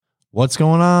What's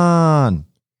going on?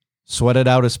 Sweat It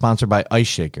Out is sponsored by Ice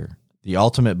Shaker, the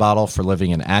ultimate bottle for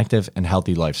living an active and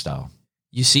healthy lifestyle.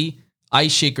 You see,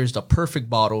 Ice Shaker is the perfect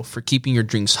bottle for keeping your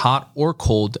drinks hot or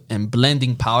cold and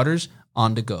blending powders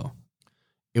on the go.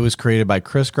 It was created by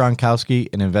Chris Gronkowski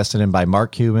and invested in by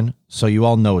Mark Cuban, so you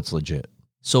all know it's legit.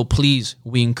 So please,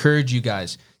 we encourage you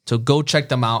guys to go check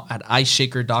them out at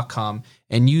iceshaker.com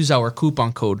and use our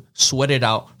coupon code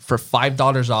SWEATITOUT for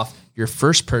 $5 off your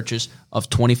first purchase of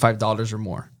 $25 or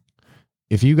more.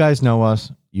 If you guys know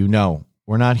us, you know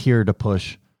we're not here to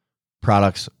push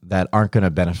products that aren't going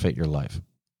to benefit your life.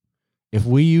 If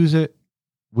we use it,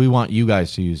 we want you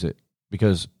guys to use it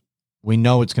because we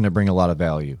know it's going to bring a lot of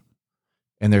value.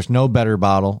 And there's no better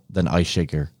bottle than Ice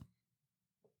Shaker.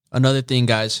 Another thing,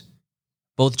 guys,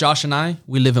 both Josh and I,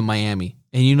 we live in Miami,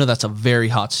 and you know that's a very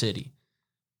hot city.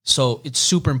 So it's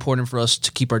super important for us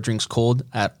to keep our drinks cold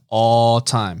at all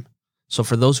time. So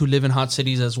for those who live in hot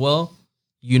cities as well,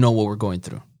 you know what we're going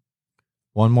through.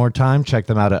 One more time, check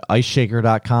them out at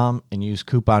iceshaker.com and use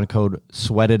coupon code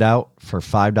SWEATITOUT for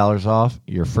 $5 off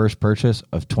your first purchase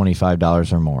of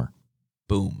 $25 or more.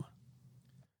 Boom.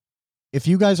 If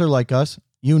you guys are like us,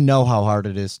 you know how hard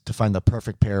it is to find the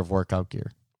perfect pair of workout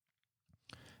gear.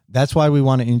 That's why we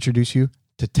want to introduce you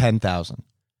to 10,000.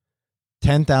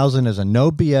 10,000 is a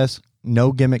no BS,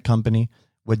 no gimmick company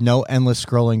with no endless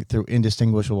scrolling through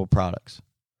indistinguishable products.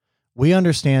 We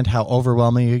understand how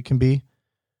overwhelming it can be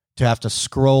to have to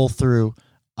scroll through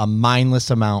a mindless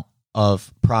amount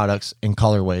of products and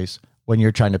colorways when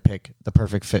you're trying to pick the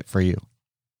perfect fit for you.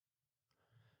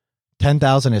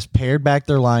 10,000 has pared back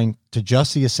their line to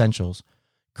just the essentials,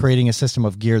 creating a system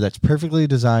of gear that's perfectly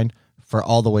designed for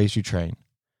all the ways you train.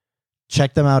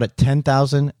 Check them out at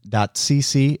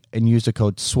 10,000.cc and use the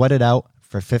code SWEATITOUT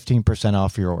for 15%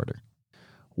 off your order.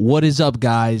 What is up,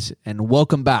 guys, and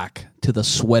welcome back to the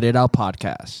Sweat It Out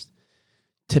podcast.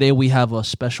 Today we have a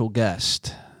special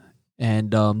guest,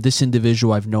 and this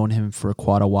individual, I've known him for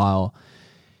quite a while.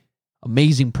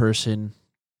 Amazing person.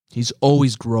 He's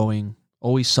always growing,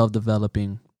 always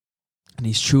self-developing, and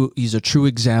he's a true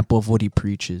example of what he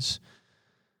preaches.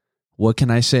 What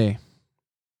can I say?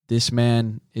 This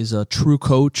man is a true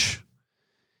coach.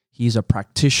 He's a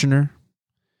practitioner.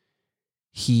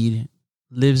 He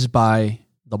lives by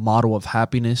the model of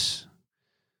happiness,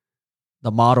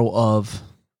 the model of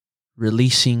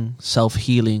releasing,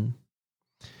 self-healing,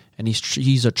 and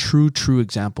he's a true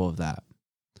example of that.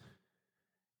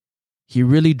 He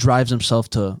really drives himself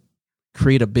to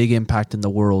create a big impact in the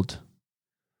world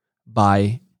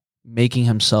by making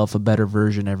himself a better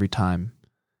version every time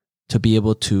to be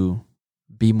able to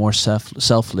be more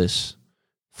selfless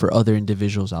for other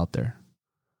individuals out there.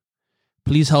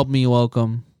 Please help me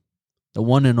welcome the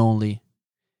one and only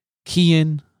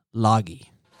Keyen Lage.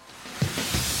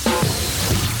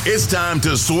 It's time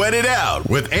to sweat it out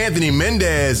with Anthony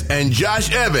Mendez and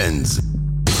Josh Evans.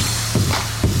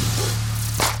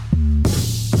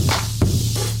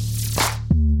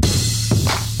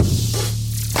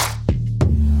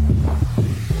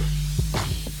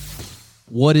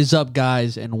 What is up,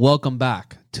 guys, and welcome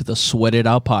back to the Sweat It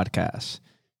Out podcast.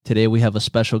 Today we have a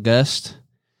special guest.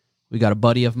 We got a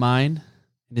buddy of mine,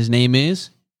 and his name is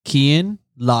Keyen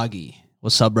Lage.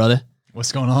 What's up, brother?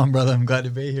 What's going on, brother? I'm glad to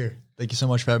be here. Thank you so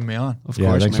much for having me on. Of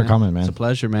course, thanks man. for coming, man. It's a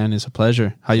pleasure, man. It's a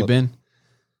pleasure. How you been?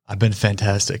 I've been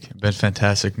fantastic.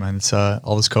 Man. It's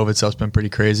all this COVID stuff's been pretty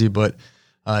crazy, but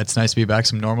it's nice to be back.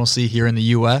 Some normalcy here in the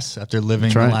U.S. after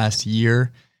living the last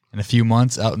year and a few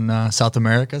months out in South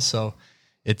America. So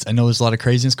I know there's a lot of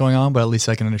craziness going on, but at least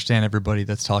I can understand everybody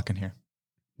that's talking here.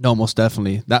 No, most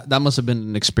definitely. That must have been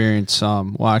an experience.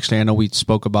 Well, actually, I know we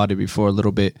spoke about it before a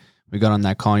little bit. We got on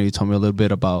that call and you told me a little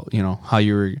bit about,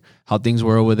 how things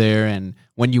were over there and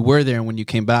when you were there and when you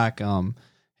came back,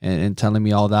 and telling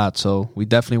me all that. So we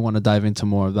definitely want to dive into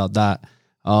more about that.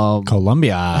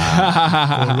 Colombia.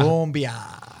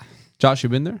 Josh, you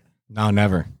been there? No,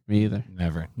 never. Me either.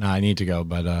 Never. No, I need to go,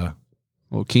 but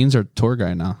well, Keen's our tour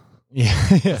guy now.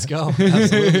 yeah. Let's go.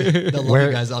 Absolutely. The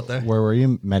lovely guys out there. Where were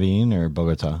you? Medellin or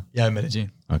Bogota? Yeah,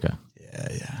 Medellin. Okay.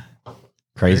 Yeah.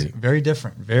 Crazy. Very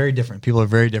different. Very different. People are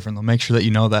very different. They'll make sure that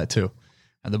you know that too.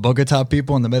 And the Bogota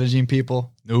people and the Medellin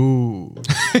people, ooh.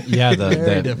 Yeah,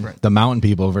 very different. The mountain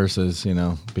people versus,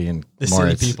 being the more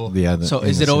city people. So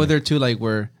is it over there too, like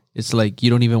where it's like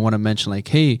you don't even want to mention like,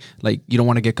 hey, like you don't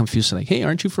want to get confused like, hey,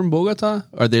 aren't you from Bogota?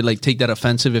 Or they like take that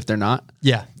offensive if they're not?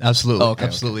 Yeah, absolutely. Oh, okay,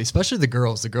 absolutely. Okay. Especially the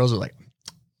girls. The girls are like,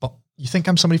 oh, you think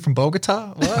I'm somebody from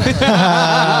Bogota? What?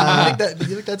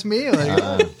 you think that's me?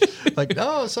 Like,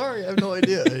 no, sorry, I have no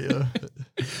idea.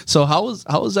 So how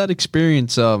was that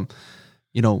experience?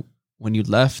 When you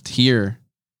left here,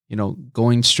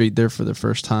 going straight there for the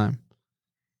first time?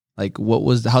 Like,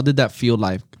 how did that feel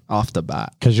like off the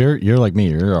bat? Because you're like me,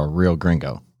 you're a real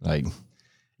gringo. Like,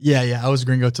 yeah, I was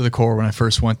gringo to the core when I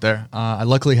first went there. I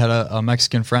luckily had a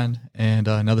Mexican friend and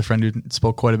another friend who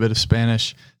spoke quite a bit of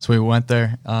Spanish, so we went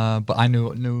there. But I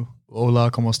knew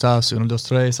hola, ¿cómo estás? Uno, dos,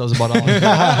 tres. That was about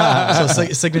all. So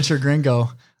signature gringo.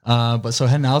 But so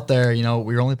heading out there,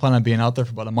 we were only planning on being out there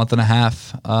for about a month and a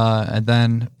half. And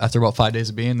then after about 5 days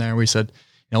of being there, we said,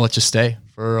 let's just stay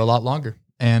for a lot longer.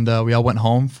 And we all went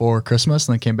home for Christmas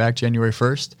and then came back January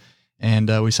 1st. And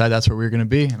we decided that's where we were going to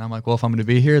be. And I'm like, well, if I'm going to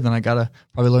be here, then I got to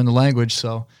probably learn the language.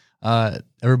 So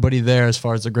everybody there, as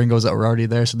far as the gringos that were already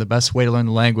there, so the best way to learn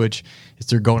the language is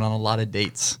through going on a lot of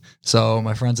dates. So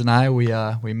my friends and I,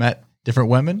 we met different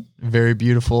women, very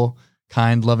beautiful,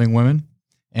 kind, loving women.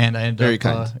 And I ended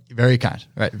up very kind,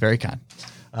 right? Very kind.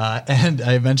 And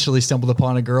I eventually stumbled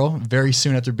upon a girl very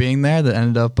soon after being there that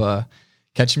ended up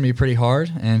catching me pretty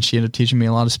hard. And she ended up teaching me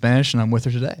a lot of Spanish, and I'm with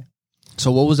her today.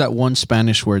 So what was that one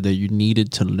Spanish word that you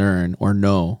needed to learn or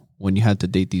know when you had to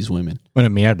date these women? Una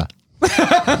mierda.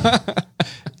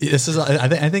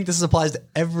 I think this applies to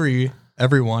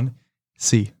everyone.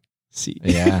 Sí.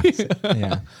 Yeah.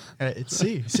 Yeah. It's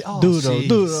sí. Oh, Duro.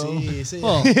 Sí.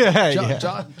 Well,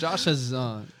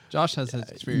 Josh has his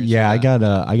experience. Yeah, I got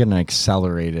an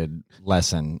accelerated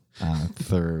lesson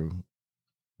through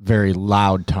very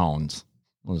loud tones.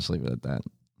 We'll just leave it at that.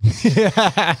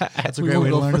 That's a great way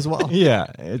to learn as well. Yeah,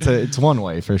 it's one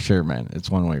way for sure, man. It's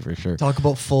one way for sure. Talk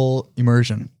about full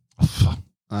immersion.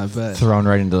 I bet. Thrown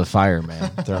right into the fire, man.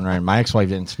 Thrown right. My ex-wife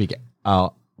didn't speak a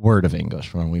word of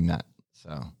English when we met,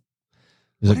 so.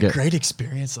 What a great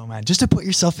experience, though, man. Just to put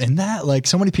yourself in that. Like,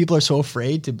 so many people are so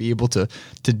afraid to be able to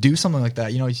do something like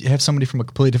that. You have somebody from a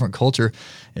completely different culture.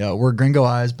 We're gringo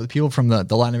eyes, but people from the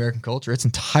Latin American culture, it's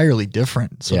entirely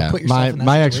different. So yeah, to put yourself in that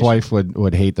my situation. ex-wife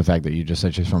would hate the fact that you just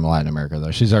said she's from Latin America,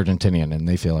 though. She's Argentinian, and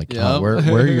they feel like we're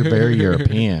very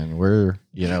European. We're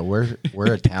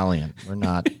Italian. We're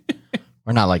not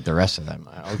like the rest of them.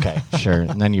 Okay, sure.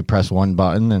 And then you press one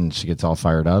button, and she gets all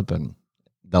fired up, and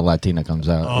the Latina comes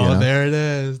out. Oh, there it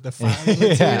is. The fine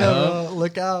Latina.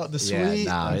 Look out. The sweet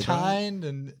and kind.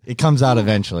 And it comes out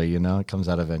eventually, It comes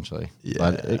out eventually.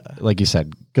 Yeah. But like you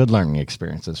said, good learning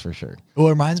experiences for sure. Well,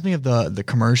 it reminds me of the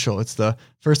commercial. It's the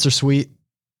first they're sweet,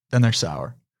 then they're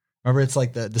sour. Remember, it's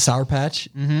like the Sour Patch.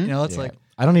 Mm-hmm. It's like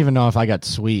I don't even know if I got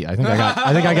sweet. I think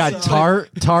I got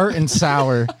tart and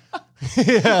sour.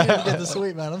 Yeah, get the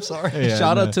sweet, man. I'm sorry. Yeah,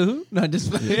 Shout out to who? No,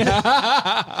 just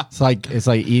It's like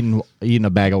eating a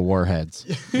bag of warheads.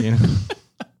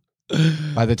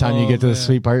 By the time you get to the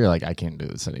sweet part, you're like, I can't do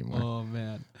this anymore. Oh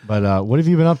man! But what have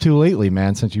you been up to lately,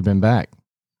 man? Since you've been back,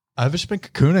 I've just been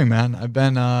cocooning, man. I've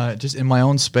been just in my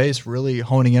own space, really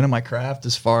honing in on my craft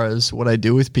as far as what I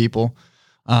do with people.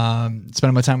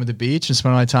 Spending my time at the beach and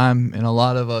spending my time in a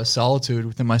lot of solitude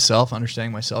within myself,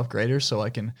 understanding myself greater, so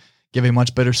I can give a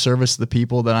much better service to the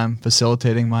people that I'm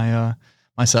facilitating my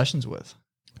sessions with.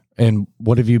 And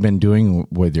what have you been doing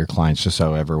with your clients, just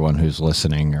so everyone who's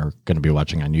listening or going to be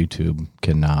watching on YouTube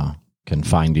can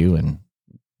find you and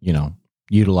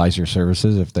utilize your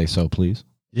services if they so please?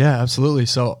 Yeah, absolutely.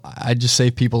 So I just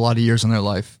save people a lot of years in their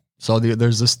life. So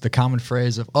there's the common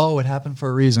phrase of, oh, it happened for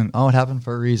a reason. Oh, it happened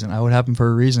for a reason. Oh, it happened for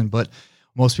a reason. But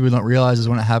most people don't realize is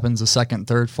when it happens the second,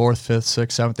 third, fourth, fifth,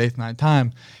 sixth, seventh, eighth, ninth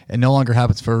time, it no longer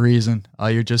happens for a reason.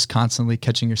 You're just constantly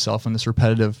catching yourself in this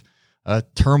repetitive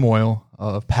turmoil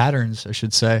of patterns, I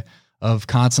should say, of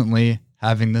constantly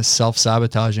having this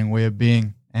self-sabotaging way of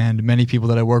being. And many people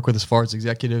that I work with as far as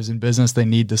executives in business, they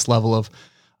need this level of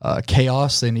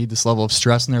chaos. They need this level of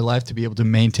stress in their life to be able to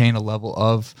maintain a level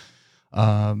of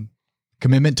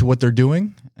commitment to what they're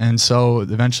doing. And so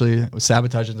eventually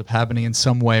sabotage ends up happening in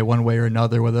some way, one way or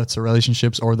another, whether it's their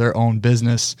relationships or their own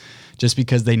business, just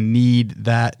because they need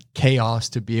that chaos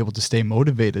to be able to stay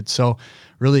motivated. So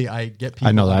really I get people.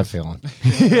 I know that feeling.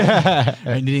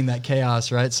 Right, needing that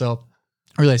chaos, right? So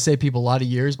really I save people a lot of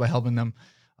years by helping them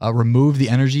remove the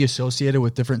energy associated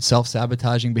with different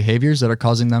self-sabotaging behaviors that are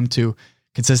causing them to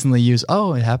consistently use,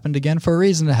 oh, it happened again for a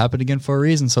reason. It happened again for a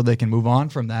reason. So they can move on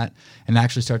from that and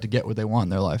actually start to get what they want in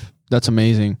their life. That's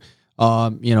amazing.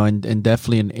 And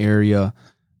definitely an area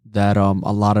that a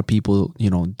lot of people,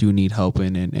 do need help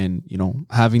in, and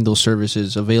having those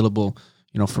services available,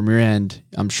 from your end,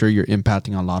 I'm sure you're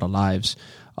impacting a lot of lives.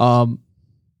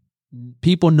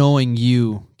 People knowing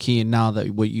you, Keyen, now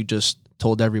that what you just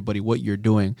told everybody what you're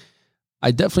doing,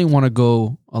 I definitely want to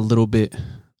go a little bit.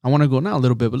 I want to go not a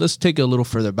little bit, but let's take it a little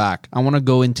further back. I want to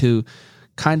go into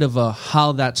kind of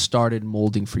how that started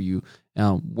molding for you,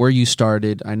 where you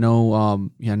started. I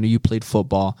know you played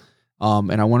football.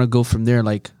 And I want to go from there.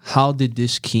 Like, how did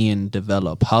this Keyen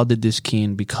develop? How did this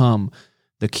Keyen become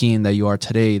the Keyen that you are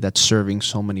today that's serving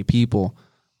so many people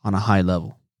on a high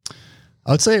level?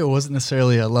 I would say it wasn't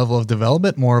necessarily a level of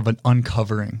development, more of an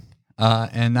uncovering.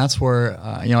 And that's where,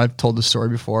 I've told this story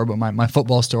before, but my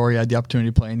football story, I had the opportunity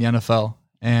to play in the NFL.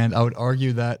 And I would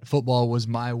argue that football was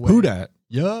my way. Who dat?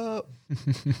 Yup.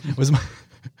 Was my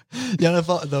the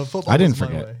NFL, the football. I didn't was my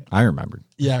forget. way. I remembered.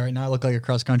 Yeah, right now I look like a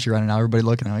cross country runner. Now everybody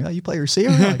looking at me, like, oh, you play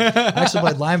receiver? Like, I actually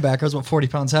played linebacker. I was about 40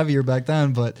 pounds heavier back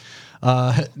then, but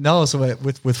no. So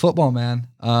with football, man,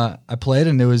 I played,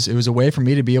 and it was a way for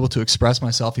me to be able to express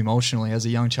myself emotionally. As a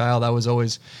young child, I was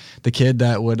always the kid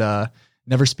that would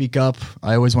never speak up.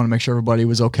 I always want to make sure everybody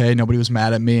was okay. Nobody was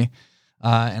mad at me.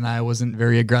 And I wasn't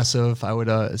very aggressive. I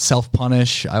would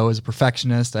self-punish. I was a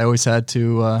perfectionist. I always had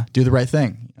to do the right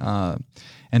thing.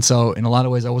 And so in a lot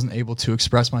of ways, I wasn't able to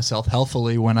express myself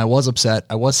healthfully when I was upset.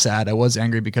 I was sad. I was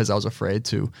angry because I was afraid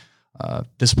to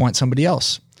disappoint somebody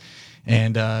else.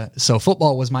 And so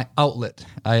football was my outlet.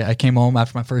 I came home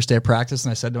after my first day of practice,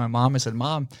 and I said to my mom,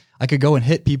 Mom, I could go and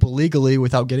hit people legally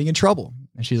without getting in trouble.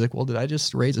 And she's like, well, did I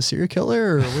just raise a serial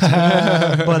killer? Or what's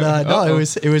but no,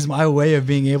 it was my way of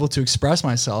being able to express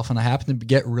myself, and I happened to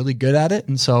get really good at it.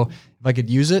 And so if I could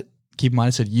use it, keep in mind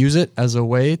I said use it as a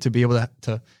way to be able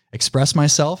to express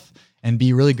myself and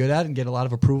be really good at it and get a lot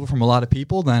of approval from a lot of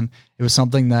people, then it was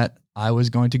something that I was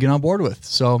going to get on board with.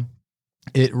 So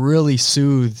it really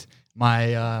soothed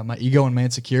my my ego and my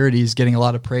insecurities, getting a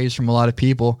lot of praise from a lot of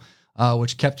people,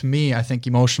 which kept me, I think,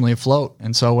 emotionally afloat.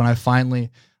 And so when I finally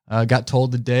got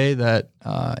told the day that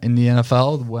in the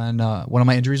NFL, when one of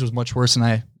my injuries was much worse than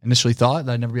I initially thought,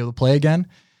 that I'd never be able to play again,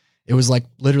 it was like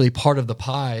literally part of the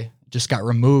pie just got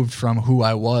removed from who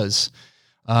I was.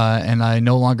 And I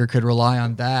no longer could rely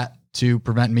on that to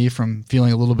prevent me from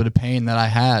feeling a little bit of pain that I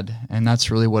had. And that's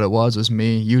really what it was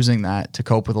me using that to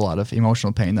cope with a lot of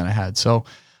emotional pain that I had. So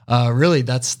really,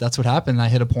 that's what happened. I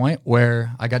hit a point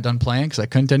where I got done playing because I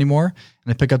couldn't anymore,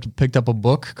 and I picked up a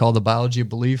book called The Biology of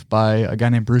Belief by a guy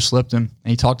named Bruce Lipton, and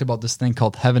he talked about this thing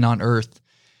called heaven on earth.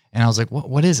 And I was like,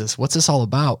 what is this? What's this all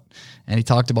about? And he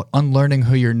talked about unlearning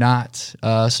who you're not,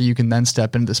 so you can then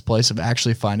step into this place of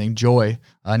actually finding joy,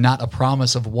 not a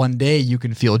promise of one day you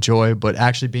can feel joy, but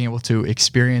actually being able to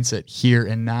experience it here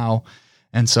and now.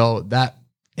 And so that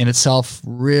in itself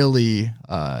really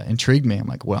intrigued me. I'm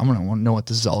like, well, I'm going to want to know what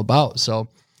this is all about. So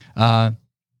I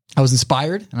was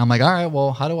inspired, and I'm like, all right,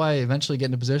 well, how do I eventually get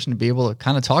in a position to be able to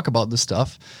kind of talk about this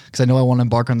stuff? Because I know I want to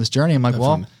embark on this journey. I'm like,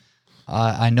 Definitely.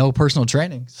 I know personal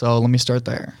training, so let me start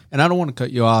there. And I don't want to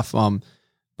cut you off,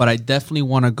 but I definitely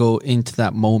want to go into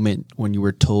that moment when you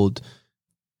were told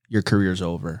your career's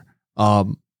over.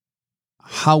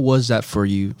 How was that for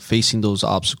you, facing those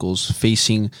obstacles,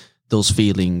 facing those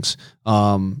feelings,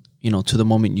 to the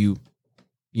moment you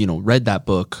read that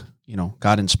book,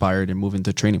 got inspired and moved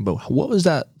into training. But what was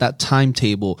that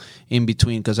timetable in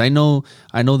between? Because I know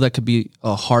that could be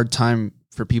a hard time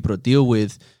for people to deal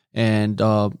with. And,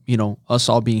 us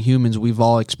all being humans, we've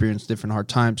all experienced different hard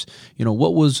times.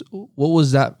 What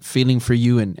was that feeling for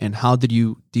you, and how did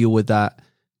you deal with that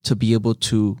to be able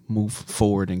to move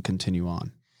forward and continue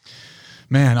on?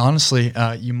 Man, honestly,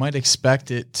 you might expect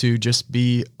it to just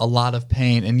be a lot of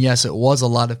pain. And yes, it was a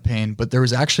lot of pain, but there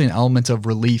was actually an element of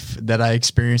relief that I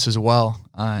experienced as well.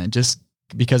 Just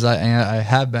because I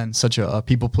have been such a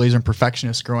people pleaser and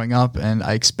perfectionist growing up, and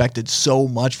I expected so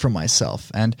much from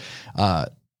myself. And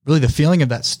really the feeling of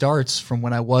that starts from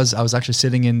when I was actually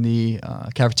sitting in the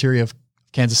cafeteria of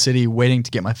Kansas City waiting to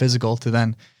get my physical to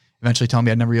then eventually tell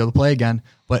me I'd never be able to play again.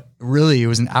 But really, it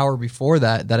was an hour before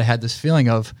that I had this feeling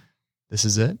of, this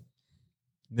is it.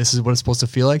 This is what it's supposed to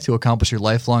feel like to accomplish your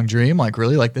lifelong dream. Like,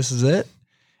 really? Like, this is it?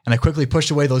 And I quickly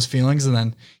pushed away those feelings. And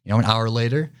then, an hour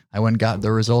later, I went and got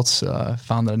the results,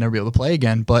 found that I'd never be able to play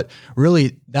again. But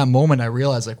really, that moment, I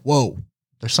realized, like, whoa,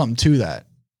 there's something to that.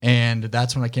 And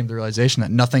that's when I came to the realization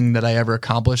that nothing that I ever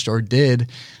accomplished or did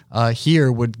here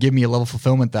would give me a level of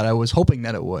fulfillment that I was hoping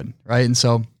that it would, right? And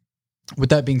so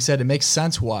with that being said, it makes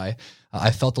sense why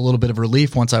I felt a little bit of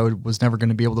relief once I was never going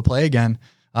to be able to play again.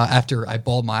 After I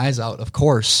bawled my eyes out, of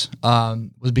course,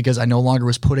 was because I no longer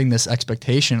was putting this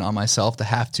expectation on myself to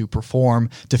have to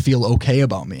perform to feel okay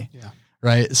about me. Yeah.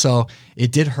 Right. So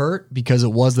it did hurt because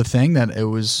it was the thing that it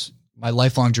was my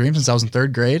lifelong dream since I was in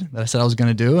third grade that I said I was going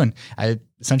to do. And I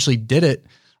essentially did it.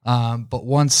 But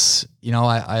once,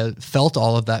 I felt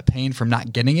all of that pain from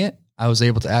not getting it, I was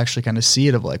able to actually kind of see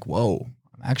it of like, whoa,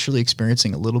 I'm actually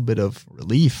experiencing a little bit of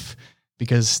relief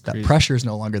because that pressure is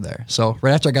no longer there. So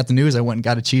right after I got the news, I went and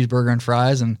got a cheeseburger and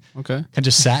fries and kind of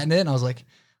just sat in it. And I was like,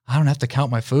 I don't have to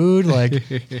count my food. Like,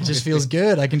 it just feels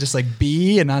good. I can just like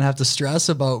be and not have to stress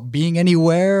about being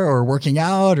anywhere or working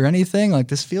out or anything. Like,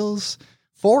 this feels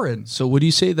foreign. So would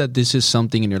you say that this is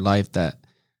something in your life that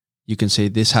you can say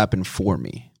this happened for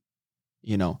me?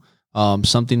 You know,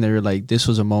 something that you're like, this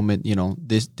was a moment, you know,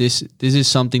 this is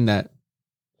something that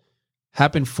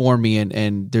happened for me,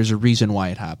 and there's a reason why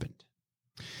it happened.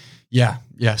 Yeah,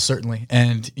 certainly.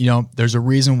 And, you know, there's a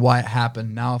reason why it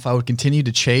happened. Now, if I would continue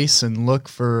to chase and look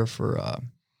for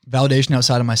validation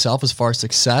outside of myself as far as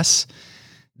success,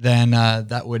 then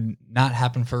that would not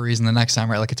happen for a reason the next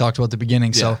time, right? Like I talked about at the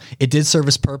beginning. Yeah. So it did serve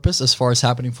its purpose as far as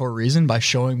happening for a reason by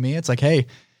showing me it's like, hey,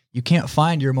 you can't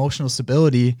find your emotional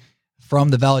stability from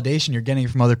the validation you're getting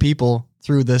from other people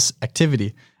through this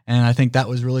activity. And I think that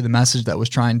was really the message that was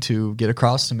trying to get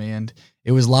across to me. And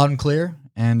it was loud and clear.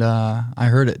 And I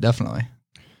heard it, definitely.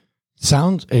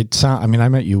 I mean, I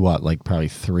met you, like probably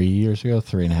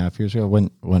 3.5 years ago,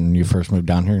 when you first moved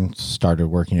down here and started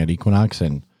working at Equinox.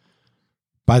 And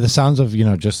by the sounds of, you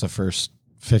know, just the first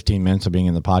 15 minutes of being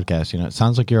in the podcast, you know, it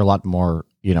sounds like you're a lot more,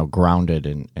 you know, grounded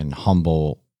and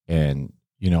humble, and,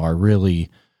 you know, are really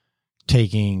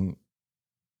taking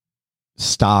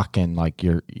stock in like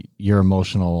your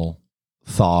emotional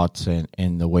thoughts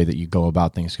and the way that you go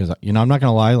about things. Because, you know, I'm not going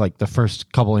to lie, like the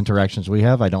first couple interactions we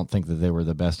have, I don't think that they were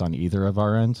the best on either of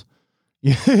our ends.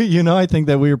 You know, I think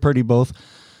that we were pretty both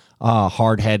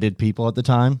hard-headed people at the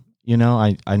time. You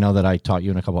know, I know that I taught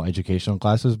you in a couple of educational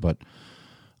classes, but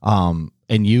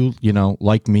and you know,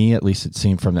 like me, at least it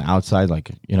seemed from the outside,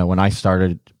 like, you know, when I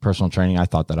started personal training, I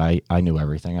thought that I knew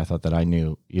everything. I thought that I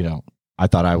knew, you know, I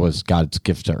thought I was God's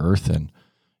gift to earth. And,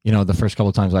 you know, the first couple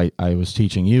of times I was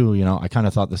teaching you, you know, I kind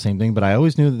of thought the same thing, but I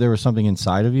always knew that there was something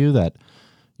inside of you that,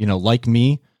 you know, like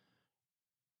me,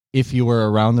 if you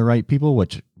were around the right people,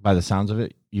 which by the sounds of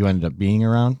it, you ended up being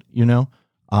around, you know,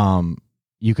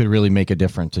 you could really make a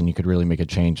difference, and you could really make a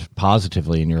change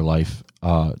positively in your life,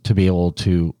 to be able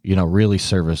to, you know, really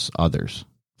service others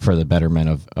for the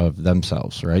betterment of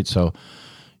themselves. Right. So,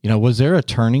 you know, was there a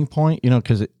turning point, you know,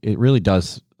 cause it really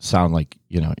does sound like,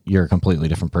 you know, you're a completely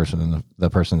different person than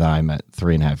the person that I met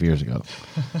 3.5 years ago,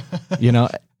 you know,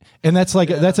 and that's like,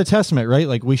 that's a testament, right?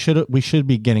 Like we should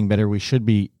be getting better. We should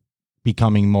be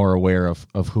becoming more aware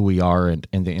of who we are and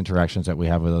the interactions that we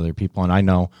have with other people. And I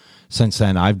know since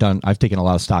then I've taken a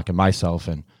lot of stock in myself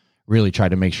and really tried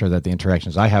to make sure that the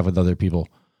interactions I have with other people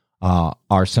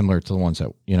are similar to the ones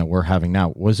that, you know, we're having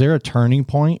now. Was there a turning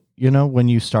point, you know, when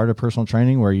you started personal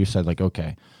training where you said like,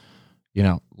 okay, you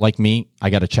know, like me, I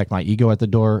got to check my ego at the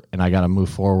door and I got to move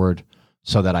forward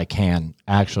so that I can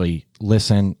actually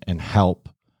listen and help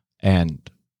and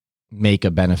make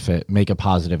a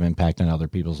positive impact in other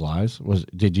people's lives?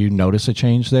 Did you notice a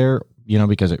change there? You know,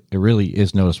 because it really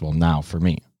is noticeable now for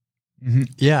me. Mm-hmm.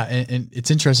 Yeah. And it's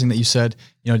interesting that you said,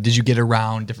 you know, did you get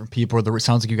around different people, or it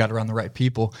sounds like you got around the right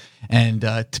people. And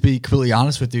to be completely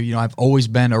honest with you, you know, I've always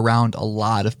been around a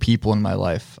lot of people in my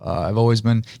life. I've always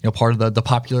been, you know, part of the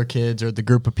popular kids, or the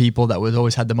group of people that was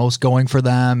always had the most going for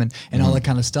them and all that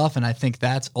kind of stuff. And I think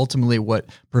that's ultimately what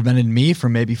prevented me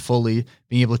from maybe fully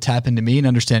being able to tap into me and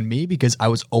understand me, because I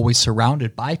was always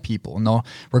surrounded by people. No,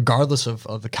 regardless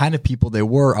of the kind of people they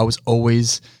were, I was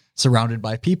always surrounded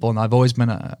by people. And I've always been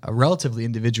a relatively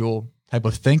individual type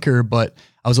of thinker, but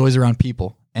I was always around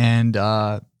people. And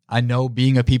I know,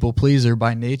 being a people pleaser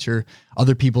by nature,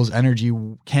 other people's energy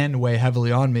can weigh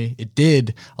heavily on me. It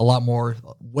did a lot more,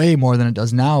 way more than it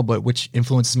does now, but which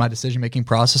influences my decision-making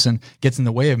process and gets in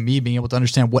the way of me being able to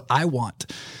understand what I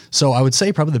want. So I would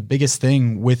say probably the biggest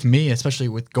thing with me, especially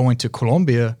with going to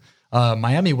Colombia,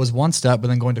 Miami was one step, but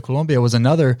then going to Colombia was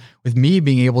another, with me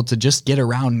being able to just get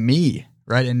around me,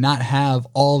 right? And not have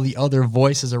all the other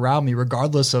voices around me,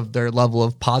 regardless of their level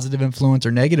of positive influence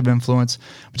or negative influence,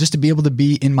 but just to be able to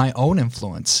be in my own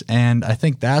influence. And I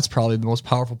think that's probably the most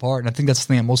powerful part. And I think that's the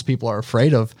thing that most people are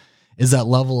afraid of, is that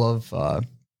level of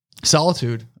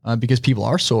solitude, because people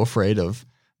are so afraid of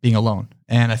being alone.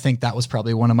 And I think that was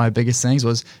probably one of my biggest things,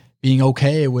 was being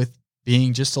okay with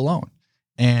being just alone.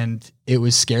 And it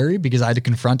was scary because I had to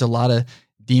confront a lot of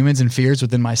demons and fears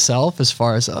within myself, as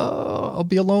far as, I'll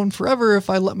be alone forever if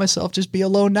I let myself just be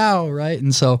alone now, right?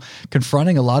 And so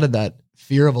confronting a lot of that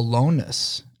fear of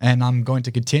aloneness, and I'm going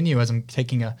to continue as I'm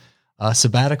taking a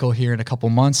sabbatical here in a couple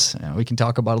months. We can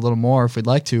talk about it a little more if we'd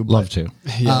like to. But, love to.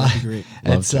 Yeah, that'd be great.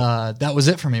 That was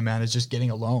it for me, man. It's just getting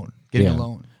alone.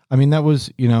 Alone. I mean, that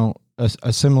was, you know,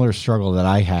 a similar struggle that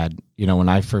I had, you know, when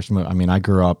I first moved. I mean, I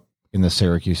grew up in the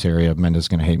Syracuse area. Menda's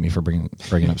going to hate me for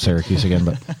bringing up Syracuse again,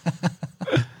 but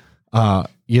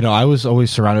I was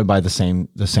always surrounded by the same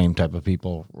type of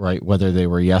people, right? Whether they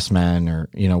were yes men or,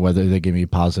 whether they give me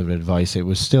positive advice, it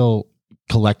was still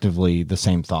collectively the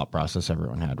same thought process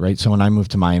everyone had, right? So when I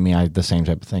moved to Miami, I had the same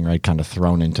type of thing, right? Kind of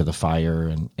thrown into the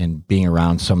fire and being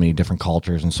around so many different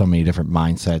cultures and so many different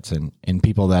mindsets and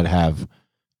people that have,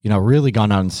 really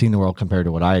gone out and seen the world compared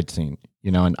to what I had seen,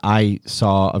 and I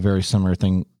saw a very similar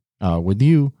thing with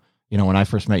you, when I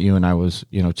first met you and I was,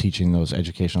 teaching those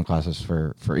educational classes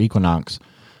for Equinox.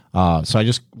 So I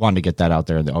just wanted to get that out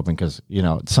there in the open because,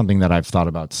 it's something that I've thought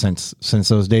about since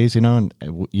those days, and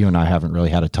you and I haven't really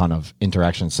had a ton of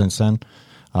interaction since then,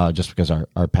 just because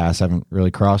our paths haven't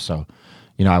really crossed. So,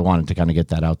 I wanted to kind of get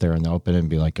that out there in the open and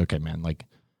be like, okay, man, like,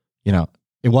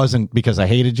 it wasn't because I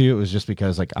hated you. It was just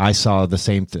because like I saw the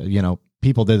same,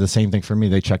 people did the same thing for me.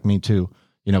 They checked me too,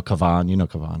 Kavan,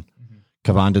 Kavan.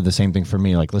 Kavan did the same thing for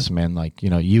me. Like, listen, man, like,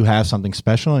 you have something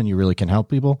special and you really can help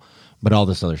people, but all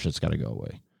this other shit's got to go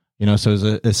away. So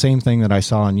it's the same thing that I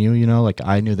saw in you, like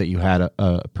I knew that you had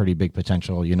a pretty big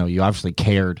potential. You obviously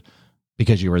cared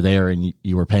because you were there and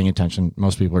you were paying attention.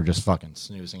 Most people are just fucking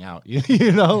snoozing out,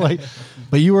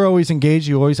 but you were always engaged.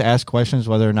 You always asked questions,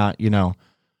 whether or not,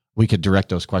 we could direct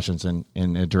those questions in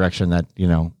a direction that,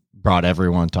 brought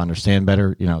everyone to understand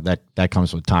better. That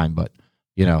comes with time, but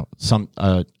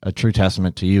a true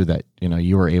testament to you that,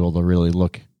 you were able to really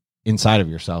look inside of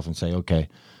yourself and say, okay,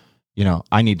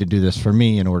 I need to do this for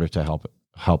me in order to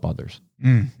help others.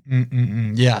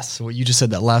 Yes. What you just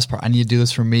said, that last part, I need to do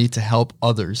this for me to help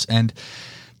others. And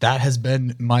that has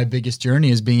been my biggest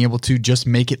journey, is being able to just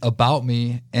make it about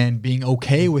me and being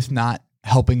okay with not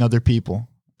helping other people.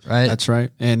 Right. That's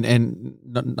right. And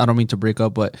I don't mean to break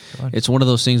up, but it's one of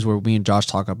those things where me and Josh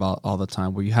talk about all the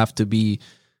time, where you have to be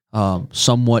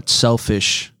somewhat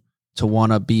selfish to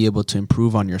want to be able to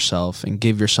improve on yourself and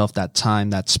give yourself that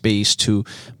time, that space to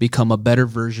become a better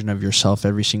version of yourself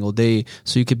every single day,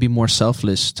 so you could be more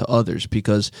selfless to others.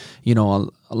 Because, a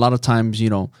lot of times,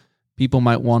 people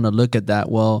might want to look at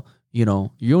that, well, you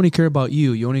only care about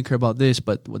you only care about this,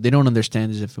 but what they don't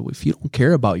understand is if you don't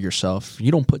care about yourself, you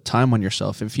don't put time on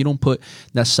yourself, if you don't put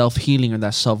that self-healing or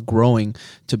that self-growing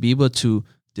to be able to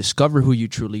discover who you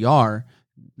truly are,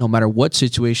 no matter what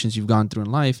situations you've gone through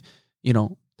in life, you're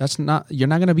not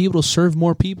going to be able to serve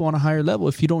more people on a higher level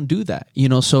if you don't do that.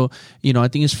 So, I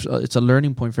think it's a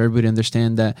learning point for everybody to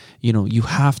understand that, you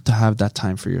have to have that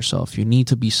time for yourself. You need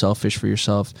to be selfish for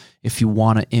yourself if you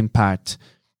want to impact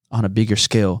on a bigger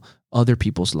scale other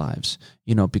people's lives,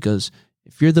 because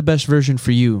if you're the best version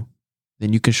for you,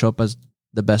 then you can show up as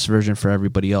the best version for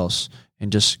everybody else and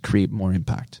just create more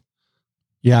impact.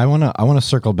 Yeah, I want to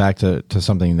circle back to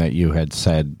something that you had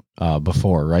said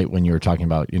before, right? When you were talking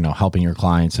about, helping your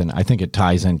clients, and I think it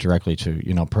ties in directly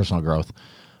to, personal growth.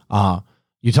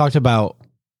 You talked about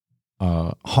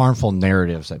harmful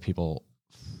narratives that people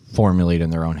formulate in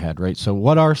their own head, right? So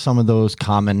what are some of those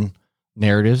common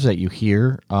narratives that you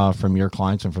hear from your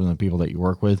clients and from the people that you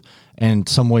work with, and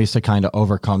some ways to kind of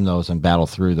overcome those and battle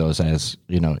through those as,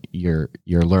 you're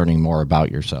learning more about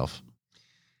yourself?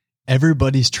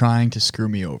 Everybody's trying to screw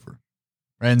me over,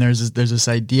 right? And there's this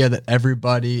idea that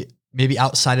everybody, maybe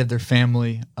outside of their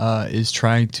family, is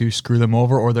trying to screw them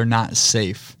over, or they're not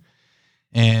safe.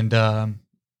 And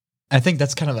I think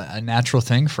that's kind of a natural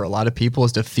thing for a lot of people,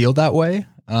 is to feel that way.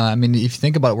 If you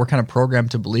think about it, we're kind of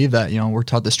programmed to believe that, we're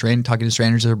taught talking to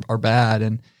strangers are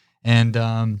bad, and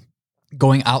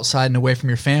going outside and away from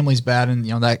your family is bad. And,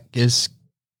 that is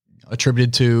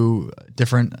attributed to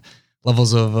different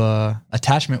levels of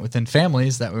attachment within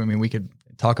families that, we could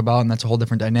talk about, and that's a whole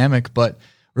different dynamic. But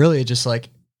really, it's just like,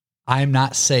 I'm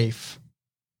not safe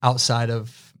outside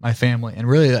of my family. And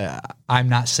really, I'm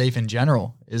not safe in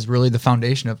general is really the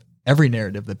foundation of every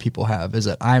narrative that people have, is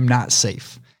that I'm not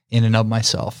safe in and of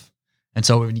myself. And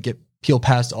so when you peel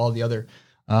past all the other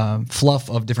fluff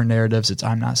of different narratives, it's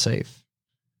I'm not safe.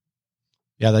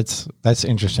 Yeah, that's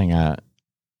interesting.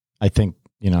 I think,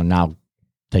 now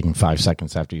taking 5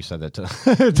 seconds after you said that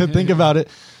to think about it,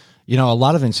 a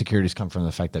lot of insecurities come from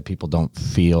the fact that people don't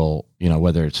feel,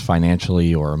 whether it's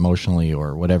financially or emotionally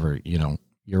or whatever,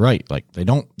 you're right. Like they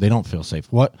don't feel safe.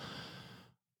 What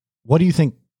do you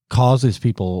think causes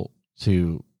people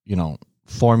to,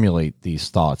 formulate these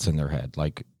thoughts in their head?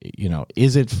 Like,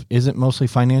 is it mostly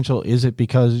financial? Is it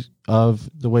because of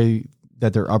the way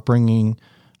that their upbringing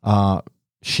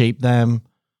shaped them?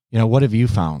 What have you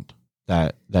found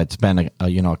that's been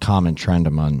a common trend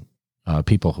among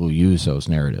people who use those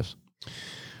narratives?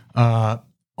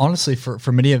 Honestly,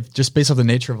 for many of, just based off the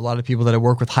nature of a lot of people that I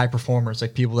work with, high performers,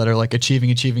 like people that are like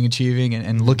achieving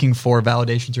and looking for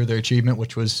validation through their achievement,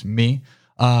 which was me.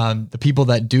 the people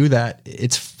that do that,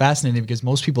 it's fascinating because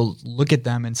most people look at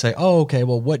them and say, oh, okay,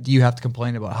 well, what do you have to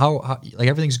complain about? How like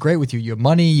everything's great with you. You have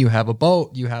money, you have a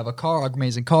boat, you have a car,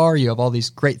 amazing car, you have all these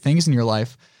great things in your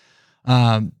life.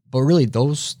 But really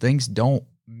those things don't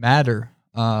matter.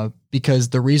 Because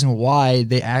the reason why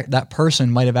that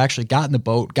person might have actually gotten the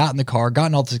boat, gotten the car,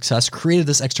 gotten all the success, created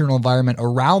this external environment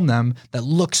around them that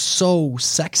looks so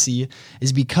sexy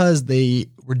is because they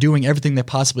were doing everything they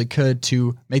possibly could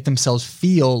to make themselves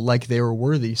feel like they were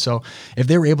worthy. So if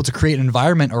they were able to create an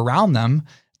environment around them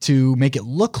to make it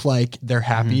look like they're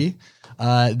happy,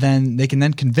 then they can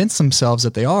then convince themselves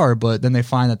that they are, but then they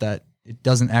find that it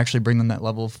doesn't actually bring them that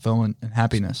level of fulfillment and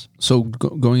happiness. So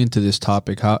going into this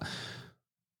topic,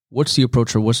 what's the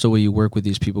approach or what's the way you work with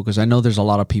these people? Because I know there's a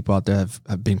lot of people out there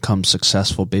have become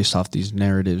successful based off these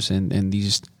narratives and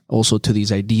these also to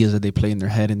these ideas that they play in their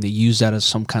head, and they use that as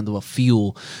some kind of a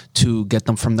fuel to get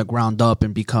them from the ground up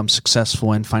and become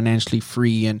successful and financially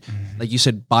free. And like you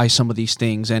said, buy some of these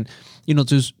things. And,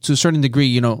 to a certain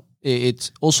degree,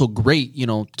 it's also great,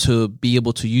 to be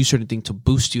able to use certain things to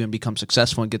boost you and become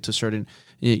successful and get to certain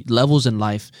levels in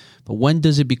life. But when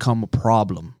does it become a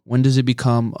problem? When does it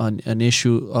become an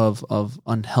issue of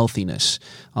unhealthiness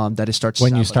that it starts?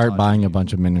 When you start buying a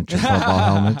bunch of miniature football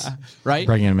helmets, right?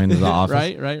 Bringing them into the office,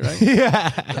 right. Yeah,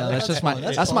 that's just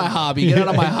that's my hobby. Get out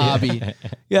of my hobby.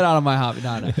 Get out of my hobby.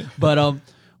 No. But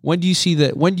when do you see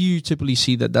that? When do you typically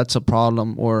see that that's a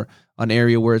problem or an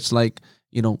area where it's like,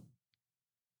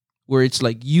 where it's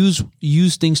like use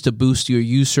things to boost you or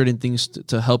use certain things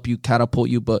to help you catapult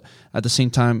you, but at the same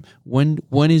time,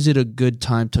 when is it a good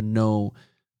time to know,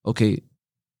 okay,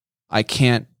 I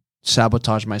can't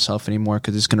sabotage myself anymore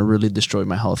because it's going to really destroy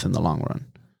my health in the long run?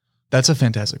 That's a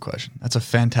fantastic question.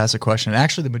 And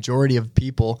actually, the majority of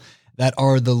people that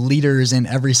are the leaders in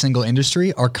every single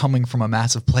industry are coming from a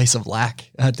massive place of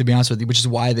lack, to be honest with you, which is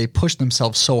why they push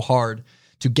themselves so hard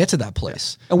to get to that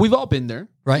place. And we've all been there.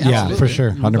 Right? Yeah, Absolutely. for sure.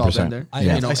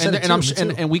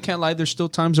 100%. And we can't lie. There's still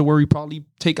times where we probably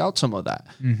take out some of that,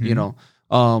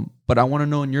 but I want to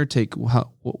know in your take,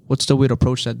 what's the way to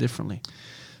approach that differently?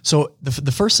 So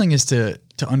the first thing is to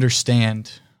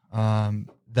understand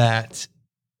that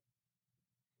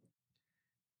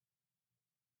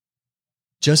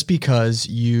just because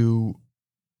you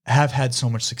have had so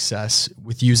much success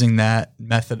with using that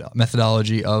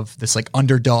methodology of this like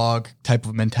underdog type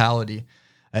of mentality,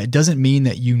 it doesn't mean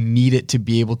that you need it to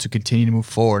be able to continue to move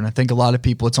forward. And I think a lot of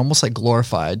people, it's almost like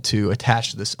glorified to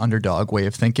attach to this underdog way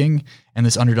of thinking and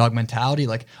this underdog mentality,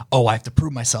 like, oh, I have to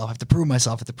prove myself, I have to prove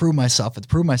myself, I have to prove myself, I have to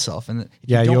prove myself. And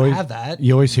you don't always have that.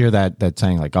 You always hear that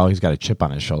saying like, oh, he's got a chip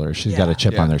on his shoulder, she's got a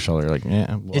chip on their shoulder. Like,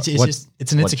 it's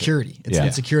an insecurity. It's an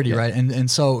insecurity, right?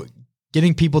 And so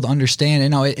getting people to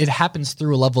understand, it happens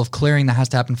through a level of clearing that has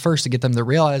to happen first to get them to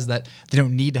realize that they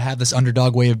don't need to have this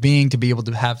underdog way of being to be able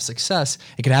to have success.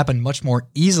 It can happen much more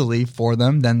easily for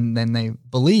them than they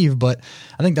believe. But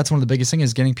I think that's one of the biggest things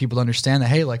is getting people to understand that,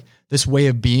 hey, like this way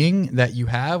of being that you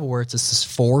have where it's just this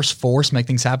force, make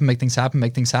things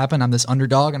happen. I'm this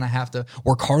underdog and I have to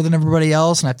work harder than everybody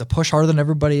else and I have to push harder than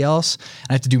everybody else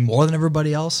and I have to do more than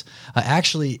everybody else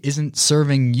actually isn't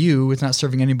serving you. It's not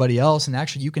serving anybody else. And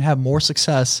actually you can have more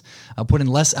success, put in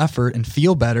less effort and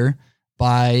feel better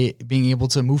by being able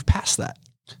to move past that.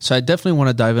 So I definitely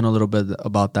want to dive in a little bit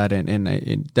about that.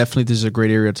 And definitely this is a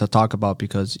great area to talk about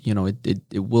because,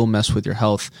 it will mess with your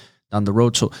health down the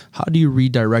road. So how do you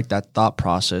redirect that thought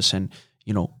process? And,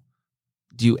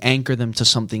 do you anchor them to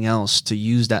something else to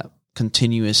use that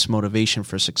continuous motivation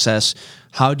for success?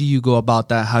 How do you go about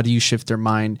that? How do you shift their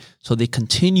mind so they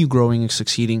continue growing and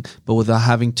succeeding, but without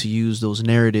having to use those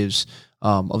narratives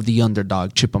of the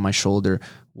underdog, chip on my shoulder?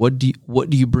 What do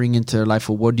you bring into their life,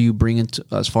 or what do you bring into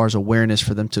as far as awareness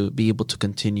for them to be able to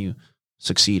continue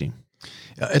succeeding?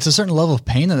 It's a certain level of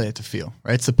pain that they have to feel,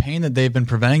 right? It's the pain that they've been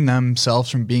preventing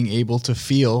themselves from being able to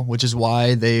feel, which is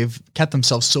why they've kept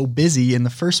themselves so busy in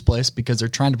the first place, because they're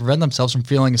trying to prevent themselves from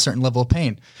feeling a certain level of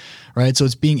pain, right? So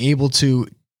it's being able to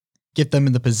get them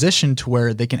in the position to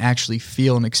where they can actually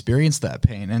feel and experience that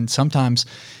pain. And sometimes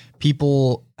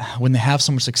people, when they have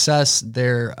so much success,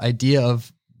 their idea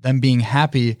of them being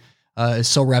happy is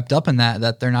so wrapped up in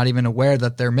that they're not even aware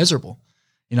that they're miserable.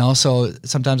 So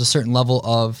sometimes a certain level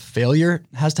of failure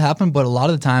has to happen, but a lot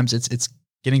of the times it's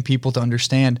getting people to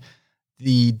understand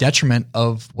the detriment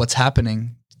of what's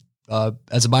happening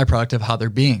as a byproduct of how they're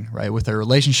being, right? With their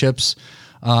relationships,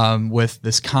 with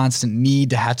this constant need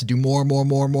to have to do more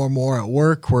at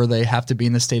work, where they have to be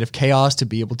in this state of chaos to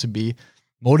be able to be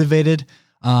motivated.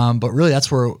 But really that's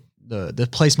where the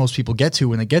place most people get to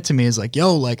when they get to me is like,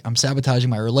 yo, like I'm sabotaging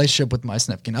my relationship with my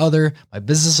significant other. My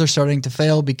businesses are starting to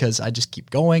fail because I just keep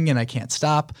going and I can't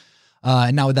stop.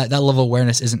 And now that level of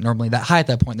awareness isn't normally that high at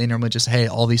that point. They normally just, hey,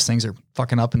 all these things are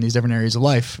fucking up in these different areas of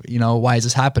life. You know, why is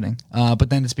this happening? But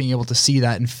then it's being able to see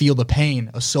that and feel the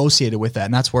pain associated with that.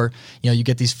 And that's where, you know, you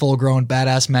get these full grown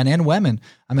badass men and women,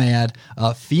 I may add,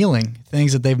 feeling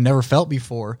things that they've never felt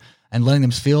before and letting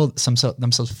them feel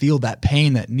themselves feel that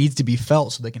pain that needs to be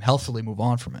felt so they can healthfully move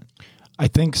on from it. I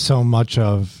think so much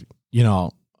of, you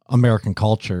know, American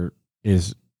culture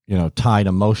is, you know, tied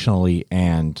emotionally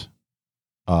and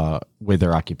with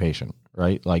their occupation,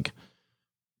 right? Like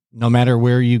no matter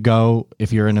where you go,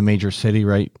 if you're in a major city,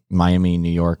 right? Miami,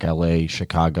 New York, LA,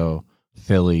 Chicago,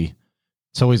 Philly,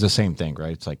 it's always the same thing,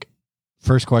 right? It's like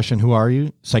first question, who are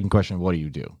you? Second question, what do you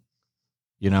do?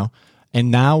 You know?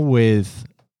 And now with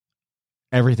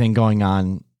everything going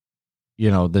on,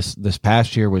 you know, this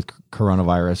past year with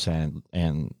coronavirus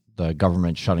and the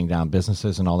government shutting down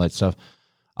businesses and all that stuff,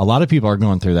 a lot of people are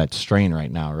going through that strain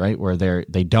right now, right? Where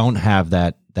they don't have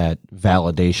that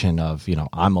validation of, you know,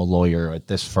 I'm a lawyer at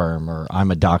this firm or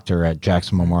I'm a doctor at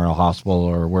Jackson Memorial Hospital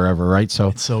or wherever, right? So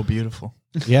it's so beautiful.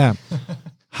 Yeah.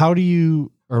 How do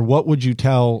you, or what would you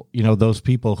tell, you know, those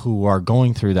people who are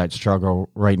going through that struggle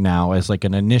right now as like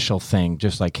an initial thing,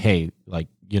 just like, hey, like,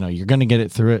 you know, you're going to get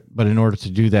it through it, but in order to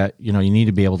do that, you know, you need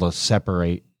to be able to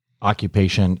separate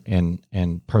occupation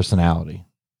and personality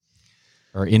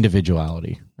or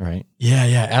individuality, right?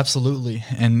 Yeah, absolutely.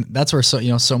 And that's where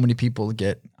so many people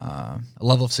get a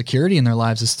level of security in their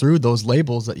lives is through those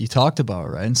labels that you talked about,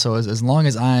 right? And so as long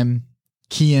as I'm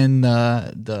Keyen,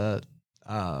 the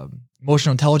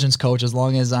emotional intelligence coach, as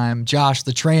long as I'm Josh,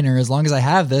 the trainer, as long as I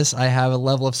have this, I have a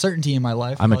level of certainty in my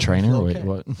life. I'm a trainer? Okay. Wait,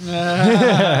 what?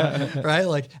 Right?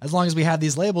 Like as long as we have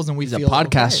these labels and He's feel a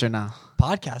podcaster okay. now.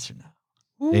 Podcaster now.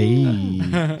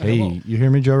 Hey, you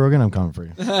hear me, Joe Rogan? I'm coming for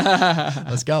you.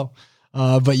 Let's go.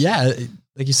 But yeah,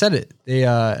 like you said,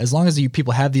 as long as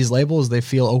people have these labels, they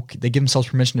feel okay. They give themselves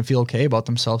permission to feel okay about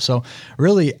themselves. So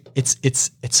really, it's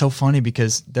so funny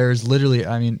because there's literally,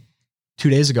 I mean, 2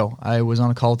 days ago, I was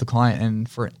on a call with a client, and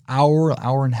for an hour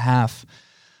and a half,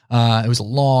 it was a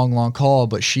long call,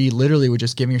 but she literally was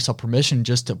just giving herself permission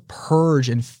just to purge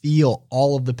and feel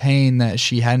all of the pain that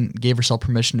she hadn't gave herself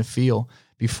permission to feel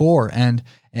before. And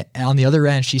on the other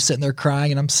end, she's sitting there crying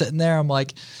and I'm sitting there. I'm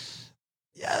like,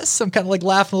 yes, I'm kind of like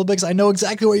laughing a little bit because I know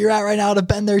exactly where you're at right now. I've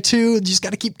been there too. You just got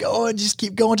to keep going. Just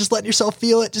keep going. Just letting yourself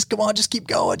feel it. Just come on. Just keep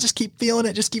going. Just keep feeling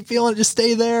it. Just keep feeling it. Just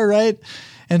stay there. Right.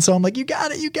 And so I'm like, you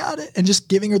got it. And just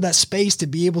giving her that space to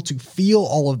be able to feel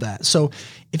all of that. So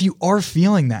if you are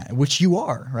feeling that, which you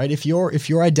are, right? If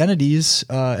your identities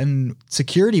and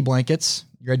security blankets,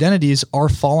 your identities are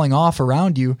falling off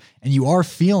around you and you are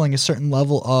feeling a certain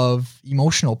level of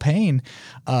emotional pain,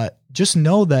 just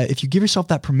know that if you give yourself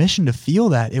that permission to feel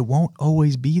that, it won't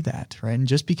always be that, right? And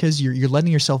just because you're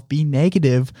letting yourself be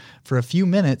negative for a few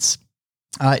minutes,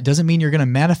 it doesn't mean you're going to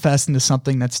manifest into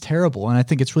something that's terrible. And I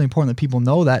think it's really important that people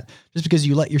know that just because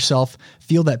you let yourself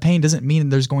feel that pain doesn't mean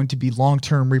there's going to be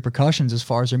long-term repercussions as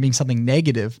far as there being something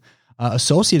negative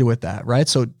associated with that, right?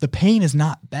 So the pain is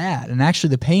not bad. And actually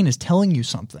the pain is telling you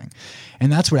something.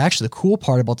 And that's what actually the cool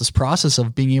part about this process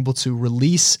of being able to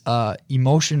release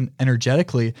emotion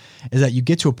energetically is that you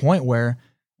get to a point where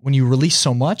when you release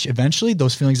so much, eventually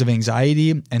those feelings of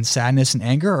anxiety and sadness and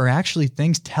anger are actually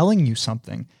things telling you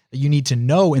something that you need to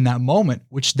know in that moment,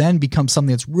 which then becomes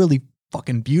something that's really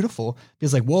fucking beautiful.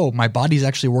 Because like, whoa, my body's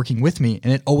actually working with me,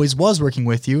 and it always was working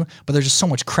with you, but there's just so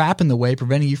much crap in the way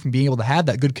preventing you from being able to have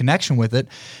that good connection with it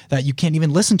that you can't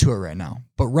even listen to it right now.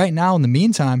 But right now, in the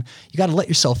meantime, you got to let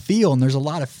yourself feel, and there's a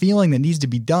lot of feeling that needs to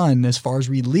be done as far as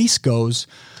release goes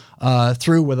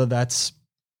through whether that's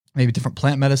maybe different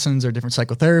plant medicines or different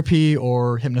psychotherapy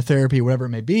or hypnotherapy, whatever it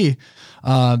may be.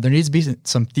 There needs to be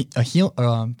some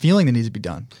feeling that needs to be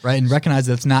done, right? And recognize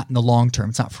that it's not in the long term.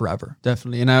 It's not forever.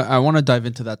 Definitely. And I want to dive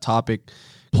into that topic.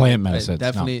 Plant medicine.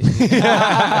 Definitely. No.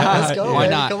 Let's go. Why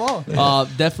man. not? Come on.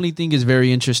 Definitely think is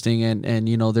very interesting. And,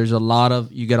 you know, there's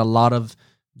you get a lot of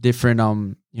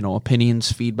different, you know,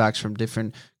 opinions, feedbacks from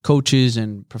different coaches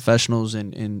and professionals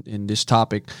in this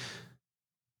topic.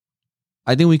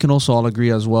 I think we can also all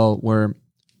agree as well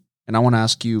and I want to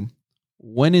ask you,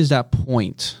 when is that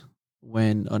point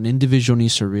when an individual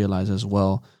needs to realize as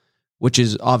well, which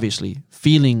is obviously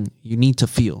feeling, you need to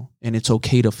feel, and it's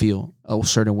okay to feel a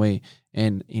certain way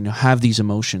and, you know, have these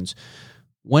emotions.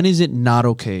 When is it not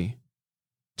okay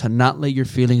to not let your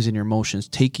feelings and your emotions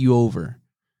take you over,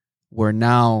 where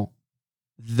now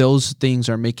those things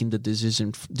are making the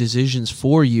decisions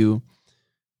for you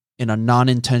in a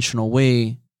non-intentional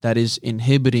way that is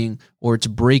inhibiting or it's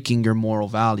breaking your moral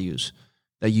values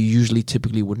that you usually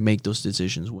typically would make those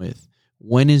decisions with?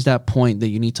 When is that point that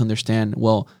you need to understand,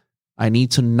 well, I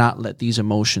need to not let these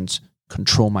emotions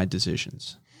control my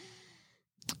decisions?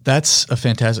 That's a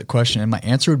fantastic question. And my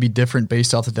answer would be different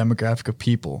based off the demographic of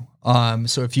people.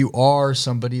 So if you are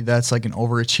somebody that's like an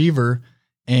overachiever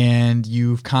and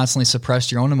you've constantly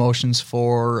suppressed your own emotions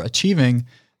for achieving,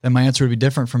 then my answer would be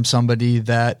different from somebody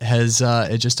that has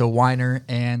is just a whiner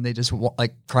and they just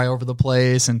like cry over the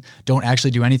place and don't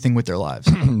actually do anything with their lives.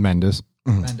 Mendes.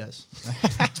 Mendes.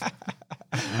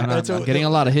 I'm getting a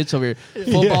lot of hits over here.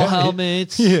 Football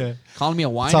helmets. Yeah. Calling me a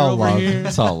whiner It's all over love. here.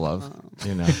 It's all love.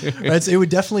 You know. It would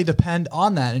definitely depend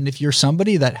on that. And if you're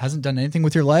somebody that hasn't done anything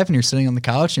with your life and you're sitting on the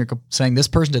couch and you're saying this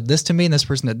person did this to me and this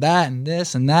person did that and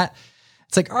this and that,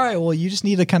 it's like, all right, well, you just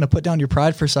need to kind of put down your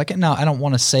pride for a second. Now, I don't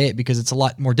want to say it because it's a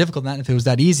lot more difficult than that. If it was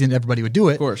that easy, then everybody would do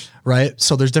it. Of course. Right?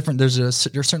 So there's a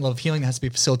certain level of healing that has to be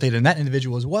facilitated in that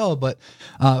individual as well. But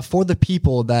for the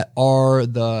people that are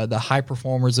the high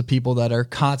performers, the people that are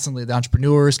constantly the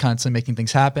entrepreneurs, constantly making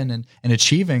things happen and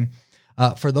achieving,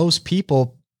 for those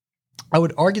people, I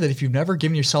would argue that if you've never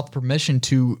given yourself permission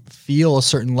to feel a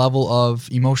certain level of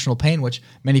emotional pain, which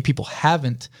many people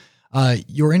haven't,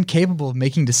 you're incapable of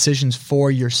making decisions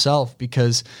for yourself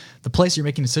because the place you're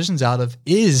making decisions out of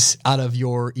is out of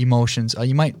your emotions.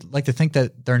 You might like to think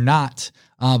that they're not,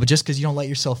 but just because you don't let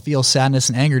yourself feel sadness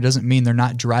and anger doesn't mean they're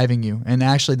not driving you. And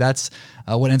actually that's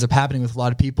what ends up happening with a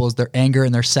lot of people is their anger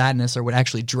and their sadness are what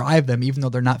actually drive them, even though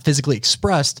they're not physically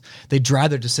expressed, they drive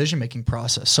their decision-making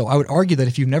process. So I would argue that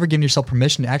if you've never given yourself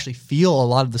permission to actually feel a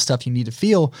lot of the stuff you need to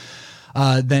feel,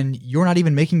 then you're not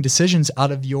even making decisions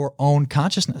out of your own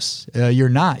consciousness. You're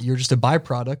not. You're just a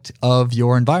byproduct of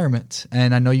your environment.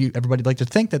 And I know everybody like to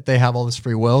think that they have all this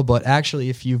free will, but actually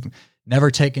if you've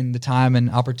never taken the time and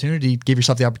opportunity, give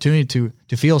yourself the opportunity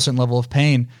to feel a certain level of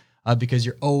pain because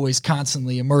you're always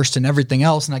constantly immersed in everything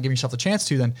else and not giving yourself the chance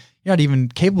to, then you're not even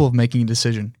capable of making a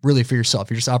decision really for yourself.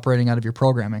 You're just operating out of your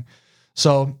programming.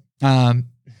 So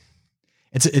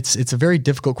it's a very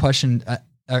difficult question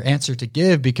or answer to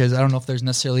give because I don't know if there's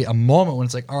necessarily a moment when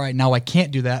it's like, all right, now I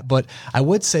can't do that. But I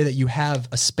would say that you have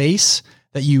a space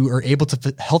that you are able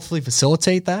to healthfully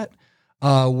facilitate that,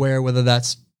 whether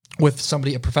that's with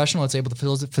somebody, a professional that's able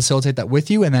to facilitate that with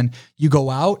you. And then you go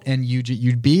out and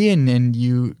you'd be and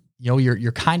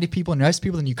you're kind to people and nice to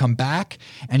people, then you come back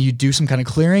and you do some kind of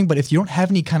clearing. But if you don't have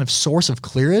any kind of source of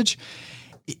clearage,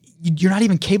 you're not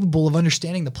even capable of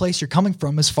understanding the place you're coming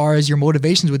from as far as your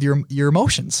motivations with your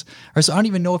emotions. Right? So I don't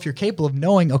even know if you're capable of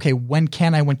knowing, okay, when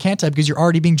can I, when can't I, because you're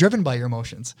already being driven by your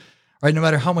emotions. Right? No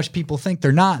matter how much people think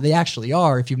they're not, they actually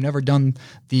are if you've never done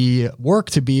the work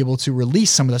to be able to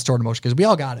release some of that stored emotion, because we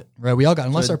all got it, right? We all got it,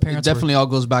 unless our parents definitely all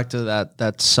goes back to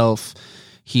that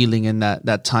self-healing and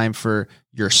that time for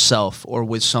yourself or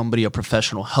with somebody, a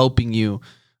professional helping you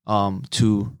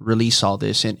to release all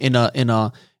this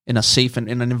in a safe and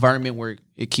in an environment where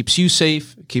it keeps you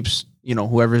safe, it keeps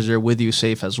whoever's there with you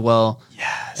safe as well.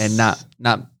 Yes. And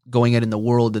not going out in the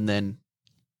world and then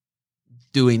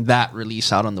doing that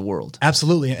release out on the world.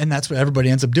 Absolutely. And that's what everybody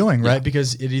ends up doing, right? Yeah.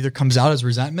 Because it either comes out as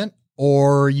resentment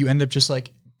or you end up just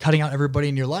like cutting out everybody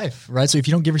in your life, right? So if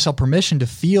you don't give yourself permission to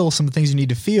feel some of the things you need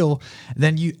to feel,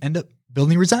 then you end up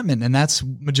building resentment. And that's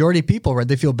majority of people, right?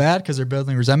 They feel bad because they're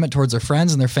building resentment towards their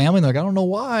friends and their family. And they're like, I don't know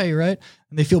why, right?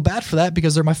 And they feel bad for that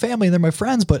because they're my family and they're my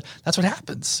friends. But that's what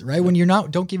happens, right? When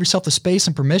don't give yourself the space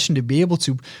and permission to be able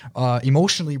to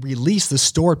emotionally release the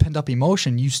stored pent up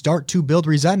emotion, you start to build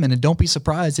resentment. And don't be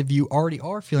surprised if you already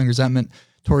are feeling resentment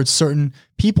towards certain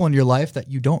people in your life that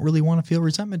you don't really want to feel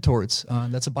resentment towards.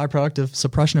 That's a byproduct of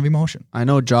suppression of emotion. I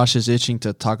know Josh is itching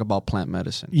to talk about plant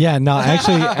medicine. Yeah, no,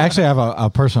 actually I have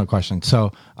a personal question.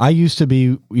 So I used to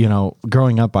be,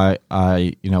 growing up,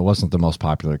 I wasn't the most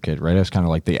popular kid, right? I was kind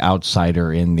of like the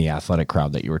outsider in the athletic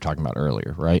crowd that you were talking about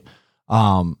earlier, right?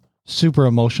 Super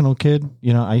emotional kid.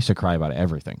 I used to cry about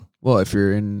everything. Well, if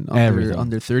you're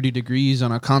under 30 degrees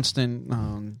on a constant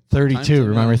 32,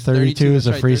 remember 32 is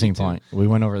a freezing 32. point. We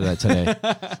went over that today.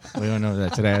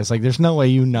 I was like, there's no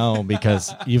way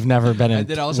because you've never been in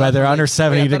weather under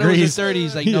 70 degrees. 30.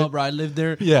 He's like, no, bro, I lived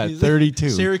there. Yeah,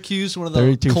 32. Syracuse, one of the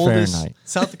 32 coldest. Fahrenheit.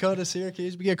 South Dakota,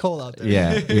 Syracuse, we get cold out there.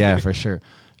 Yeah, for sure.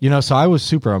 So I was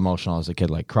super emotional as a kid,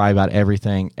 like cry about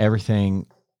everything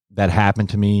that happened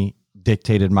to me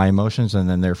dictated my emotions, and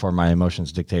then therefore my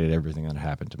emotions dictated everything that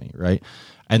happened to me, right?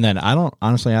 And then I don't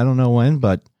know when,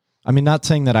 but I mean, not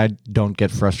saying that I don't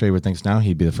get frustrated with things now.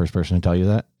 He'd be the first person to tell you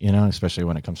that, especially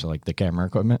when it comes to like the camera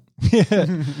equipment.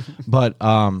 But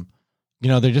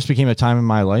there just became a time in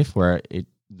my life where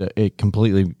it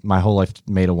completely, my whole life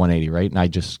made a 180, right? And I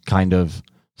just kind of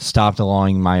stopped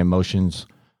allowing my emotions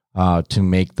to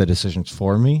make the decisions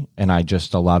for me. And I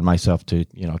just allowed myself to,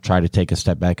 try to take a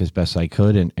step back as best I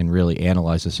could and really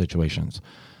analyze the situations.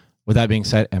 With that being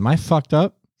said, am I fucked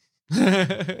up?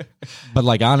 But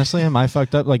like, honestly, am I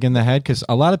fucked up like in the head? Because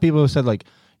a lot of people have said like,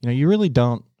 you really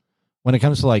don't, when it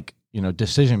comes to like,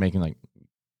 decision making, like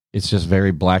it's just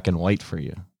very black and white for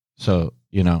you. So,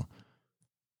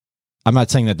 I'm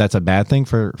not saying that that's a bad thing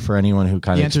for anyone who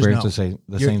kind of experiences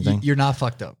the same thing. You're not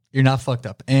fucked up. You're not fucked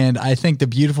up. And I think the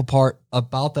beautiful part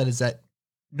about that is that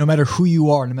no matter who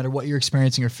you are, no matter what you're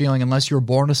experiencing or feeling, unless you were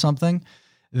born with something,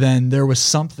 then there was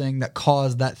something that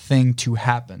caused that thing to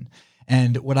happen.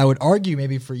 And what I would argue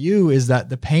maybe for you is that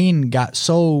the pain got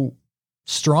so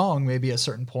strong maybe at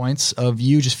certain points of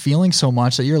you just feeling so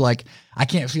much that you're like, I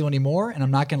can't feel anymore and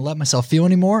I'm not going to let myself feel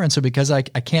anymore. And so because I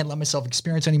can't let myself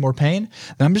experience any more pain,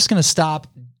 then I'm just going to stop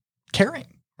caring.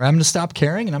 Right? I'm going to stop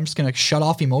caring and I'm just going to shut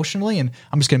off emotionally and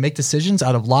I'm just going to make decisions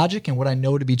out of logic and what I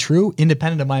know to be true,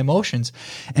 independent of my emotions.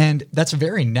 And that's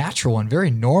very natural and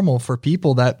very normal for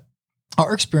people that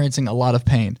are experiencing a lot of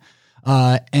pain.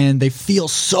 And they feel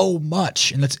so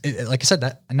much. And that's, like I said,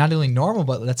 that not only normal,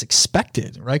 but that's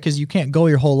expected, right? Because you can't go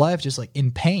your whole life just like in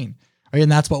pain, right?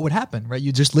 And that's what would happen, right?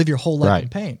 You just live your whole life in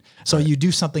pain. So you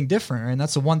do something different. Right? And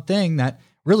that's the one thing that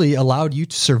really allowed you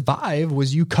to survive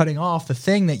was you cutting off the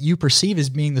thing that you perceive as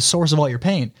being the source of all your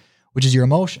pain, which is your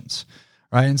emotions,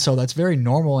 right? And so that's very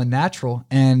normal and natural.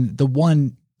 And the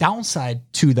one downside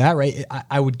to that, right?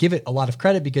 I would give it a lot of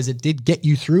credit because it did get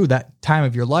you through that time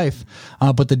of your life.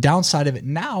 But the downside of it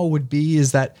now would be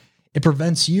is that it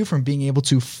prevents you from being able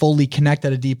to fully connect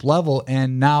at a deep level.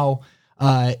 And now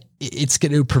it's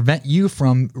going to prevent you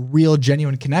from real,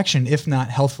 genuine connection, if not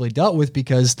healthfully dealt with,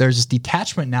 because there's this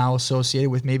detachment now associated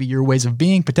with maybe your ways of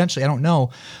being, potentially, I don't know,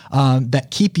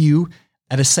 that keep you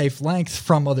at a safe length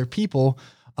from other people.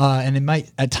 And it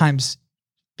might at times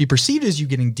be perceived as you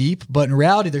getting deep, but in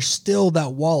reality, there's still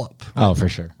that wall up. Right? Oh, for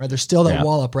sure. Right? There's still that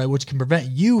wall up, right? Which can prevent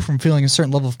you from feeling a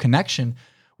certain level of connection,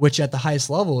 which at the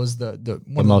highest level is the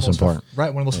most important,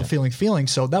 right? One of the most fulfilling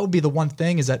feelings. So that would be the one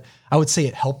thing is that I would say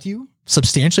it helped you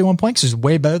substantially at one point because it's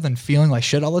way better than feeling like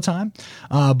shit all the time.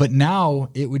 But now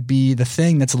it would be the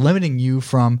thing that's limiting you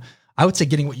from, I would say,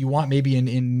 getting what you want maybe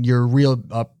in your real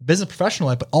business professional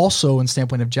life, but also in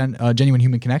standpoint of genuine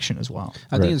human connection as well.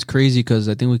 I think it's crazy because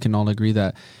I think we can all agree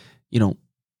that,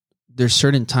 there's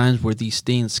certain times where these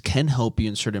things can help you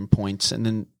in certain points. And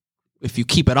then if you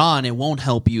keep it on, it won't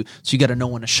help you. So you got to know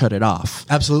when to shut it off.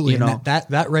 Absolutely. And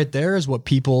that right there is what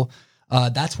people,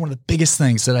 that's one of the biggest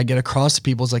things that I get across to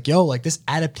people is like, yo, like this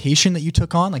adaptation that you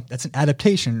took on, like that's an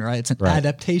adaptation, right? It's an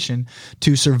adaptation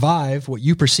to survive what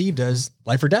you perceived as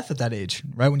life or death at that age,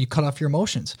 right? When you cut off your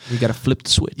emotions. You got to flip the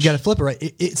switch. You got to flip it, right?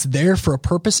 It's there for a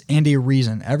purpose and a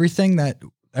reason.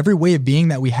 Every way of being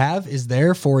that we have is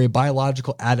there for a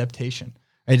biological adaptation.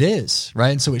 It is, right?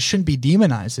 And so it shouldn't be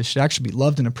demonized. It should actually be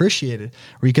loved and appreciated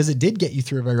because it did get you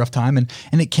through a very rough time. And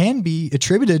it can be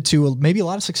attributed to maybe a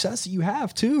lot of success that you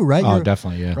have too, right? Oh,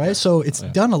 definitely, yeah. Right? So it's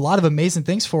done a lot of amazing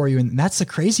things for you. And that's the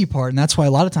crazy part. And that's why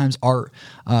a lot of times art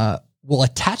will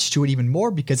attach to it even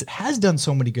more because it has done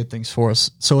so many good things for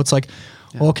us. So it's like,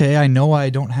 okay, I know I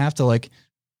don't have to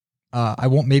I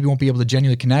won't be able to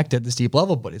genuinely connect at this deep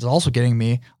level, but it's also getting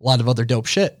me a lot of other dope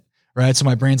shit, right? So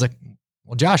my brain's like,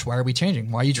 well, Josh, why are we changing?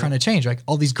 Why are you trying to change? Like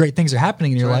all these great things are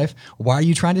happening in your life. Why are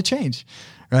you trying to change?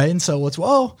 Right. And so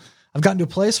I've gotten to a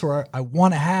place where I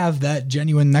want to have that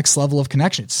genuine next level of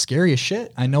connection. It's scary as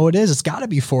shit. I know it is. It's got to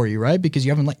be for you, right? Because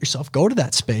you haven't let yourself go to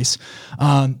that space.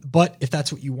 But if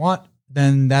that's what you want,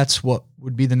 then that's what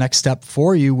would be the next step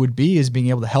for you is being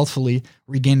able to healthfully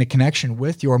regain the connection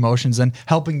with your emotions and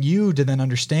helping you to then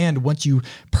understand once you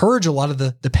purge a lot of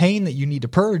the pain that you need to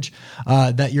purge,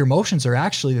 that your emotions are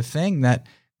actually the thing that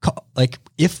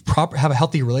have a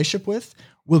healthy relationship with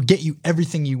will get you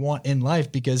everything you want in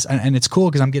life because, and it's cool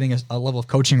because I'm getting a level of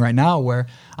coaching right now where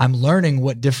I'm learning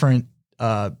what different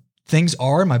things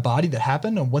are in my body that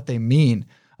happen and what they mean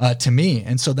to me.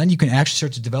 And so then you can actually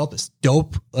start to develop this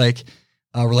dope,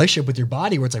 relationship with your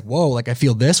body where it's like, whoa, like I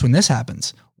feel this when this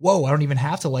happens. Whoa, I don't even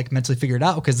have to mentally figure it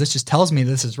out because this just tells me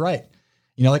this is right.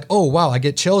 Oh, wow, I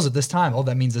get chills at this time. Oh,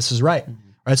 that means this is right. Mm-hmm.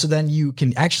 Right. So then you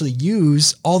can actually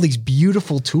use all these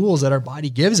beautiful tools that our body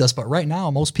gives us. But right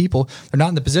now, most people are not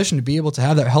in the position to be able to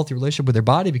have that healthy relationship with their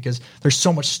body because there's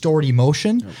so much stored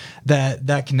emotion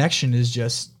that connection is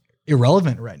just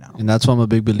irrelevant right now. And that's why I'm a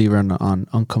big believer on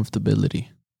uncomfortability.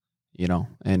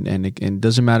 And it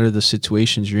doesn't matter the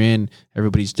situations you're in,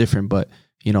 everybody's different, but,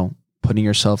 putting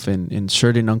yourself in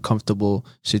certain uncomfortable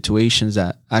situations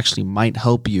that actually might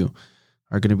help you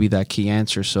are going to be that key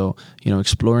answer. So,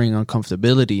 exploring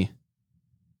uncomfortability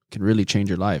can really change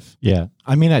your life. Yeah.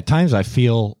 I mean, at times I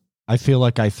feel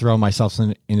like I throw myself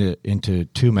into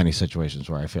too many situations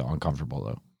where I feel uncomfortable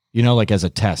though. You know, like as a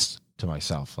test to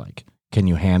myself, like, can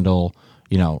you handle,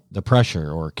 you know, the pressure,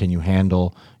 or can you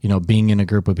handle, you know, being in a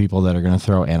group of people that are going to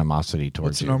throw animosity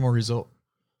towards What's you? the normal result?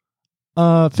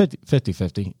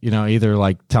 50-50, you know, either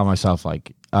like tell myself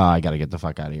like, I got to get the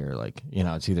fuck out of here. Like, you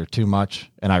know, it's either too much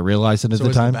and I realize it at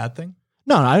the time. Is it a bad thing?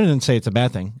 No, I didn't say it's a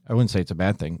bad thing. I wouldn't say it's a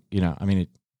bad thing. You know, I mean,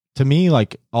 to me,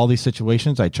 like all these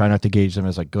situations, I try not to gauge them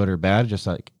as like good or bad, just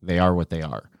like they are what they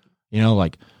are. You know,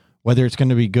 like whether it's going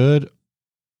to be good,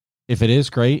 if it is,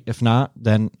 great. If not,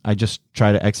 then I just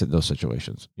try to exit those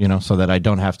situations, you know, so that I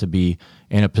don't have to be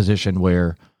in a position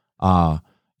where,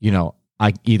 you know,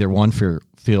 I either one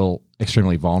feel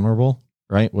extremely vulnerable,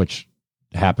 right? Which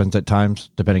happens at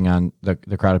times depending on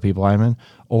the crowd of people I'm in,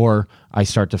 or I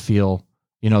start to feel,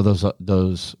 you know,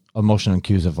 those emotional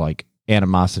cues of like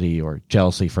animosity or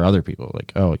jealousy for other people.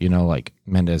 Like, oh, you know, like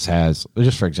Mendez has,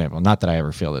 just for example, not that I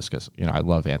ever feel this because, you know, I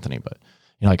love Anthony, but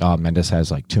you know, like, oh, Mendez has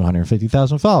like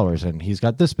 250,000 followers and he's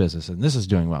got this business and this is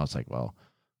doing well. It's like, well,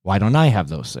 why don't I have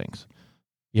those things?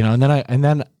 You know, and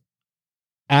then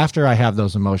after I have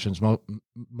those emotions,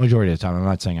 majority of the time, I'm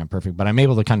not saying I'm perfect, but I'm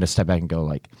able to kind of step back and go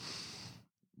like,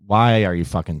 why are you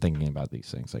fucking thinking about these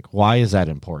things? Like, why is that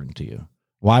important to you?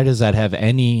 Why does that have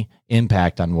any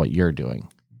impact on what you're doing?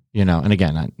 You know, and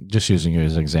again, I'm just using you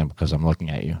as an example because I'm looking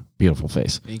at you. Beautiful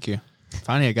face. Thank you.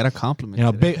 Finally, I got a compliment. You know,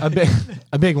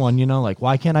 a big one, you know, like,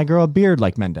 why can't I grow a beard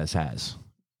like Mendez has?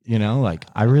 You know, like,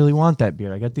 I really want that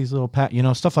beard. I got these little you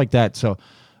know, stuff like that. So,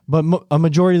 but a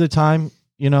majority of the time,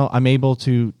 you know, I'm able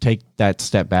to take that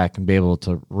step back and be able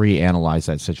to reanalyze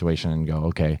that situation and go,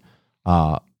 okay,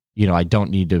 you know, I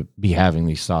don't need to be having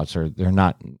these thoughts, or they're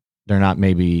not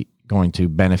maybe going to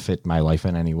benefit my life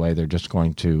in any way. They're just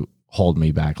going to hold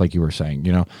me back, like you were saying,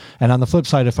 you know. And on the flip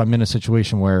side, if I'm in a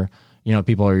situation where, you know,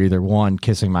 people are either one,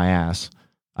 kissing my ass,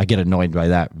 I get annoyed by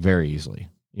that very easily.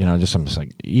 You know, I'm just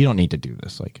like, you don't need to do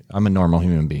this. Like, I'm a normal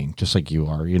human being, just like you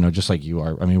are, you know, just like you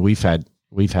are. I mean, we've had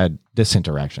this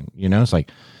interaction, you know, it's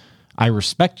like, I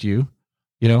respect you,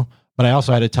 you know, but I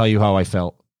also had to tell you how I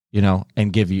felt, you know,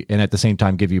 and at the same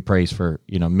time, give you praise for,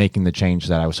 you know, making the change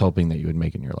that I was hoping that you would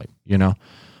make in your life, you know.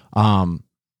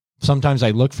 Sometimes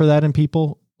I look for that in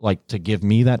people, like to give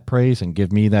me that praise and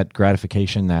give me that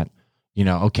gratification that, you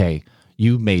know, okay,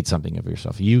 you made something of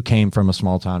yourself. You came from a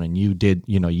small town and you did,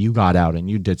 you know, you got out and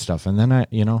you did stuff. And then I,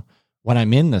 you know, when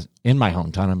I'm in my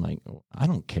hometown, I'm like, I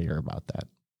don't care about that,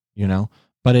 you know,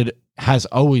 but it has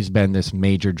always been this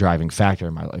major driving factor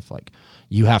in my life. Like,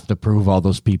 you have to prove all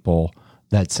those people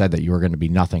that said that you were going to be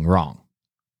nothing wrong,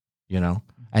 you know?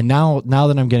 And now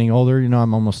that I'm getting older, you know,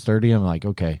 I'm almost 30. I'm like,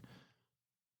 okay,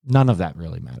 none of that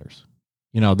really matters.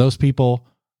 You know, those people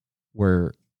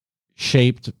were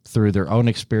shaped through their own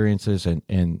experiences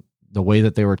and the way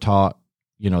that they were taught,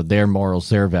 you know, their morals,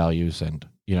 their values. And,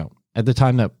 you know, at the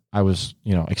time that I was,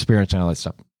 you know, experiencing all that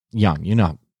stuff, young, you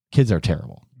know, kids are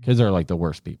terrible. Kids are like the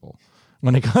worst people.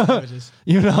 When it comes,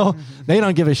 you know, they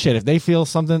don't give a shit. If they feel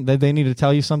something that they need to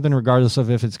tell you something, regardless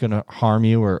of if it's going to harm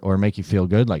you or make you feel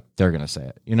good, like, they're going to say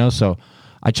it, you know? So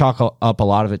I chalk up a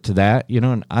lot of it to that, you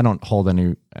know, and I don't hold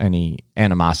any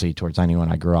animosity towards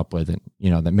anyone I grew up with and,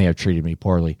 you know, that may have treated me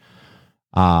poorly.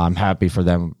 I'm happy for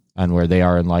them and where they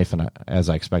are in life, and as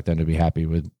I expect them to be happy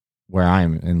with where I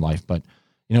am in life. But,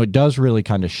 you know, it does really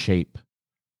kind of shape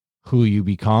who you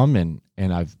become. And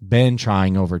I've been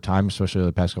trying over time, especially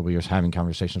the past couple of years, having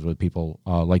conversations with people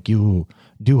like you who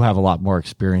do have a lot more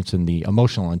experience in the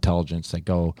emotional intelligence that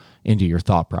go into your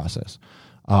thought process.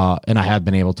 And I have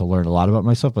been able to learn a lot about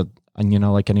myself, and you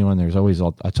know, like anyone, there's always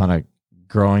a ton of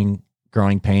growing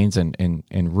pains and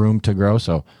room to grow.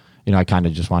 So, you know, I kind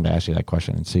of just wanted to ask you that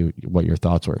question and see what your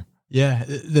thoughts were. Yeah.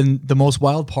 Then the most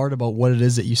wild part about what it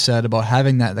is that you said about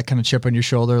having that kind of chip on your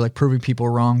shoulder, like proving people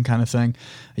wrong kind of thing,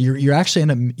 you're actually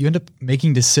end up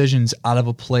making decisions out of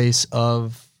a place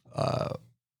of,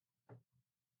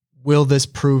 will this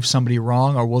prove somebody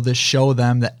wrong, or will this show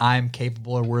them that I'm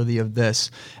capable or worthy of this?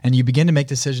 And you begin to make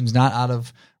decisions not out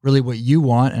of really what you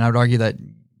want. And I would argue that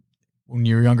when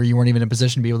you were younger, you weren't even in a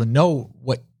position to be able to know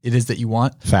what it is that you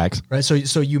want. Facts. Right.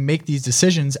 So you make these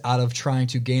decisions out of trying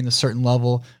to gain a certain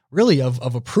level really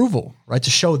of approval, right? To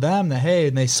show them that, hey,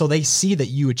 and they see that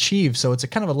you achieve. So it's a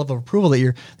kind of a level of approval that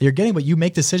you're getting, but you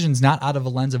make decisions not out of a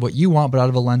lens of what you want, but out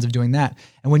of a lens of doing that.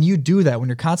 And when you do that, when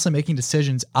you're constantly making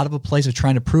decisions out of a place of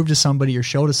trying to prove to somebody or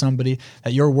show to somebody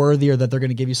that you're worthy or that they're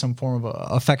going to give you some form of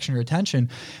affection or attention,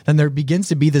 then there begins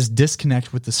to be this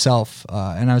disconnect with the self.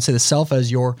 And I would say the self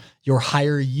as your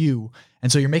higher you.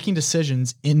 And so you're making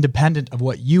decisions independent of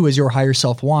what you as your higher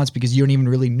self wants because you don't even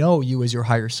really know you as your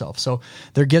higher self. So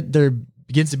there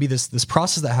begins to be this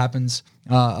process that happens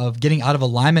of getting out of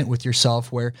alignment with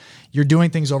yourself, where you're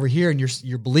doing things over here and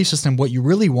your belief system, what you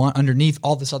really want underneath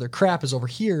all this other crap is over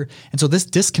here. And so this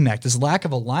disconnect, this lack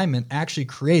of alignment actually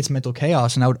creates mental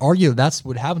chaos. And I would argue that's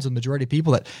what happens with the majority of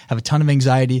people that have a ton of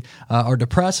anxiety or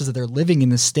depressed, is that they're living in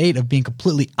this state of being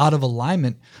completely out of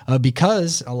alignment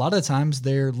because a lot of the times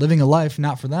they're living a life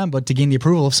not for them, but to gain the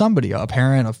approval of somebody, a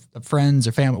parent, of friends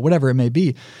or family, whatever it may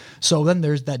be. So then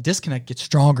there's that disconnect gets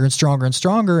stronger and stronger and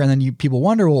stronger. And then people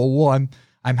wonder, well,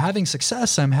 I'm having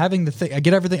success. I'm having the thing. I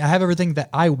get everything. I have everything that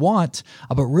I want.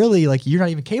 But really, like, you're not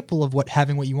even capable of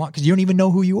having what you want because you don't even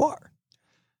know who you are.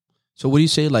 So what do you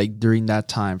say, like, during that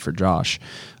time for Josh,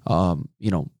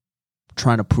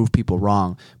 trying to prove people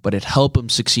wrong, but it helped him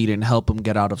succeed and help him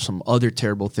get out of some other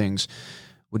terrible things?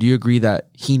 Would you agree that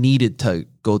he needed to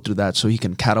go through that so he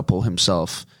can catapult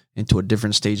himself into a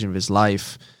different stage of his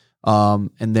life? And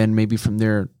then maybe from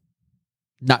there,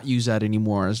 not use that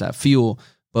anymore as that fuel.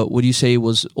 But would you say it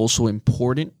was also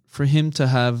important for him to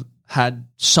have had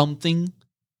something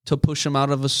to push him out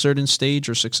of a certain stage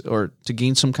or to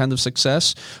gain some kind of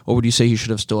success? Or would you say he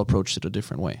should have still approached it a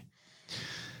different way?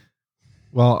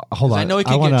 Well, hold on. I know it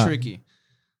can get tricky.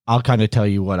 I'll kind of tell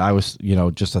you what I was,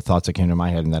 just the thoughts that came to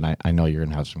my head, and then I know you're going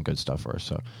to have some good stuff for us.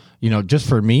 So, just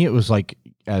for me, it was like,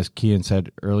 as Keyen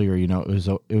said earlier,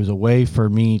 it was a way for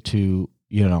me to,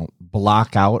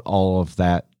 block out all of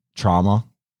that trauma,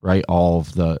 right? All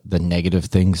of the negative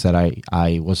things that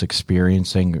I was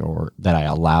experiencing or that I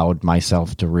allowed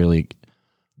myself to really.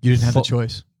 You didn't have the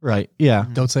choice. Right. Yeah.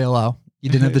 Don't say allow. You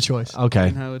didn't have the choice.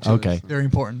 Okay. Okay. Very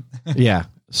important. Yeah.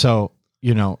 So,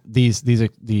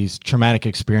 these traumatic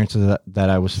experiences that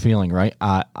I was feeling, right?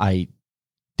 I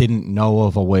didn't know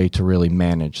of a way to really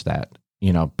manage that.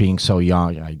 Being so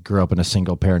young, I grew up in a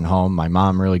single parent home. My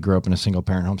mom really grew up in a single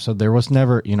parent home. So there was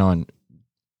never, an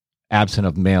absent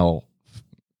of male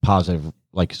positive,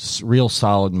 like real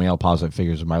solid male positive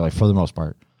figures in my life for the most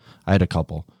part. I had a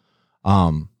couple.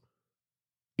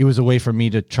 It was a way for me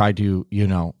to try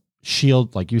to,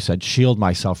 shield, like you said, shield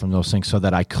myself from those things so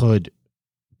that I could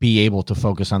be able to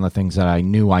focus on the things that I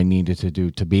knew I needed to do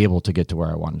to be able to get to where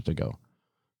I wanted to go,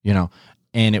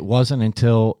 and it wasn't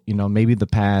until, maybe the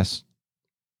past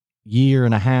year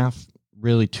and a half,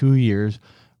 really 2 years,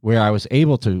 where I was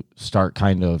able to start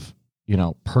kind of,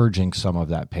 purging some of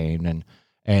that pain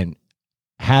and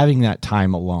having that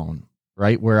time alone,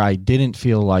 right? Where I didn't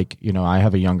feel like, I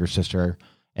have a younger sister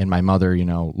and my mother,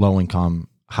 low income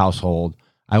household.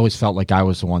 I always felt like I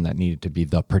was the one that needed to be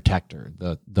the protector,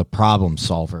 the problem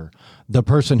solver, the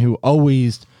person who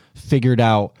always figured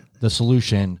out the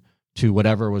solution to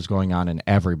whatever was going on in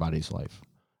everybody's life.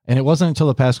 And it wasn't until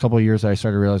the past couple of years that I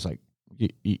started to realize, like,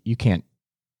 you can't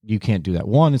do that.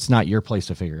 One, it's not your place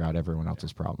to figure out everyone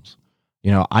else's problems.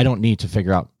 I don't need to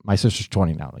figure out. My sister's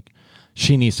 20 now. Like,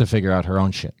 she needs to figure out her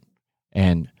own shit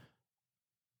and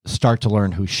start to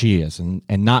learn who she is and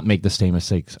not make the same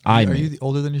mistakes I made. Are you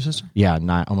older than your sister? Yeah,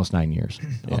 almost 9 years.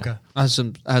 Yeah. Okay. I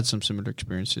had some similar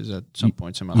experiences at some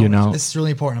points in my life. This is really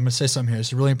important. I'm going to say something here.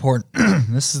 It's really important.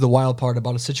 This is the wild part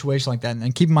about a situation like that.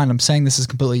 And keep in mind, I'm saying this is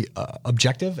completely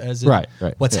objective, as in right.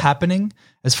 what's happening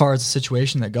as far as the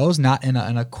situation that goes, not in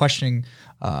a questioning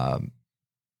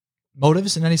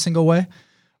motives in any single way.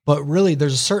 But really,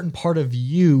 there's a certain part of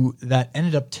you that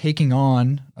ended up taking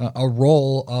on a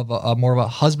role of a more of a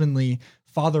husbandly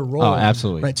father role. Oh,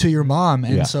 absolutely. Right, to your mom.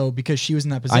 And so because she was in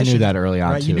that position. I knew that early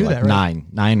on, right? too. You knew like that, right?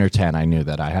 9 or 10, I knew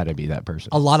that I had to be that person.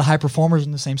 A lot of high performers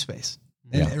in the same space.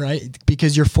 Yeah. Right?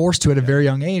 Because you're forced to, at a very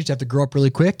young age, to have to grow up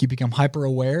really quick. You become hyper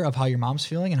aware of how your mom's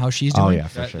feeling and how she's doing. Oh, yeah,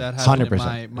 for sure. That happened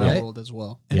 100%. in my world as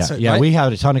well. Yeah, so, right? We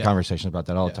had a ton of conversations about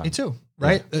that all the time. Me too,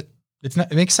 right? Yeah.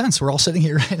 It makes sense. We're all sitting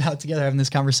here right now together having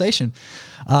this conversation.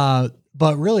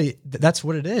 But really, that's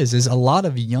what it is a lot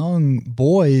of young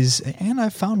boys, and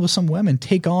I've found with some women,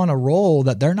 take on a role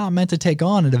that they're not meant to take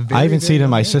on at a very, I even see it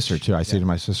in my age. sister, too. I see it in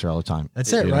my sister all the time.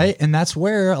 That's it, right? And that's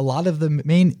where a lot of the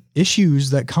main issues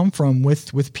that come from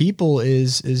with people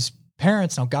is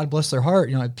parents. Now, God bless their heart.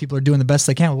 People are doing the best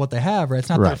they can with what they have, right? It's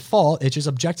not their fault. It's just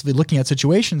objectively looking at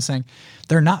situations saying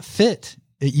they're not fit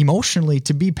emotionally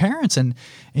to be parents. And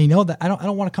that I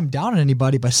don't want to come down on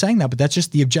anybody by saying that, but that's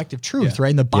just the objective truth,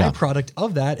 right? And the byproduct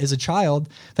of that is a child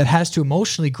that has to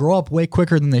emotionally grow up way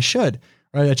quicker than they should,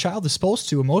 right? A child is supposed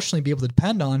to emotionally be able to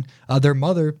depend on their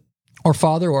mother or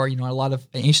father, or, you know, a lot of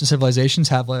ancient civilizations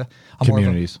have a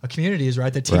Communities. more of a communities,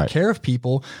 right, that take care of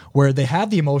people, where they have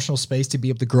the emotional space to be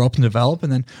able to grow up and develop.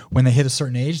 And then when they hit a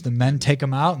certain age, the men take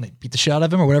them out and they beat the shit out of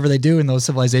them, or whatever they do in those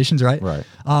civilizations, right? Right.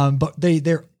 But they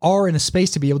are in a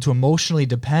space to be able to emotionally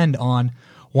depend on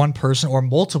one person or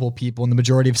multiple people in the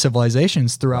majority of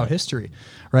civilizations throughout history,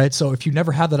 right? So if you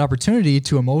never have that opportunity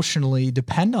to emotionally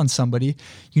depend on somebody,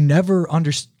 you never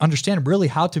understand really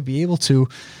how to be able to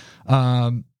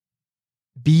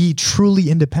be truly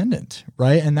independent,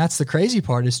 right? And that's the crazy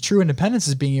part, is true independence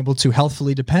is being able to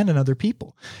healthfully depend on other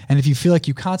people. And if you feel like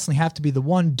you constantly have to be the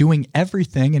one doing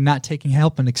everything and not taking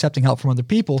help and accepting help from other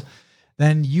people,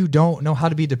 then you don't know how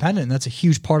to be dependent. And that's a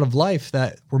huge part of life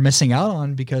that we're missing out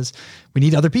on, because we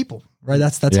need other people, right?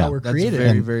 That's how we're created. That's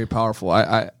very, very powerful.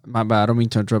 My bad, I don't mean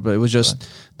to interrupt, but it was just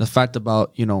the fact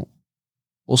about, you know,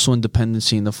 also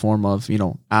independency in the form of, you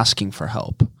know, asking for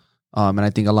help. And I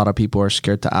think a lot of people are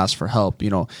scared to ask for help, you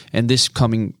know, and this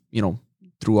coming, you know,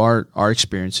 through our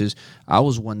experiences, I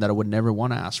was one that I would never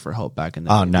want to ask for help back in the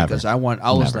day. Never. Because I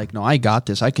was like, no, I got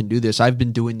this. I can do this. I've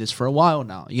been doing this for a while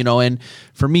now, you know. And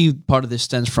for me, part of this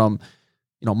stems from,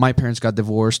 you know, my parents got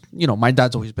divorced. You know, my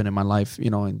dad's always been in my life,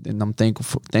 you know, and I'm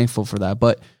thankful for that.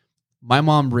 But my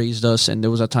mom raised us, and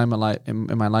there was a time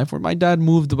in my life where my dad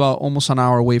moved about almost an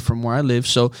hour away from where I live.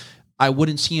 So I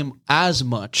wouldn't see him as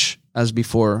much as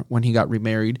before when he got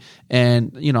remarried.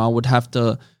 And, you know, I would have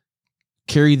to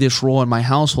carry this role in my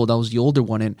household. I was the older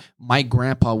one, and my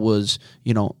grandpa was,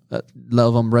 you know,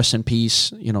 love him, rest in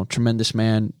peace, you know, tremendous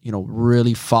man, you know,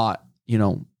 really fought, you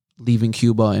know, leaving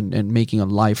Cuba and making a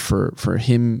life for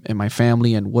him and my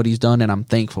family and what he's done. And I'm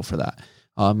thankful for that.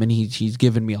 And he's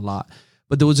given me a lot.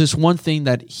 But there was this one thing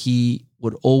that he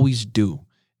would always do.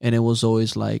 And it was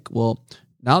always like, well,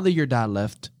 now that your dad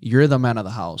left, you're the man of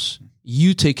the house.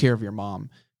 You take care of your mom.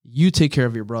 You take care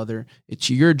of your brother. It's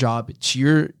your job. It's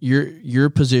your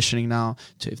positioning now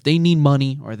to, if they need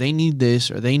money or they need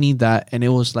this or they need that. And it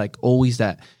was like always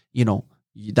that, you know,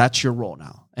 that's your role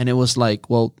now. And it was like,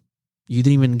 well, you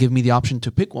didn't even give me the option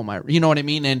to pick one. You know what I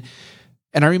mean? And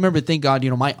I remember, thank God, you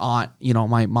know, my aunt, you know,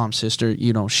 my mom's sister,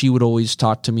 you know, she would always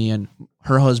talk to me, and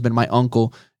her husband, my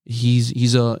uncle,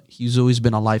 he's always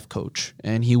been a life coach,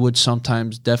 and he would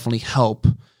sometimes definitely help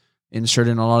in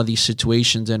a lot of these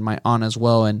situations, and my aunt as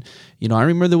well. And, you know, I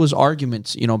remember there was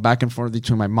arguments, you know, back and forth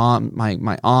between my mom,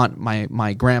 my aunt,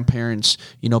 my grandparents,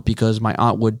 you know, because my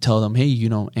aunt would tell them, hey, you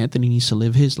know, Anthony needs to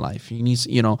live his life. He needs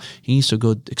to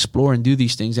go explore and do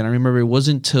these things. And I remember it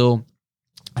wasn't until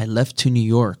I left to New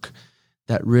York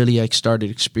that really I started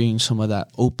experiencing some of that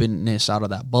openness out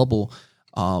of that bubble.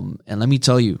 And let me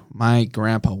tell you, my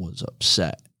grandpa was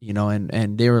upset. You know,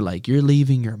 and they were like, you're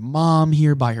leaving your mom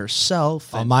here by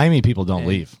herself. And, Miami people don't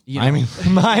leave. You know,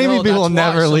 Miami people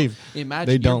never leave. Imagine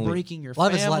they don't breaking your a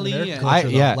lot of family.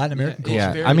 Latin American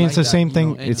culture. Yeah. I mean, it's the same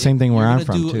thing. It's the same thing where I'm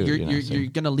from too. You're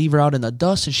going to leave her out in the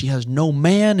dust, and she has no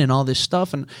man and all this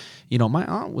stuff. And, you know, my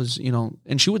aunt was, you know,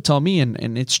 and she would tell me,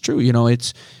 and it's true, you know,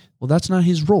 well, that's not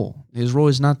his role. His role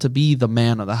is not to be the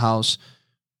man of the house.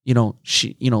 You know,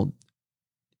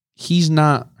 he's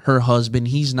not her husband.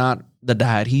 He's not the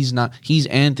dad. He's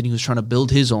Anthony, who's trying to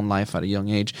build his own life at a young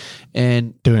age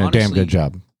and doing honestly, a damn good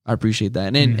job. I appreciate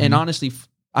that. And honestly,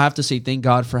 I have to say thank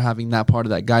God for having that part of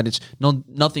that guidance. No,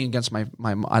 nothing against my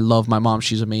I love my mom.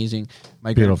 She's amazing.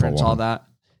 My grandparents, all that,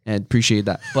 and appreciate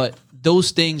that. But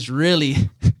those things really,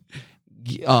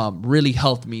 really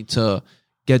helped me to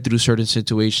get through certain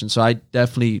situations. So I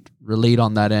definitely relate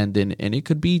on that end. And it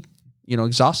could be, you know,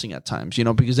 exhausting at times, you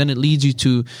know, because then it leads you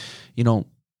to, you know,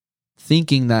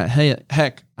 thinking that, hey,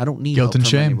 heck, I don't need guilt help and from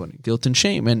shame. anybody. Guilt and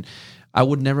shame. And I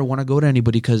would never want to go to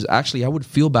anybody, because actually I would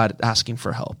feel bad asking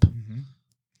for help,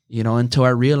 you know, until I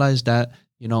realized that,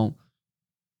 you know,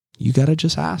 you got to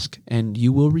just ask and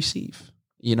you will receive,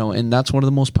 you know, and that's one of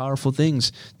the most powerful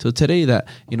things till today that,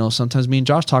 you know, sometimes me and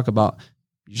Josh talk about.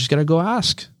 You just got to go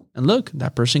ask. And look,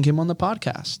 that person came on the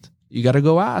podcast. You got to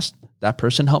go ask. That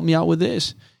person helped me out with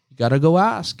this. You got to go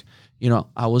ask. You know,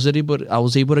 I was able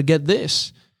to get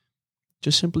this.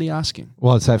 Just simply asking.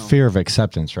 Well, it's that fear of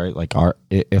acceptance, right? Like,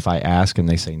 if I ask and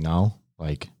they say no,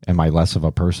 like, am I less of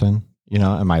a person? You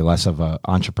know, am I less of an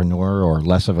entrepreneur or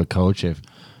less of a coach if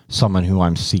someone who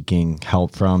I'm seeking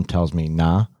help from tells me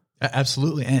nah?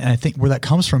 Absolutely. And I think where that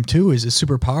comes from too is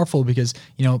super powerful, because,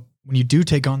 you know, when you do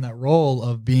take on that role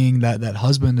of being that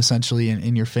husband essentially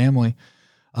in your family,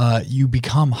 you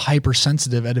become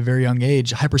hypersensitive at a very young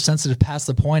age, hypersensitive past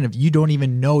the point of you don't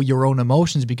even know your own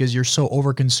emotions, because you're so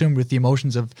overconsumed with the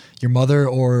emotions of your mother,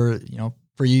 or, you know,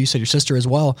 for you said your sister as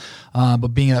well, but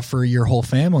being that for your whole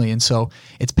family. And so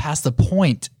it's past the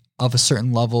point of a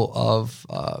certain level of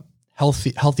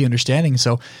healthy understanding.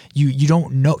 So you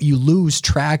don't know, you lose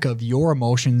track of your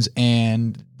emotions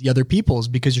and the other people's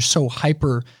because you're so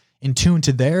hyper in tune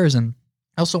to theirs. And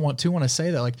I also want to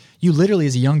say that, like, you literally,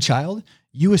 as a young child,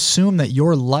 you assume that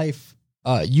your life,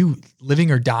 you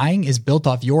living or dying, is built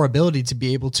off your ability to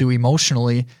be able to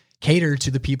emotionally cater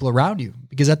to the people around you.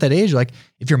 Because at that age, like,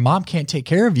 if your mom can't take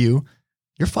care of you,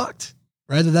 you're fucked.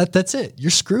 Right. That's it. You're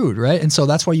screwed. Right. And so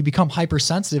that's why you become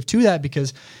hypersensitive to that,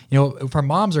 because, if our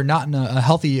moms are not in a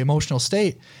healthy emotional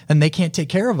state, then they can't take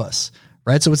care of us.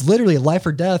 Right. So it's literally a life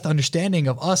or death understanding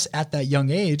of us at that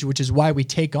young age, which is why we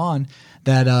take on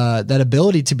that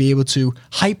ability to be able to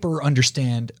hyper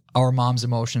understand our mom's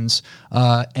emotions,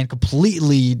 and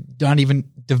completely not even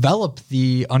develop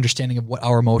the understanding of what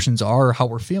our emotions are or how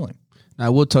we're feeling. Now, I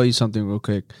will tell you something real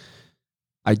quick.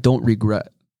 I don't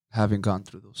regret having gone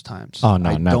through those times. Oh, no,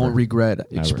 I never. don't regret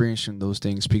Never. experiencing those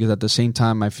things, because at the same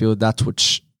time, I feel that's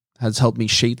what has helped me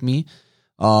shape me.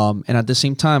 And at the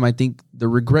same time, I think the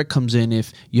regret comes in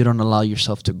if you don't allow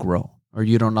yourself to grow, or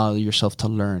you don't allow yourself to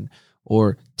learn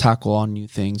or tackle on new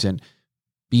things and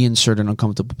be in certain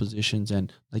uncomfortable positions.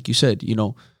 And like you said,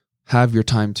 have your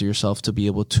time to yourself to be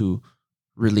able to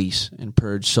release and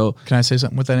purge. So Can I say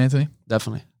something with that, Anthony?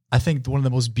 definitely. I think one of the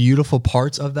most beautiful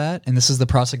parts of that, and this is the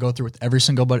process I go through with every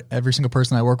single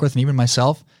person I work with, and even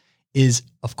myself, is,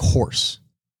 of course,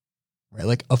 right?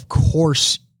 Like, of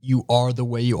course you are the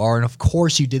way you are, and of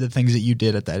course you did the things that you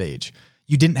did at that age.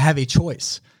 You didn't have a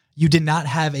choice. You did not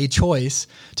have a choice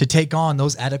to take on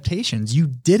those adaptations. You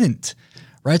didn't,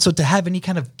 right? So to have any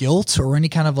kind of guilt or any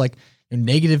kind of like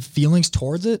negative feelings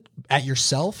towards it at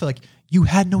yourself, like, you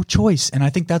had no choice. And I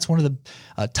think that's one of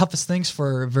the toughest things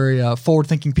for very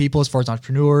forward-thinking people, as far as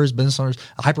entrepreneurs, business owners,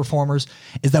 high performers,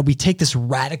 is that we take this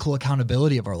radical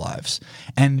accountability of our lives.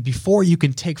 And before you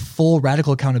can take full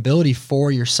radical accountability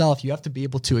for yourself, you have to be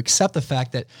able to accept the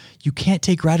fact that you can't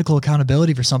take radical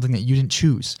accountability for something that you didn't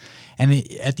choose. And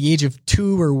at the age of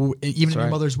 2, or even in your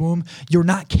mother's womb, you're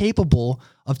not capable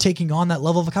of taking on that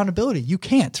level of accountability. You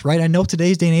can't, right? I know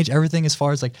today's day and age, everything as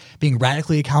far as like being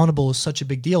radically accountable is such a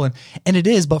big deal. And it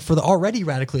is, but for the already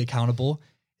radically accountable,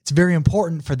 it's very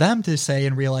important for them to say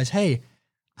and realize, hey,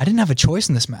 I didn't have a choice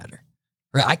in this matter.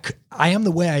 Right? I am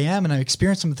the way I am, and I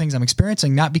experienced some of the things I'm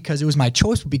experiencing, not because it was my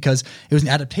choice, but because it was an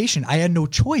adaptation. I had no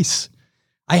choice.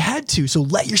 I had to. So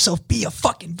let yourself be a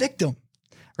fucking victim,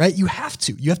 right? You have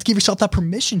to give yourself that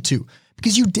permission to,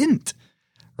 because you didn't.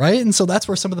 Right. And so that's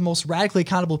where some of the most radically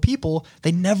accountable people,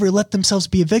 they never let themselves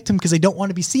be a victim because they don't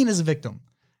want to be seen as a victim.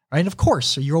 Right. And of course,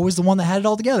 so you're always the one that had it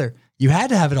all together. You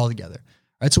had to have it all together.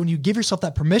 Right. So when you give yourself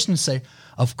that permission to say,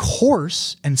 of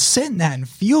course, and sit in that and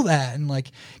feel that, and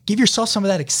like give yourself some of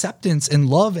that acceptance and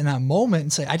love in that moment,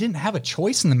 and say, I didn't have a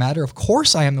choice in the matter. Of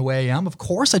course I am the way I am. Of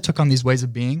course I took on these ways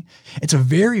of being. It's a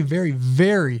very, very,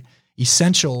 very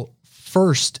essential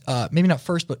first, maybe not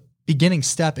first, but beginning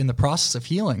step in the process of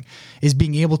healing, is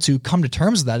being able to come to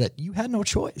terms with that you had no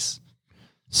choice.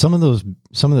 Some of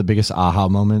the biggest aha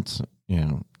moments,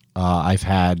 I've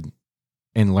had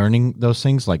in learning those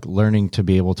things, like learning to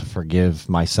be able to forgive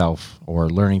myself, or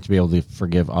learning to be able to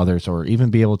forgive others, or even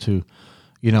be able to,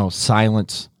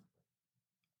 silence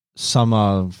some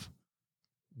of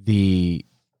the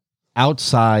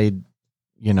outside,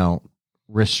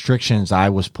 restrictions I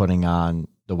was putting on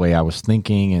the way I was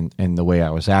thinking and the way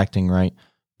I was acting, right,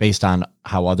 based on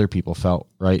how other people felt,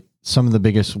 right? Some of the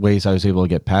biggest ways I was able to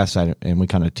get past that, and we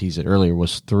kind of teased it earlier,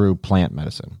 was through plant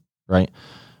medicine, right?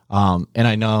 And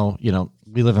I know,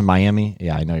 we live in Miami.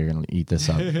 Yeah, I know you're going to eat this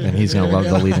up, and he's going to love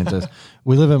the lead into this.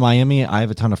 We live in Miami. I have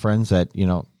a ton of friends that,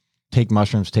 take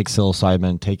mushrooms, take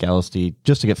psilocybin, take LSD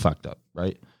just to get fucked up,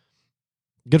 right?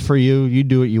 Good for you. You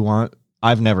do what you want.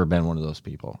 I've never been one of those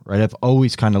people, right? I've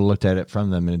always kind of looked at it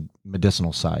from the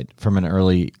medicinal side, from an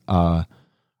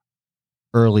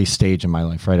early stage in my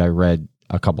life, right? I read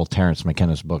a couple of Terrence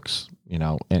McKenna's books,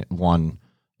 and one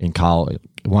in college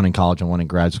and one in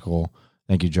grad school.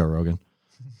 Thank you, Joe Rogan.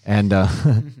 And,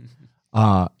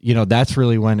 that's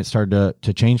really when it started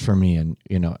to change for me. And,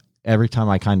 every time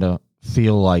I kind of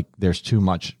feel like there's too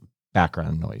much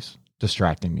background noise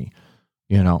distracting me,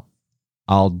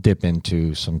 I'll dip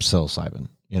into some psilocybin,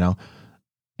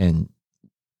 and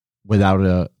without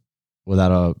a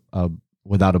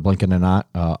blink of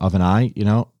an eye,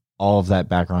 all of that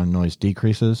background noise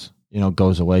decreases,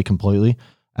 goes away completely.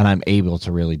 And I'm able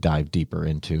to really dive deeper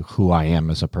into who I am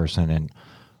as a person and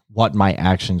what my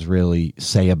actions really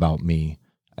say about me,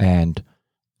 and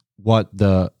what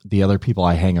the other people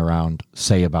I hang around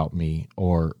say about me,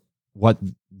 or what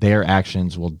their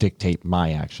actions will dictate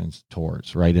my actions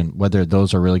towards, right? And whether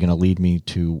those are really going to lead me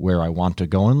to where I want to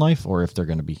go in life, or if they're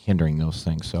going to be hindering those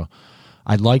things. So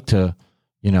I'd like to,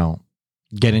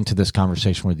 get into this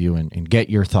conversation with you and get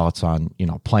your thoughts on,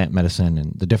 plant medicine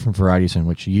and the different varieties in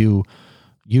which you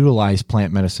utilize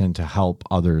plant medicine to help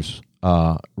others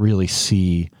really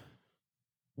see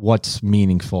what's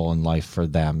meaningful in life for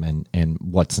them and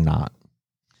what's not.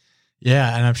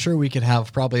 Yeah, and I'm sure we could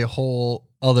have probably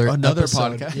another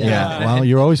episode. podcast. Yeah. Well,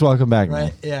 you're always welcome back, Right.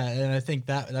 man. Yeah, and I think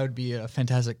that would be a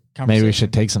fantastic conversation. Maybe we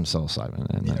should take some psilocybin.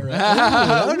 And Yeah, then. right. Ooh,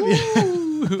 that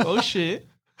would be Oh shit!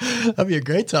 that'd be a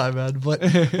great time, man. But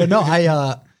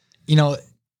no,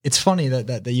 it's funny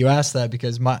that you asked that,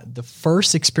 because the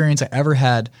first experience I ever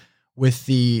had with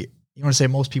you want to say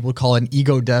most people would call it an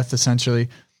ego death, essentially.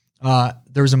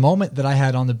 There was a moment that I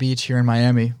had on the beach here in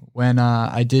Miami when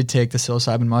I did take the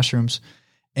psilocybin mushrooms,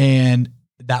 and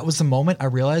that was the moment I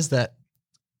realized that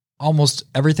almost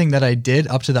everything that I did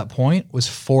up to that point was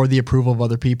for the approval of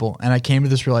other people. And I came to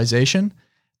this realization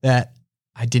that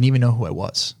I didn't even know who I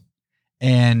was.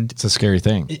 And It's a scary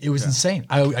thing. it was insane.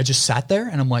 I just sat there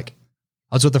and I'm like,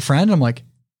 I was with a friend and I'm like,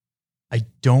 I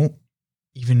don't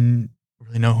even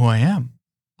really know who I am.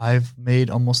 I've made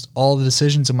almost all the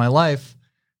decisions in my life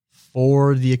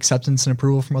for the acceptance and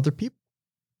approval from other people.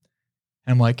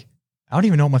 And I'm like, I don't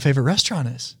even know what my favorite restaurant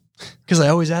is, because I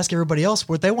always ask everybody else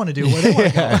what they want to do, where they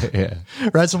want to go. Yeah.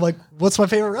 Right. So I'm like, what's my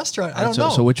favorite restaurant? I don't know.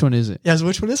 So which one is it? Yeah, so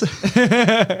which one is it?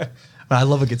 But I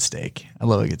love a good steak.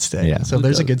 Yeah. So if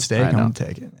there's a good steak, I'm going to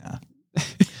take it.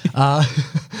 Yeah.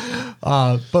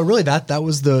 But really that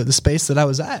was the space that I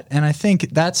was at. And I think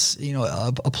that's,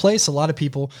 a place a lot of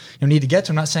people need to get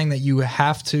to. I'm not saying that you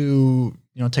have to,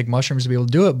 take mushrooms to be able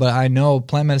to do it, but I know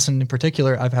plant medicine in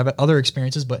particular, I've had other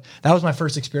experiences, but that was my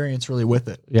first experience really with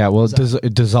it. Yeah. Well,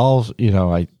 it dissolves,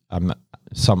 I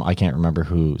can't remember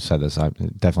who said this.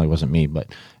 It definitely wasn't me,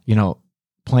 but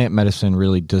plant medicine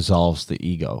really dissolves the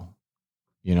ego,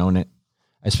 and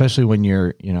especially when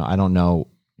you're, I don't know,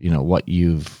 what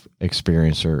you've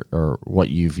experienced or what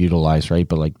you've utilized, right?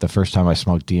 But like the first time I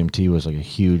smoked DMT was like a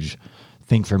huge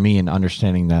thing for me, and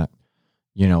understanding that,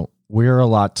 we're a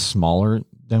lot smaller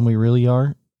than we really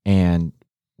are, and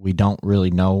we don't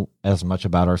really know as much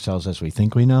about ourselves as we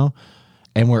think we know.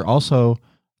 And we're also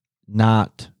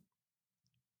not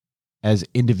as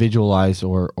individualized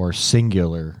or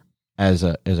singular as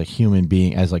a human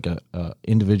being, as like a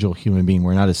individual human being.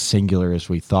 We're not as singular as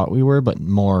we thought we were, but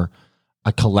more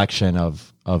a collection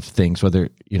of things, whether,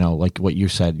 like what you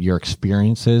said, your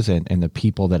experiences and the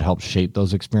people that help shape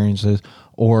those experiences,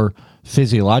 or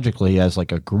physiologically as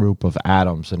like a group of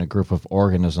atoms and a group of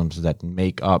organisms that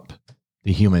make up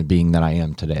the human being that I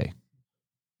am today.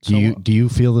 Do you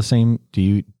feel the same? Do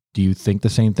you think the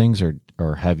same things,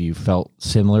 or have you felt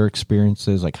similar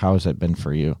experiences? Like, how has it been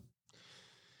for you?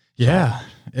 Yeah,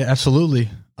 absolutely.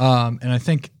 And I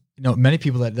think, many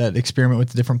people that experiment with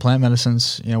the different plant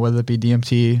medicines, whether it be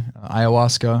DMT,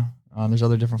 ayahuasca, there's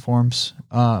other different forms,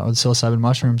 or the psilocybin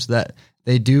mushrooms, that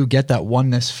they do get that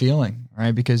oneness feeling,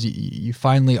 right? Because you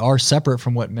finally are separate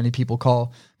from what many people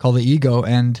call the ego.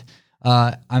 And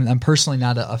I'm personally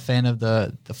not a fan of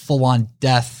the full on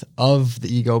death of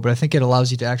the ego, but I think it allows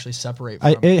you to actually separate.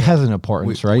 It has an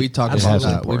importance, right? We talked about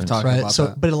that. We've talked about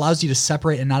that. But it allows you to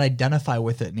separate and not identify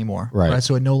with it anymore, right?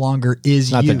 So it no longer is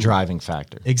it's not you. the driving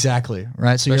factor. Exactly,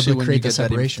 right? So especially you're able to create the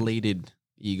separation. that inflated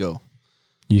ego.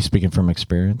 You speaking from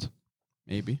experience?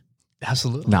 Maybe.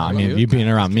 Absolutely. No, I mean, you've been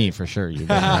around me for sure. You've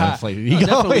been around inflated ego.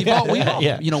 Definitely.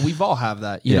 We've all have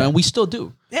that, and we still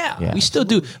do. Yeah. We still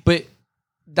do. But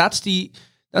that's the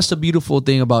beautiful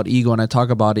thing about ego, and I talk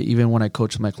about it even when I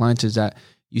coach my clients, is that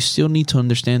you still need to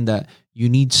understand that you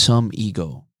need some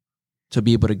ego to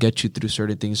be able to get you through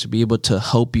certain things, to be able to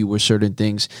help you with certain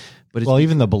things. But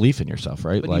even the belief in yourself,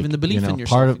 right? But even the belief in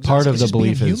yourself. Part of the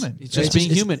belief is human. It's just being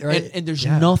human. Right? And there's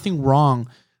nothing wrong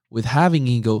with having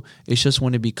ego. It's just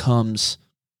when it becomes,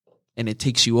 and it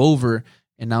takes you over,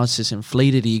 and now it's this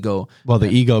inflated ego. Well, the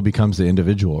ego becomes the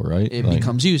individual, right? It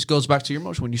becomes you. It goes back to your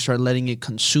emotion. When you start letting it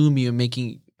consume you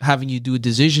and having you do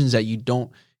decisions that you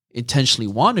don't intentionally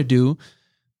want to do,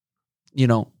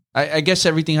 I guess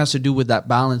everything has to do with that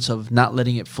balance of not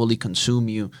letting it fully consume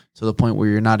you to the point where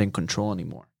you're not in control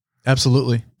anymore.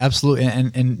 Absolutely.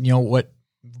 And what,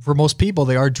 for most people,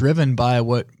 they are driven by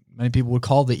what many people would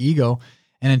call the ego.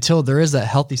 And until there is that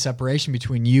healthy separation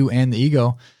between you and the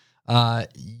ego,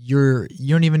 you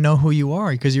don't even know who you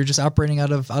are, because you're just operating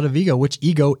out of ego, which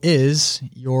ego is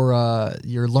your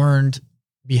learned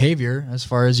behavior as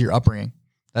far as your upbringing.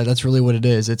 That's really what it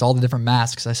is. It's all the different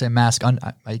masks. I say mask.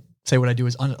 I say what I do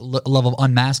is a level of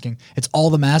unmasking. It's all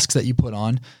the masks that you put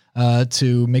on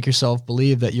to make yourself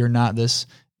believe that you're not this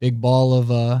big ball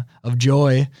of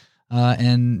joy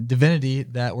and divinity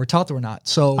that we're taught that we're not.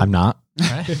 So I'm not.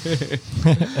 Right?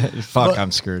 Fuck,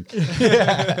 I'm screwed.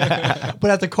 But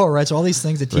at the core, right? So all these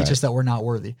things that teach Right. us that we're not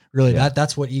worthy. Really,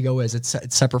 that's what ego is. It's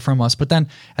separate from us. But then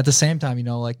at the same time,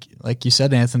 like you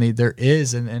said, Anthony, there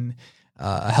is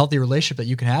a healthy relationship that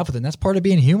you can have with it. And that's part of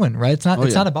being human, right? It's not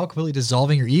not about completely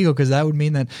dissolving your ego, because that would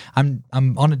mean that I'm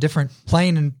on a different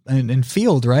plane and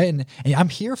field, right? And I'm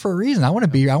here for a reason. I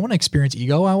want to experience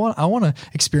ego. I want to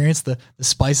experience the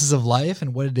spices of life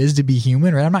and what it is to be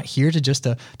human, right? I'm not here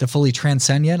to fully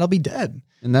transcend yet. I'll be dead.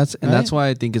 And that's why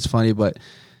I think it's funny. But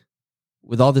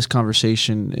with all this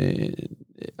conversation,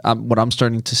 what I'm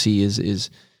starting to see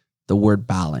is the word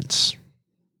balance.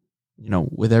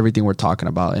 With everything we're talking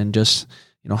about, and just,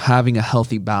 having a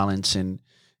healthy balance, and,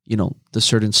 the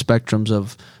certain spectrums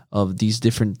of these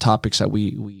different topics that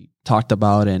we talked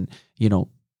about. And,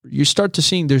 you start to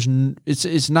seeing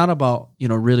it's not about,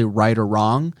 really right or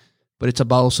wrong, but it's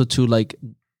about also to, like,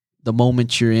 the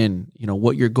moment you're in,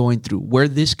 what you're going through, where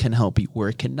this can help you, where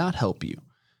it cannot help you,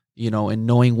 and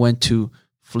knowing when to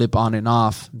flip on and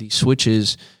off these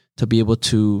switches to be able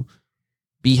to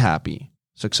be happy,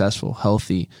 successful,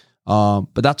 healthy.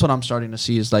 But that's what I'm starting to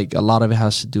see, is like a lot of it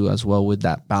has to do as well with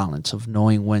that balance of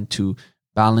knowing when to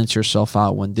balance yourself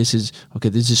out, when this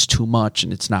is too much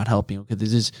and it's not helping. Okay,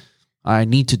 I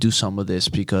need to do some of this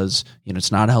because,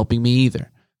 it's not helping me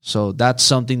either. So that's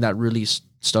something that really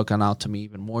stuck out to me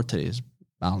even more today, is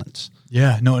balance.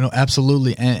 Yeah, no,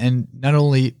 absolutely. And not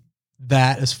only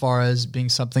that, as far as being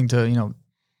something to, I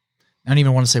don't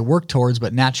even want to say work towards,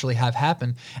 but naturally have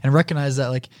happen, and recognize that,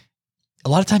 like, a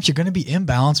lot of times you're going to be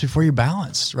imbalanced before you're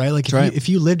balanced, right? Like if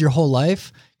you lived your whole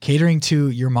life catering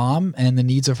to your mom and the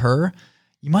needs of her,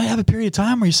 you might have a period of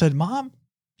time where you said, Mom,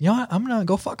 you know what? I'm going to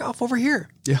go fuck off over here.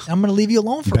 Yeah. I'm going to leave you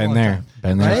alone for a while.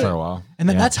 Been there for a while. And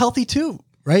then that's healthy too,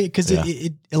 right? Because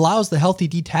it allows the healthy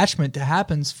detachment to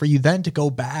happen for you then to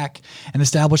go back and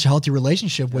establish a healthy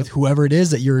relationship with whoever it is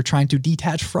that you're trying to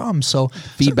detach from. So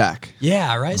feedback.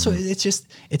 Yeah. Right. Mm-hmm. So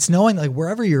it's knowing, like,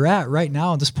 wherever you're at right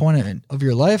now at this point of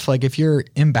your life, like, if you're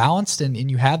imbalanced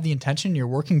and you have the intention, you're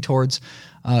working towards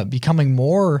becoming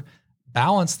more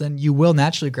balanced, then you will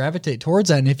naturally gravitate towards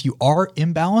that. And if you are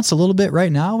imbalanced a little bit right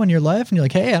now in your life, and you're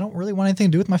like, hey, I don't really want anything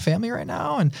to do with my family right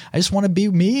now, and I just want to be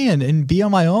me and be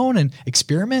on my own and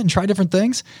experiment and try different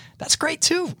things, that's great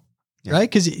too. Yeah.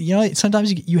 Right? Because,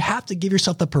 sometimes you have to give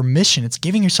yourself the permission. It's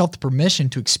giving yourself the permission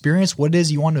to experience what it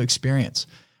is you want to experience.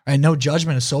 Right? No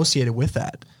judgment associated with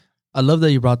that. I love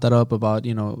that you brought that up about,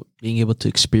 being able to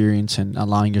experience and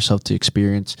allowing yourself to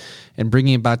experience, and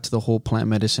bringing it back to the whole plant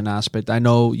medicine aspect. I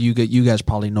know you guys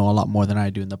probably know a lot more than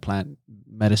I do in the plant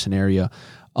medicine area,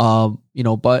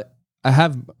 but I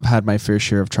have had my fair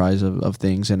share of tries of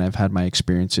things, and I've had my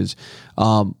experiences.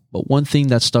 But one thing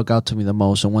that stuck out to me the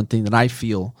most, and one thing that I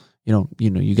feel,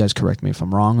 you guys correct me if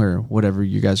I'm wrong or whatever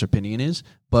your guys' opinion is,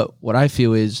 but what I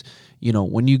feel is,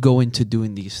 when you go into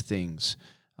doing these things,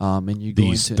 and you go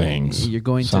into things. You're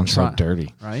going Sounds to try, so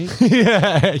dirty, right?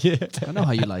 yeah. I know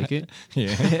how you like it.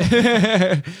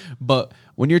 Yeah. But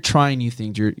when you're trying new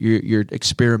things, you're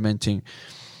experimenting.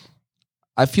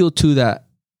 I feel too that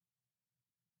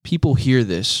people hear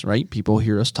this, right? People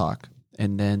hear us talk,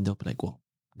 and then they'll be like, "Well,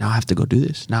 now I have to go do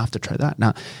this. Now I have to try that."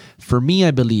 Now, for me,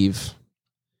 I believe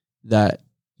that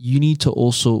you need to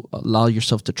also allow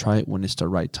yourself to try it when it's the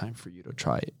right time for you to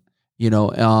try it.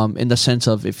 In the sense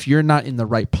of, if you're not in the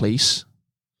right place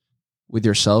with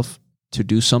yourself to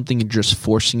do something and just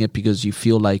forcing it because you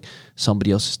feel like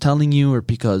somebody else is telling you, or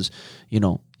because,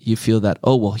 you feel that,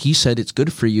 oh, well, he said it's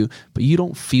good for you, but you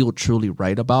don't feel truly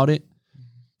right about it,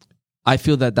 I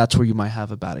feel that that's where you might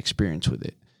have a bad experience with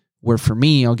it. Where for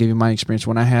me, I'll give you my experience.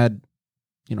 When I had,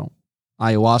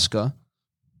 ayahuasca,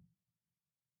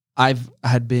 I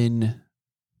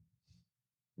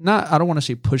don't want to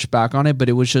say push back on it, but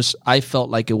it was just, I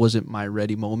felt like it wasn't my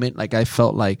ready moment. Like, I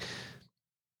felt like,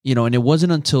 and it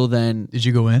wasn't until then. Did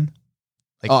you go in?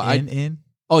 In?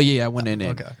 Oh yeah, I went in.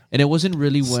 Okay. And it wasn't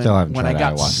really when I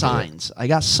got signs. I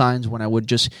got signs when I would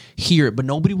just hear it, but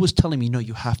nobody was telling me, no,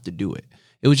 you have to do it.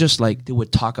 It was just like, they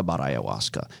would talk about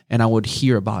ayahuasca and I would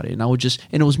hear about it, and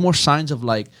and it was more signs of,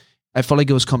 like, I felt like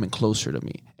it was coming closer to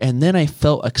me. And then I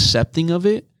felt accepting of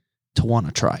it to want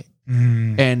to try it.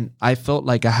 And I felt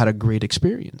like I had a great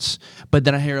experience. But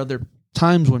then I hear other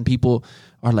times when people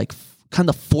are like kind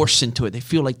of forced into it. They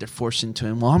feel like they're forced into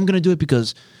it. Well, I'm going to do it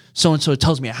because so-and-so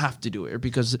tells me I have to do it. Or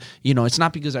because, it's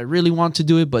not because I really want to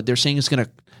do it, but they're saying it's going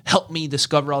to help me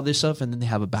discover all this stuff. And then they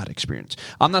have a bad experience.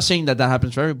 I'm not saying that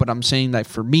happens for everybody, but I'm saying that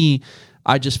for me,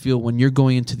 I just feel when you're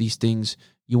going into these things,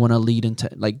 you want to lead into,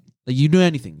 like you do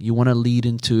anything, you want to lead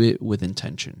into it with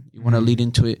intention. You want to lead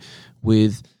into it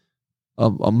with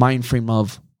a mind frame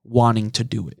of wanting to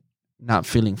do it, not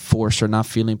feeling forced or not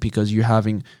feeling because you're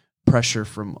having pressure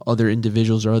from other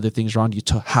individuals or other things around you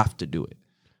to have to do it.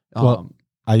 Well,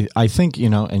 I think,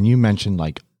 and you mentioned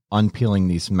like unpeeling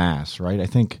these masks, right? I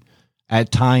think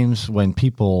at times when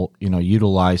people,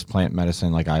 utilize plant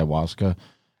medicine like ayahuasca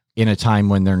in a time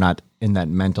when they're not in that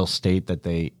mental state that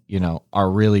they, are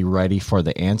really ready for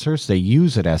the answers, they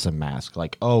use it as a mask.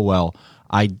 Like, oh, well,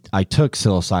 I took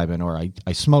psilocybin, or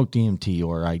I smoked DMT,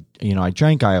 or I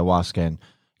drank ayahuasca,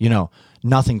 and,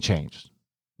 nothing changed.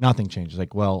 Nothing changed.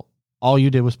 Like, well, all you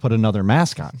did was put another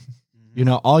mask on.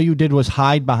 All you did was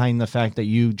hide behind the fact that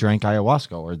you drank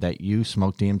ayahuasca or that you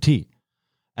smoked DMT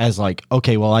as like,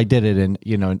 okay, well, I did it. And,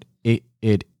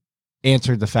 it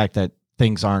answered the fact that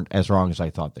things aren't as wrong as I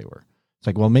thought they were. It's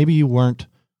like, well, maybe you weren't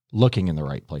looking in the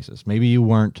right places. Maybe you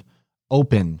weren't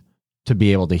open to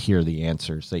be able to hear the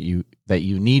answers that you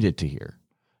needed to hear,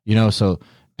 so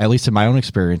at least in my own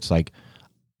experience, like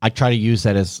I try to use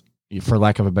that as, for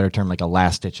lack of a better term, like a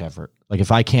last ditch effort. Like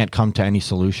if I can't come to any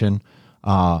solution,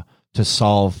 to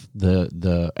solve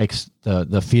the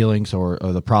feelings or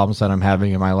the problems that I'm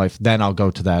having in my life, then I'll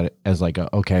go to that as like,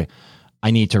 okay,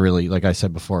 I need to really, like I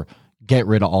said before, get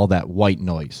rid of all that white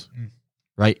noise,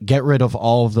 right? Get rid of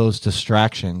all of those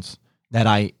distractions that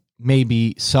I may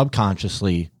be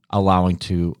subconsciously allowing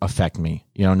to affect me,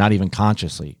 not even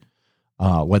consciously,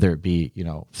 whether it be,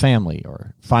 family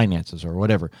or finances or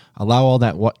whatever. Allow all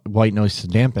that white noise to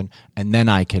dampen, and then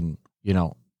I can,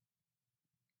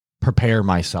 prepare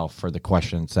myself for the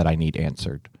questions that I need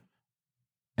answered.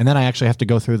 And then I actually have to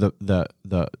go through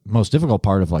the most difficult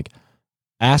part of like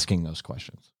asking those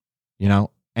questions,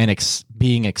 and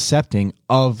being accepting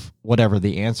of whatever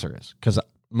the answer is. Because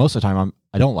most of the time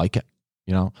I don't like it.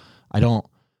 I don't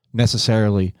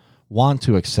necessarily want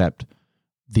to accept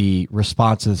the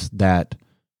responses that,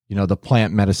 the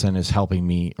plant medicine is helping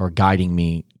me or guiding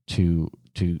me to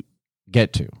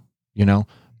get to,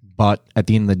 But at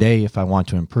the end of the day, if I want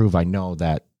to improve, I know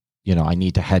that, I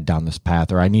need to head down this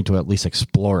path, or I need to at least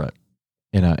explore it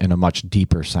in a much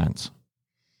deeper sense.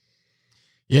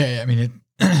 Yeah. I mean,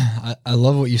 I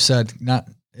love what you said. Not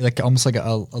like almost like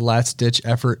a last ditch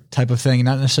effort type of thing.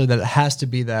 Not necessarily that it has to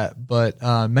be that, but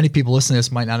many people listening to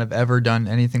this might not have ever done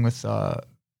anything with,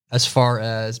 as far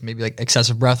as maybe like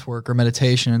excessive breath work or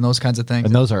meditation and those kinds of things.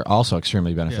 And those are also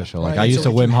extremely beneficial. Yeah, like right. I used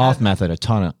So the Wim Hof method a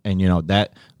ton, and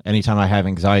that anytime I have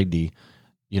anxiety,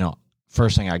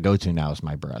 first thing I go to now is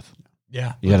my breath.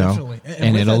 Yeah, definitely.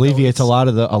 And it alleviates a lot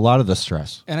of the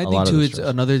stress. And I think too, it's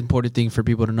another important thing for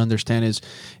people to understand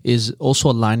is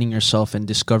also aligning yourself and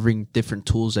discovering different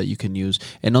tools that you can use,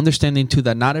 and understanding too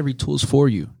that not every tool is for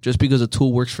you. Just because a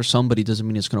tool works for somebody doesn't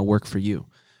mean it's going to work for you.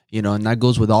 And that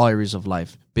goes with all areas of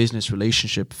life: business,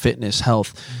 relationship, fitness,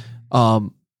 health,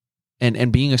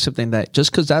 and being accepting that just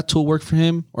because that tool worked for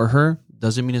him or her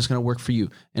doesn't mean it's going to work for you,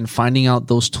 and finding out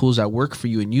those tools that work for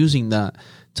you and using that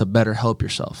to better help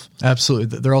yourself.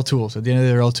 Absolutely. They're all tools. At the end of the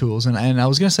day, they're all tools. And I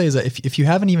was going to say is that if you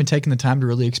haven't even taken the time to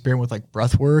really experiment with like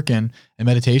breath work and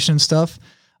meditation and stuff,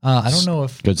 I don't know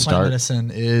if Good plant start.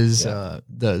 medicine is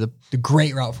the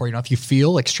great route for you. If you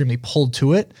feel extremely pulled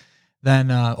to it,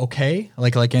 then okay,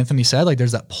 like Anthony said, like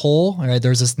there's that pull, right?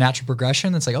 There's this natural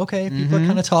progression that's like, okay, people are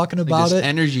kind of talking about this it.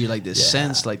 Energy, like this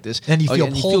sense, like this. And you feel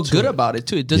and you feel pulled good to it. about it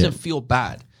too. It doesn't feel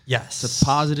bad. Yes. It's a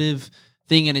positive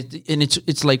thing, and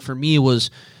it's like for me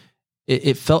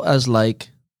it felt as like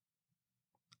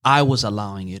I was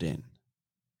allowing it in,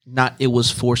 not it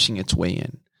was forcing its way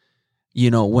in.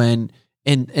 When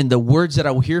and the words that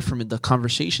I would hear from it, the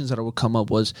conversations that I would come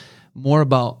up was more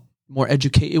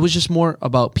educate. It was just more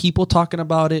about people talking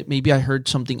about it. Maybe I heard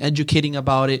something educating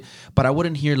about it, but I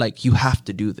wouldn't hear like, you have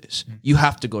to do this. You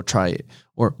have to go try it.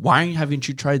 Or why haven't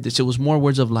you tried this? It was more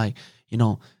words of like, it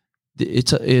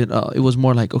was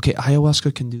more like, okay,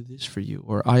 ayahuasca can do this for you,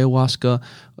 or ayahuasca,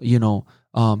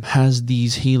 has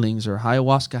these healings, or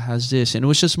ayahuasca has this. And it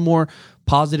was just more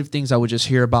positive things I would just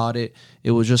hear about it.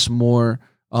 It was just more,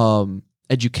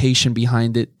 education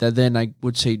behind it that then I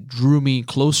would say drew me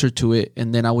closer to it,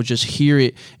 and then I would just hear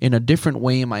it in a different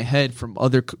way in my head from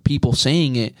other people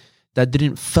saying it that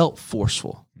didn't felt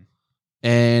forceful.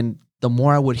 And the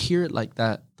more I would hear it like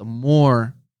that, the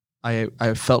more I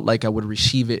felt like I would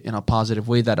receive it in a positive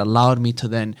way that allowed me to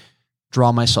then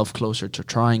draw myself closer to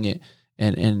trying it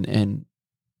and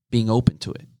being open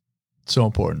to it. So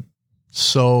important.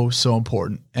 So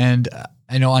important. And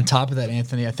I know on top of that,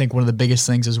 Anthony, I think one of the biggest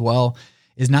things as well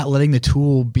is not letting the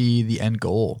tool be the end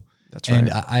goal. That's right.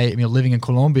 And I living in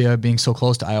Colombia, being so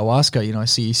close to ayahuasca,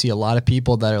 you see a lot of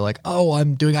people that are like, oh,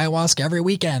 I'm doing ayahuasca every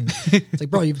weekend. It's like,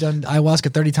 bro, you've done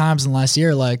ayahuasca 30 times in the last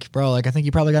year. Like, bro, like I think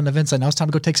you probably got enough insight. Now it's time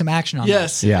to go take some action on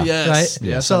Yes. Yeah. Yes. Right?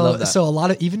 Yes. So, I love that. so a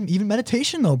lot of even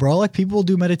meditation though, bro, like people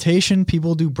do meditation,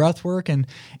 people do breath work and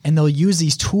they'll use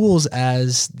these tools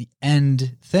as the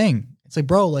end thing. It's like,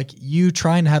 bro, like you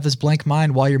trying to have this blank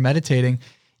mind while you're meditating.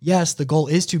 Yes, the goal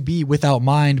is to be without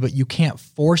mind, but you can't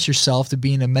force yourself to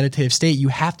be in a meditative state. You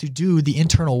have to do the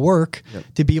internal work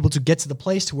to be able to get to the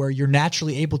place to where you're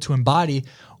naturally able to embody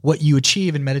what you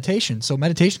achieve in meditation. So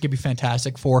meditation can be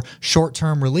fantastic for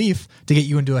short-term relief to get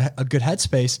you into a good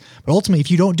headspace. But ultimately,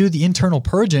 if you don't do the internal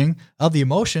purging of the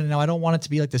emotion, now I don't want it to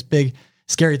be like this big,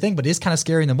 scary thing, but it is kind of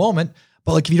scary in the moment.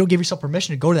 But like if you don't give yourself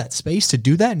permission to go to that space to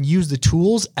do that and use the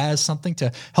tools as something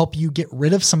to help you get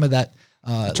rid of some of that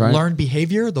learned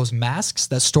behavior, those masks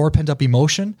that store pent up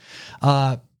emotion,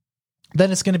 then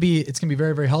it's going to be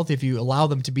very, very healthy if you allow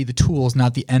them to be the tools,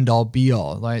 not the end all be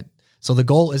all. Right. So the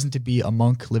goal isn't to be a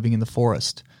monk living in the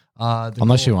forest.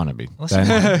 Unless you want to be.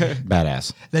 Then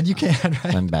badass. Then you can,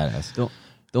 right? Then badass.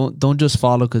 Don't just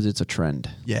follow because it's a trend.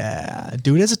 Yeah,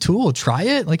 do it as a tool. Try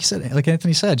it, like you said, like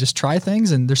Anthony said. Just try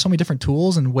things, and there's so many different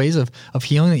tools and ways of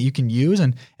healing that you can use,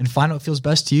 and find out what feels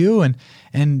best to you,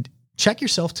 and check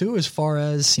yourself too, as far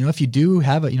as if you do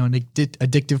have an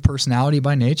addictive personality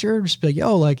by nature. Just be like,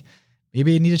 yo, like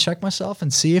maybe I need to check myself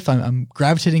and see if I'm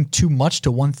gravitating too much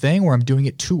to one thing, where I'm doing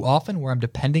it too often, where I'm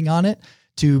depending on it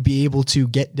to be able to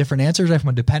get different answers. If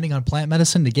I'm depending on plant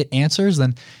medicine to get answers,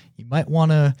 then you might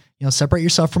want to separate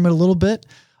yourself from it a little bit,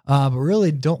 but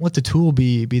really don't let the tool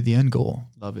be the end goal.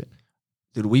 Love it,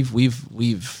 dude. We've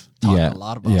talked a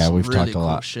lot about we've really talked a cool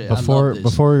lot. shit.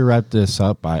 Before we wrap this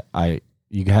up,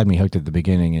 you had me hooked at the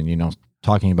beginning, and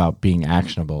talking about being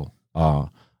actionable.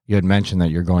 You had mentioned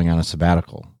that you're going on a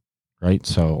sabbatical, right?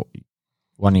 So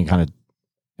why don't you kind of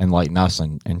enlighten us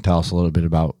and tell us a little bit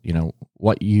about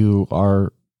what you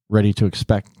are ready to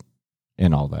expect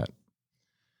in all that?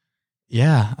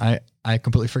 Yeah, I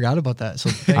completely forgot about that. So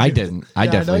I didn't. I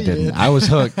definitely didn't. I was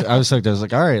hooked. I was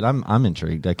like, all right, I'm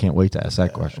intrigued. I can't wait to ask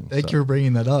that question. Thank you for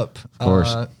bringing that up. Of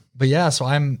course. But yeah, so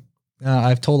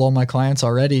I've told all my clients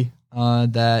already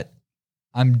that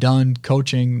I'm done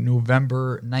coaching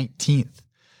November 19th.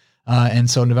 And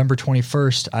so November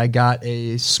 21st, I got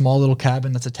a small little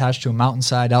cabin that's attached to a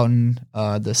mountainside out in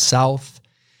the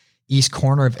southeast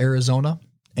corner of Arizona.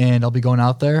 And I'll be going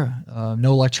out there.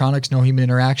 No electronics, no human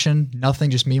interaction,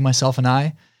 nothing, just me, myself, and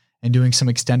I, and doing some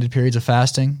extended periods of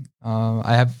fasting.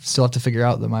 I still have to figure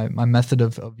out my method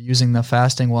of using the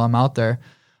fasting while I'm out there.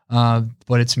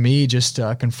 But it's me just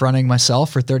confronting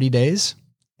myself for 30 days.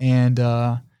 And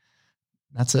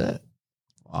that's it.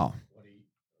 Wow.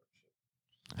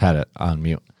 Had it on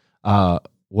mute.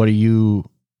 What are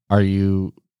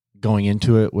you going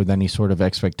into it with any sort of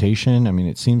expectation? I mean,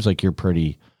 it seems like you're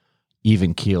pretty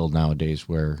even keeled nowadays,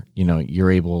 where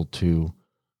you're able to,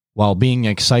 while being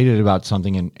excited about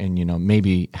something and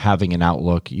maybe having an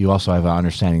outlook, you also have an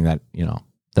understanding that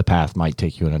the path might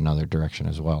take you in another direction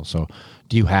as well. So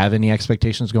do you have any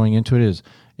expectations going into it?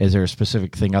 Is there a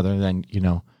specific thing other than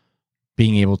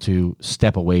being able to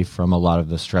step away from a lot of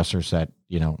the stressors that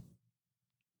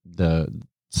the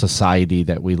society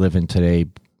that we live in today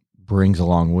brings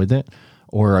along with it?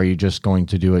 Or are you just going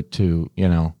to do it to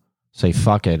say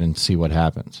fuck it and see what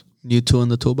happens? New tool in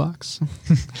the toolbox.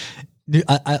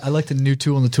 I like the new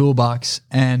tool in the toolbox.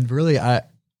 And really,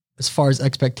 as far as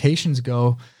expectations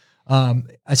go,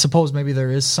 I suppose maybe there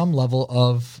is some level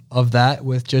of that,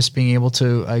 with just being able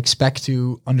to expect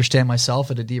to understand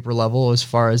myself at a deeper level as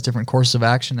far as different courses of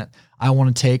action that I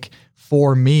want to take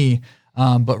for me.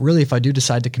 But really, if I do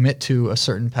decide to commit to a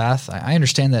certain path, I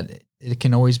understand that it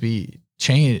can always be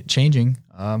changing.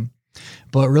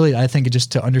 But really, I think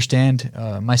just to understand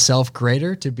myself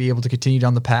greater, to be able to continue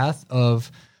down the path of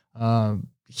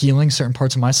healing certain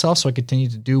parts of myself, so I continue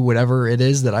to do whatever it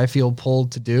is that I feel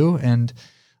pulled to do. And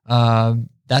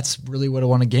that's really what I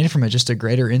want to gain from it, just a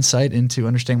greater insight into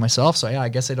understanding myself. So yeah, I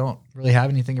guess I don't really have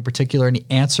anything in particular, any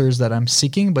answers that I'm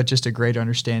seeking, but just a greater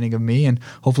understanding of me, and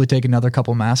hopefully take another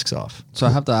couple masks off. So I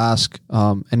have to ask,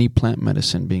 any plant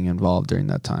medicine being involved during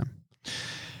that time?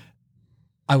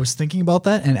 I was thinking about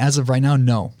that, and as of right now,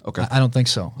 no. Okay. I don't think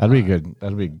so. That'd be good.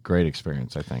 That'd be a great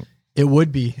experience, I think. It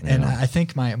would be. And I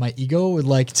think my ego would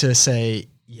like to say,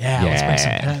 let's bring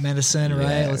some plant medicine,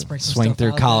 right? Let's bring some swing stuff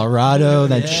through out Colorado.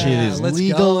 there. That shit is let's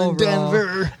legal go, in bro.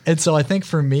 Denver. And so I think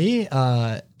for me,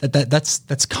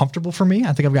 that's comfortable for me.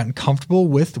 I think I've gotten comfortable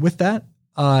with that.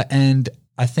 And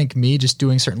I think me just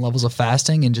doing certain levels of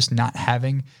fasting and just not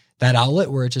having that outlet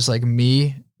where it's just like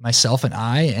me, myself, and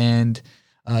I, and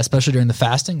especially during the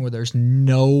fasting where there's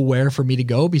nowhere for me to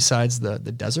go besides the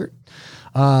desert,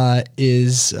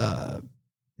 is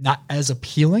not as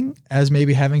appealing as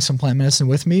maybe having some plant medicine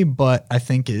with me, but I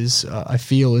think I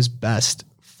feel is best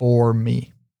for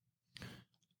me.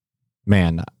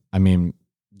 Man, I mean,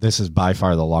 this is by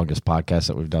far the longest podcast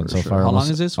that we've done so far. How long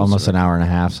is this? Almost an hour and a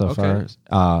half so far.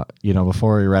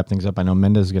 Before we wrap things up, I know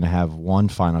Mendes is going to have one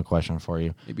final question for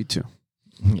you. Maybe 2.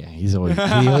 Yeah, he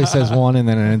always says 1 and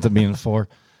then it ends up being 4.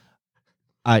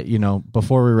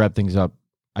 Before we wrap things up,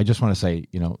 I just want to say,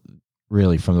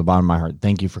 really from the bottom of my heart,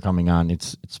 thank you for coming on.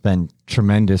 It's been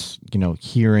tremendous,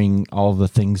 hearing all the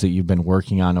things that you've been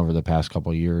working on over the past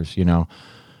couple of years,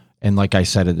 and like I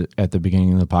said at the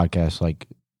beginning of the podcast, like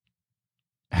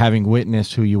having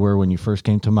witnessed who you were when you first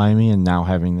came to Miami and now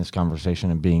having this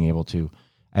conversation and being able to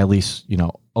at least,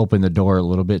 open the door a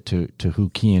little bit to who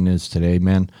Keyen is today,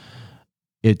 man,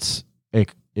 it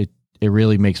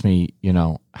really makes me,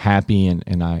 happy.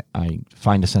 And I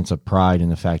find a sense of pride in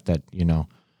the fact that,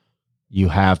 you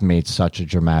have made such a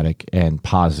dramatic and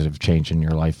positive change in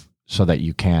your life so that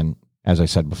you can, as I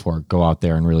said before, go out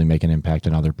there and really make an impact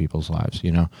in other people's lives.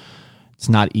 It's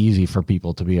not easy for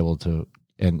people to be able to,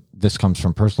 and this comes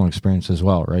from personal experience as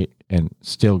well, right? And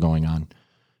still going on.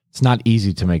 It's not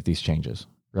easy to make these changes,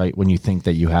 right? When you think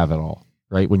that you have it all,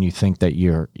 right? When you think that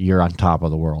you're on top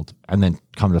of the world, and then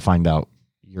come to find out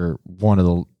you're one of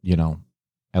the,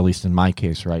 at least in my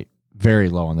case, right, very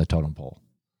low on the totem pole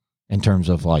in terms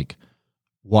of like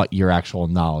what your actual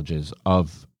knowledge is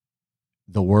of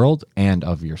the world and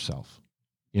of yourself.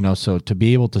 So to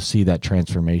be able to see that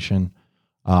transformation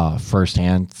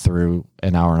firsthand through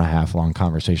an hour and a half long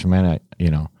conversation, man,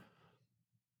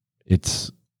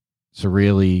 it's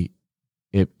really,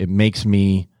 it makes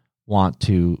me want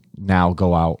to now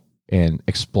go out and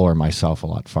explore myself a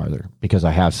lot farther because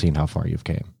I have seen how far you've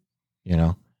came,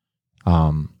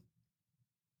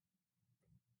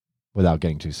 without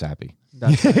getting too sappy.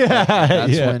 That's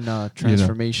when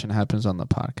transformation happens on the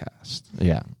podcast.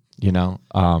 Yeah.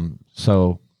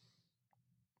 So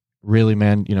really,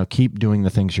 man, keep doing the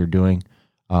things you're doing.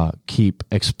 Keep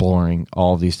exploring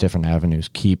all these different avenues.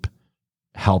 Keep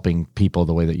helping people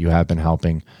the way that you have been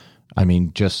helping. I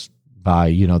mean, just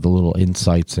by, the little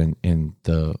insights and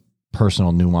the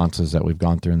personal nuances that we've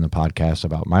gone through in the podcast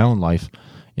about my own life,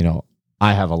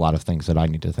 I have a lot of things that I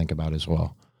need to think about as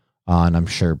well. And I'm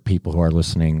sure people who are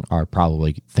listening are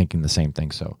probably thinking the same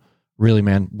thing. So really,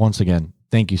 man, once again,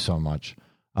 thank you so much.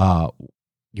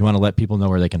 You want to let people know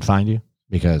where they can find you?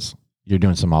 Because you're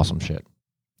doing some awesome shit.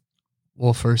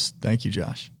 Well, first, thank you,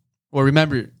 Josh. Well,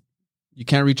 remember, you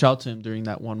can't reach out to him during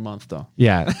that 1 month, though.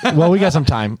 Yeah. Well, we got some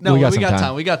time. We got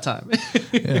time. We got time.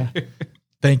 Yeah.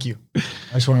 Thank you.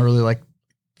 I just want to really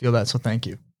feel that. So thank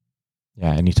you.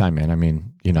 Yeah. Anytime, man. I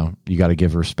mean, you got to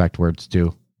give respect where it's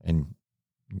due, and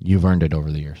you've earned it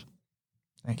over the years.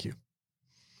 Thank you.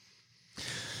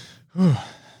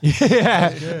 Yeah.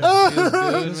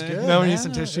 Feels good, Now we man. need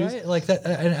some tissues. Right? Like that.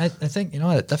 And I think,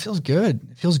 that feels good.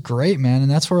 It feels great, man.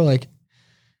 And that's where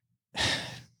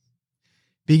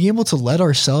being able to let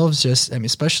ourselves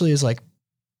especially as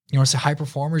as high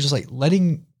performers, just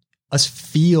letting us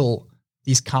feel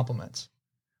these compliments,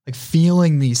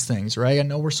 feeling these things, right? I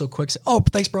know we're so quick. Oh,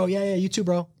 thanks, bro. Yeah. You too,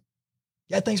 bro.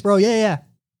 Yeah. Thanks, bro. Yeah.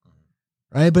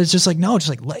 Right. But it's just no,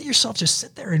 just let yourself just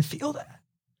sit there and feel that.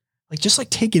 Just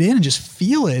take it in and just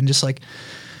feel it and just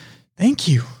thank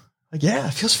you. Yeah,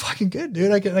 it feels fucking good,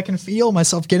 dude. I can feel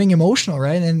myself getting emotional,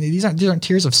 right? And these aren't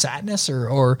tears of sadness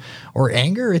or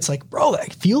anger. It's bro, I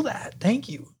feel that. Thank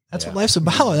you. That's what life's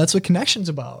about. That's what connection's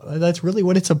about. That's really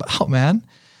what it's about, man.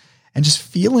 And just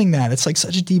feeling that, it's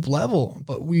such a deep level,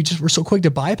 but we're so quick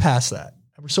to bypass that.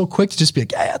 We're so quick to just be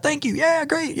yeah, thank you. Yeah,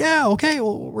 great. Yeah, okay.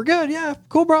 Well, we're good. Yeah,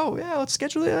 cool, bro. Yeah, let's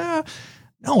schedule it. Yeah.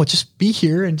 No, just be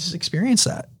here and just experience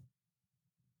that.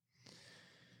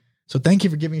 So thank you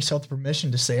for giving yourself the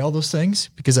permission to say all those things,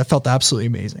 because I felt absolutely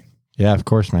amazing. Yeah, of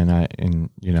course, man.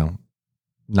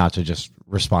 Not to just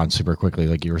respond super quickly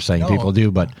like you were saying people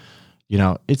do, but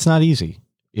it's not easy.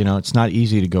 It's not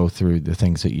easy to go through the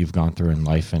things that you've gone through in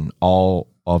life and all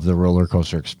of the roller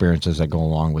coaster experiences that go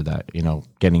along with that,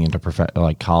 getting into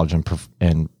college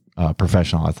and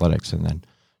professional athletics, and then,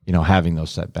 having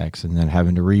those setbacks, and then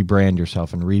having to rebrand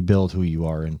yourself and rebuild who you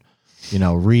are, and,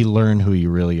 relearn who you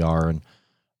really are. And,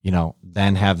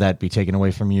 then have that be taken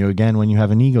away from you again when you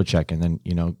have an ego check, and then,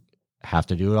 have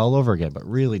to do it all over again, but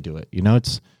really do it.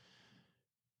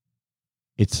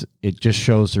 It just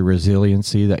shows the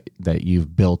resiliency that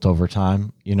you've built over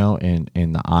time, and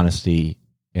the honesty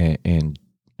and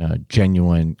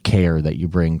genuine care that you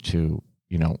bring to,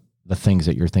 the things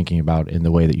that you're thinking about in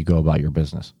the way that you go about your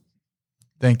business.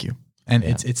 Thank you. And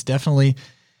it's definitely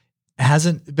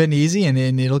hasn't been easy, and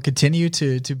it'll continue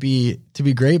to be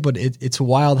great, but it's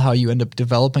wild how you end up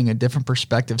developing a different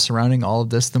perspective surrounding all of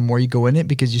this the more you go in it,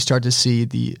 because you start to see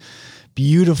the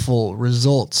beautiful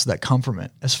results that come from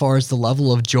it as far as the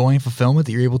level of joy and fulfillment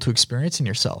that you're able to experience in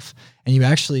yourself. And you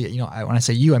actually, when I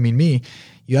say you, I mean me,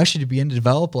 you actually begin to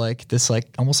develop like this, like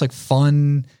almost like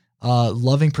fun,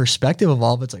 loving perspective of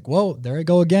all of it. It's like, whoa, there I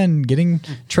go again, getting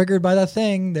triggered by that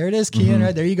thing. There it is, Keyen,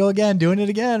 right? There you go again, doing it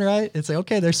again, right? It's like,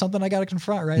 okay, there's something I got to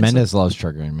confront, right? Mendez loves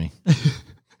triggering me.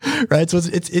 Right. So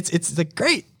it's like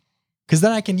great. Because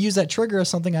then I can use that trigger as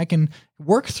something I can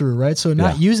work through, right? So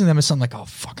not using them as something like, oh,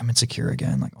 fuck, I'm insecure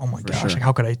again. Like, oh my gosh, like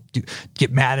how could I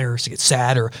get mad or get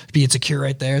sad or be insecure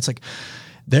right there? It's like,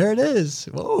 there it is.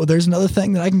 Whoa, there's another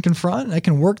thing that I can confront and I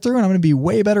can work through, and I'm going to be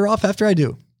way better off after I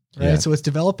do. Right. Yeah. So it's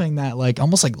developing that like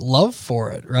almost like love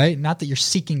for it, right? Not that you're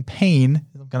seeking pain,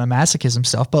 kind of masochism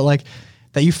stuff, but like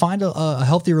that you find a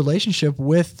healthy relationship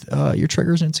with your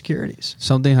triggers and insecurities.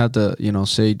 Something I had to,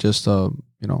 say just, I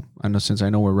know since I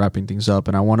know we're wrapping things up,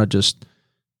 and I want to just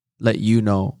let you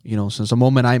know, since the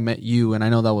moment I met you, and I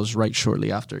know that was right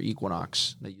shortly after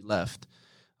Equinox that you left,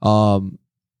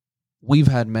 we've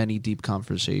had many deep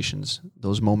conversations,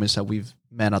 those moments that we've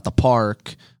met at the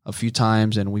park a few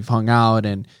times and we've hung out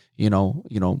and,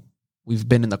 we've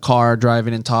been in the car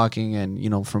driving and talking,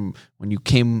 and, from when you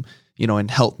came,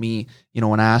 and helped me,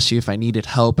 when I asked you if I needed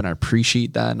help, and I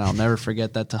appreciate that. And I'll never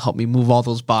forget that, to help me move all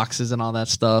those boxes and all that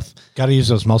stuff. Got to use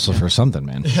those muscles for something,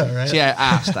 man. Yeah, right. See, I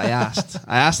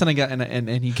asked and I got,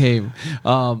 and he came.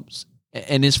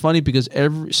 And it's funny because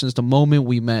since the moment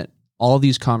we met, all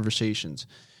these conversations,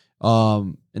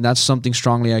 and that's something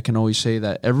strongly I can always say,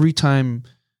 that every time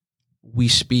we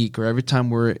speak or every time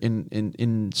we're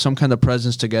in some kind of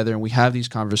presence together and we have these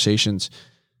conversations,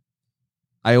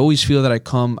 I always feel that I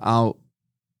come out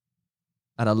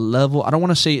at a level. I don't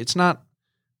want to say it's not,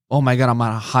 oh my God, I'm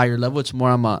at a higher level. It's more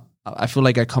I feel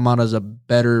like I come out as a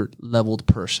better leveled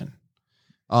person.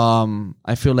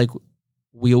 I feel like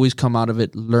we always come out of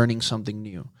it learning something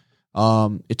new.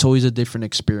 It's always a different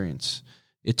experience.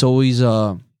 It's always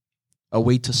a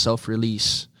way to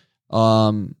self-release,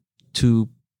 to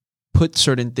put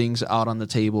certain things out on the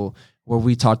table, where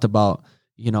we talked about,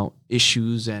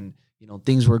 issues and,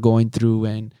 things we're going through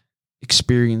and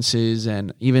experiences.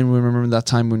 And even remember that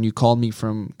time when you called me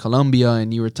from Colombia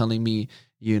and you were telling me,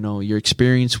 your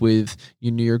experience with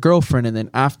your girlfriend, and then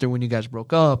after when you guys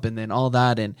broke up, and then all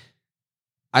that. And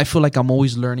I feel like I'm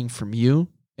always learning from you.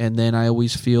 And then I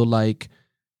always feel like,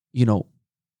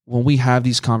 when we have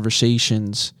these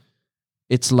conversations,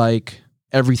 it's like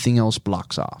everything else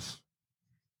blocks off.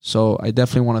 So I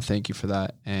definitely want to thank you for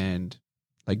that. And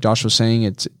like Josh was saying,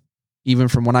 it's even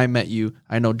from when I met you,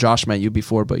 I know Josh met you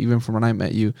before, but even from when I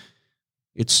met you,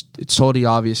 it's totally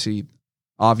obvious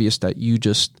that you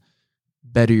just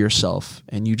better yourself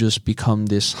and you just become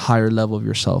this higher level of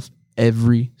yourself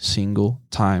every single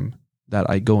time that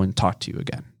I go and talk to you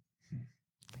again.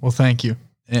 Well, thank you.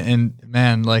 And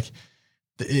man, like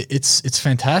it's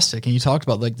fantastic. And you talked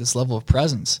about like this level of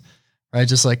presence, right?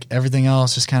 Just like everything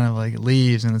else just kind of like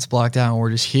leaves and it's blocked out and we're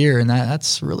just here. And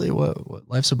that's really what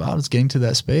life's about, is getting to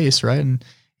that space, right? And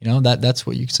that's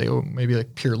what you could say, maybe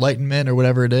like pure enlightenment or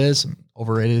whatever it is.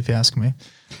 Overrated if you ask me.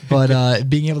 But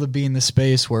being able to be in the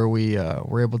space where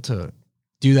we're able to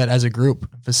do that as a group,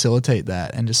 facilitate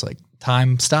that, and just like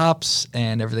time stops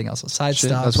and everything else aside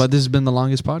stops. That's why this has been the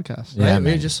longest podcast. Right? Yeah,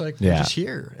 we're just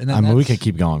here. And then we could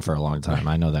keep going for a long time.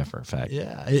 I know that for a fact.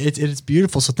 Yeah, it's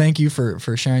beautiful. So thank you for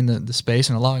sharing the space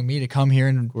and allowing me to come here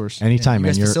and of course anytime,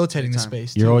 and you're facilitating the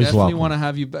space. You're always definitely welcome. Want to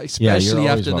have you back, especially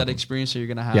after that experience that you're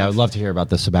gonna have. Yeah, I would love to hear about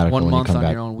the sabbatical 1 when you month come on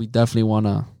back. your own. We definitely want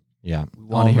to. Yeah,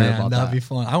 want to hear about that'd that. be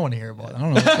fun. I want to hear about it. I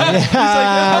don't know.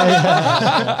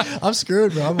 I'm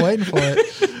screwed, bro. I'm waiting for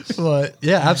it. But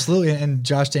yeah, absolutely. And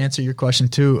Josh, to answer your question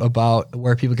too about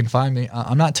where people can find me,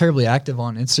 I'm not terribly active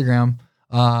on Instagram,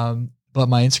 but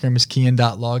my Instagram is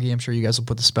Keyen.Lage. I'm sure you guys will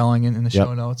put the spelling in the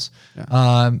show notes.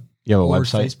 Yeah. You have a or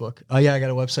website? Facebook. Oh yeah, I got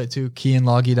a website too,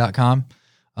 KeyenLage.com.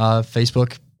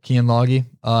 Facebook, Keyen Lage.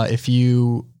 If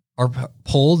you are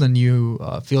pulled and you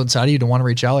feel inside of you to want to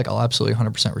reach out, like I'll absolutely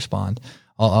 100% respond.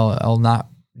 I'll not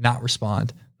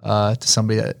respond to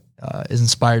somebody that is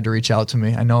inspired to reach out to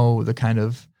me. I know the kind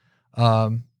of I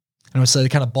don't say the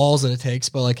kind of balls that it takes,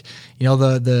 but like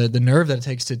the nerve that it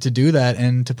takes to do that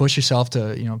and to push yourself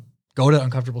to go to the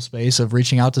uncomfortable space of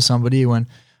reaching out to somebody when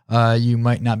you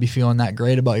might not be feeling that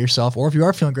great about yourself, or if you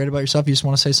are feeling great about yourself, you just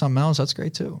want to say something else. That's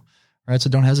great too. All right, so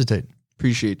don't hesitate.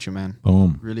 Appreciate you, man.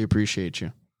 Boom. Really appreciate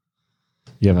you.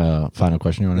 You have a final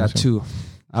question you want to ask? Got two.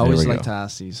 I always like to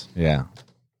ask these. Yeah.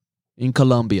 In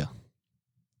Colombia,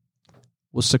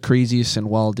 What's the craziest and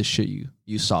wildest shit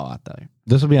you saw out there?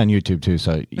 This will be on YouTube too,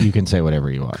 so you can say whatever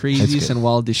you want. Craziest and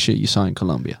wildest shit you saw in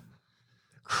Colombia.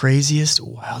 Craziest,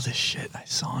 wildest shit I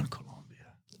saw in Colombia.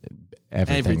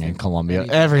 Everything in Colombia.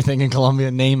 Everything in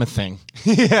Colombia. Name a thing.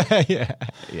 yeah,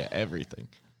 everything.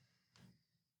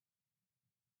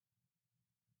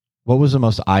 What was the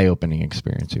most eye-opening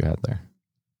experience you had there?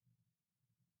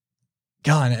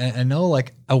 God, I know,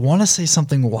 like, I want to say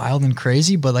something wild and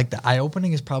crazy, but like the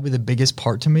eye-opening is probably the biggest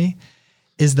part to me,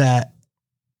 is that,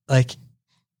 like,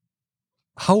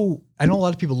 how I know a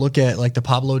lot of people look at like the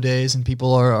Pablo days and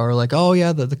people are like, oh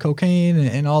yeah, the cocaine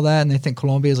and all that. And they think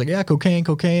Colombia is like, yeah,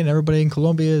 cocaine. Everybody in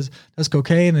Colombia does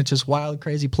cocaine. It's just wild,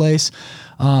 crazy place.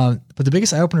 But the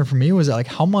biggest eye opener for me was that, like,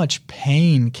 how much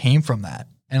pain came from that.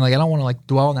 And like, I don't want to like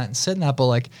dwell on that and sit in that, but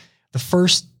like the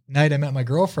first night I met my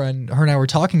girlfriend, her and I were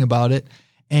talking about it,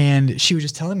 and she was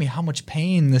just telling me how much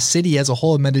pain the city as a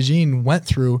whole of Medellin went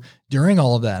through during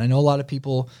all of that. I know a lot of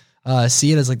people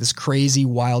see it as like this crazy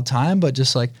wild time, but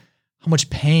just like how much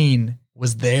pain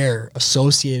was there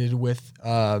associated with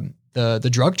the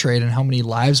drug trade and how many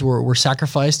lives were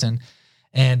sacrificed.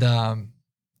 And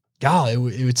God, it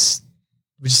was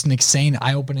just an insane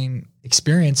eye-opening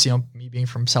experience, you know, me being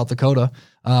from South Dakota,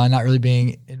 not really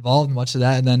being involved in much of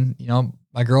that. And then, you know,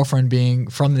 my girlfriend being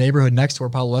from the neighborhood next to where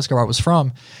Pablo Escobar was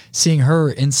from, seeing her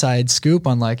inside scoop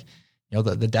on like, you know,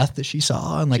 the death that she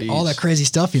saw and like all that crazy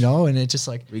stuff, you know, and it's just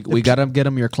like we got to get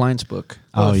them your client's book.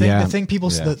 The thing people,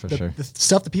 the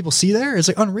stuff that people see there is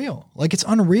like unreal. Like it's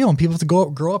unreal, and people have to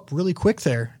grow up really quick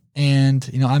there. And,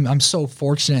 you know, I'm so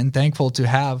fortunate and thankful to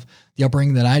have the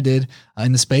upbringing that I did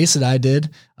in the space that I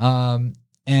did.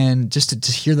 And just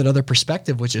to hear that other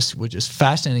perspective was just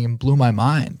fascinating and blew my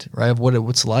mind, right? Of what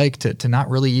it's like to not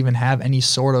really even have any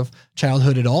sort of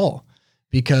childhood at all,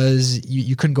 because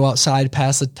you couldn't go outside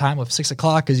past the time of 6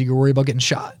 o'clock because you could worry about getting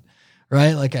shot,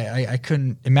 right? Like I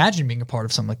couldn't imagine being a part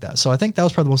of something like that. So I think that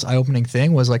was probably the most eye-opening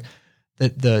thing, was like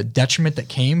the detriment that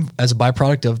came as a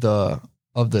byproduct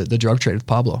of the drug trade with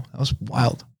Pablo. That was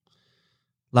wild.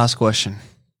 Last question.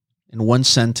 In one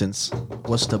sentence,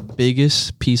 what's the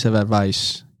biggest piece of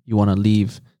advice you want to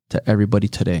leave to everybody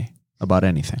today about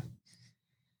anything?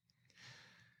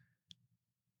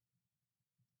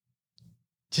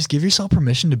 Just give yourself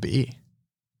permission to be.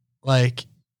 Like,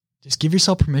 just give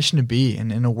yourself permission to be.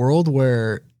 And in a world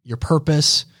where your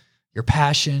purpose, your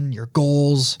passion, your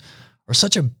goals are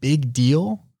such a big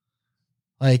deal,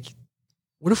 like,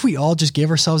 what if we all just gave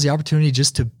ourselves the opportunity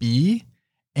just to be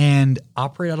and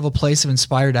operate out of a place of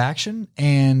inspired action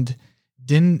and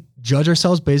didn't judge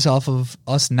ourselves based off of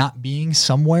us not being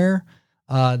somewhere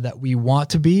that we want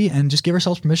to be, and just give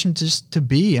ourselves permission just to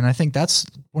be. And I think that's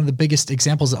one of the biggest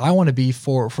examples that I want to be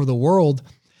for the world,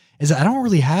 is that I don't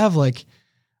really have like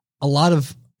a lot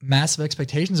of massive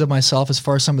expectations of myself as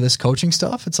far as some of this coaching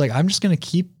stuff. It's like, I'm just going to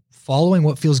keep following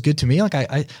what feels good to me. Like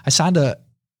I signed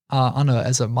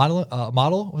as a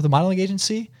model with a modeling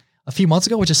agency a few months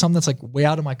ago, which is something that's like way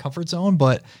out of my comfort zone,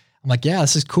 but I'm like, yeah,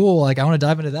 this is cool. Like I want to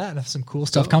dive into that. And if some cool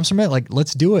stuff comes from it, like,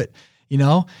 let's do it, you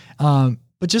know?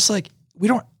 But just like, we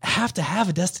don't have to have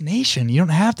a destination. You don't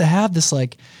have to have this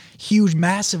like huge,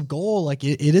 massive goal. Like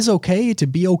it is okay to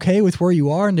be okay with where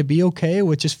you are, and to be okay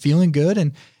with just feeling good,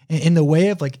 and in the way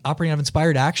of like operating out of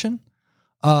inspired action,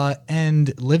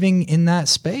 and living in that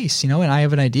space, you know. And I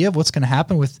have an idea of what's going to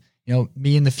happen with, you know,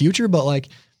 me in the future, but like,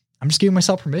 I'm just giving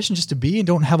myself permission just to be, and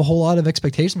don't have a whole lot of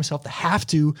expectations of myself to have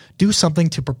to do something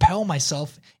to propel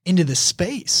myself into this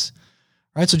space.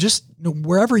 Right. So just, you know,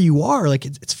 wherever you are, like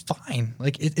it's fine.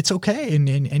 Like it's okay.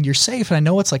 And you're safe. And I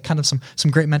know it's like kind of some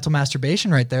great mental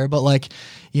masturbation right there, but like,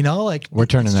 you know, like we're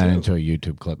turning that into a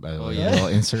YouTube clip, by the way. Yeah. A little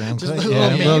Instagram clip.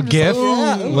 Little GIF.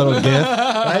 Little GIF.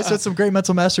 Right. So it's some great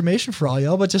mental masturbation for all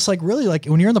y'all, but just like really, like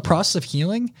when you're in the process of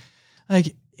healing,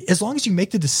 like as long as you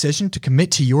make the decision to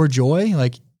commit to your joy,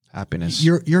 like happiness,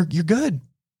 you're good.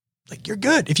 Like you're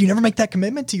good. If you never make that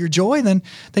commitment to your joy, then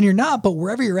you're not. But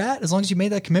wherever you're at, as long as you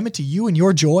made that commitment to you and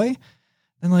your joy,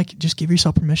 then like just give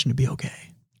yourself permission to be okay.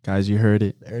 Guys, you heard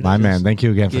it. My man, thank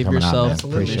you again for Give coming on, man.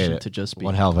 yourself Appreciate permission it. to just be.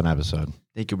 One hell of an episode.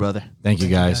 Thank you, brother. Thank you,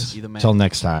 guys. You're the man. Till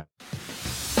next time.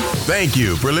 Thank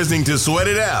you for listening to Sweat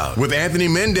It Out with Anthony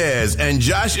Mendez and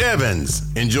Josh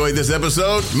Evans. Enjoyed this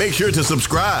episode? Make sure to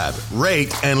subscribe,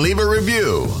 rate, and leave a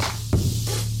review.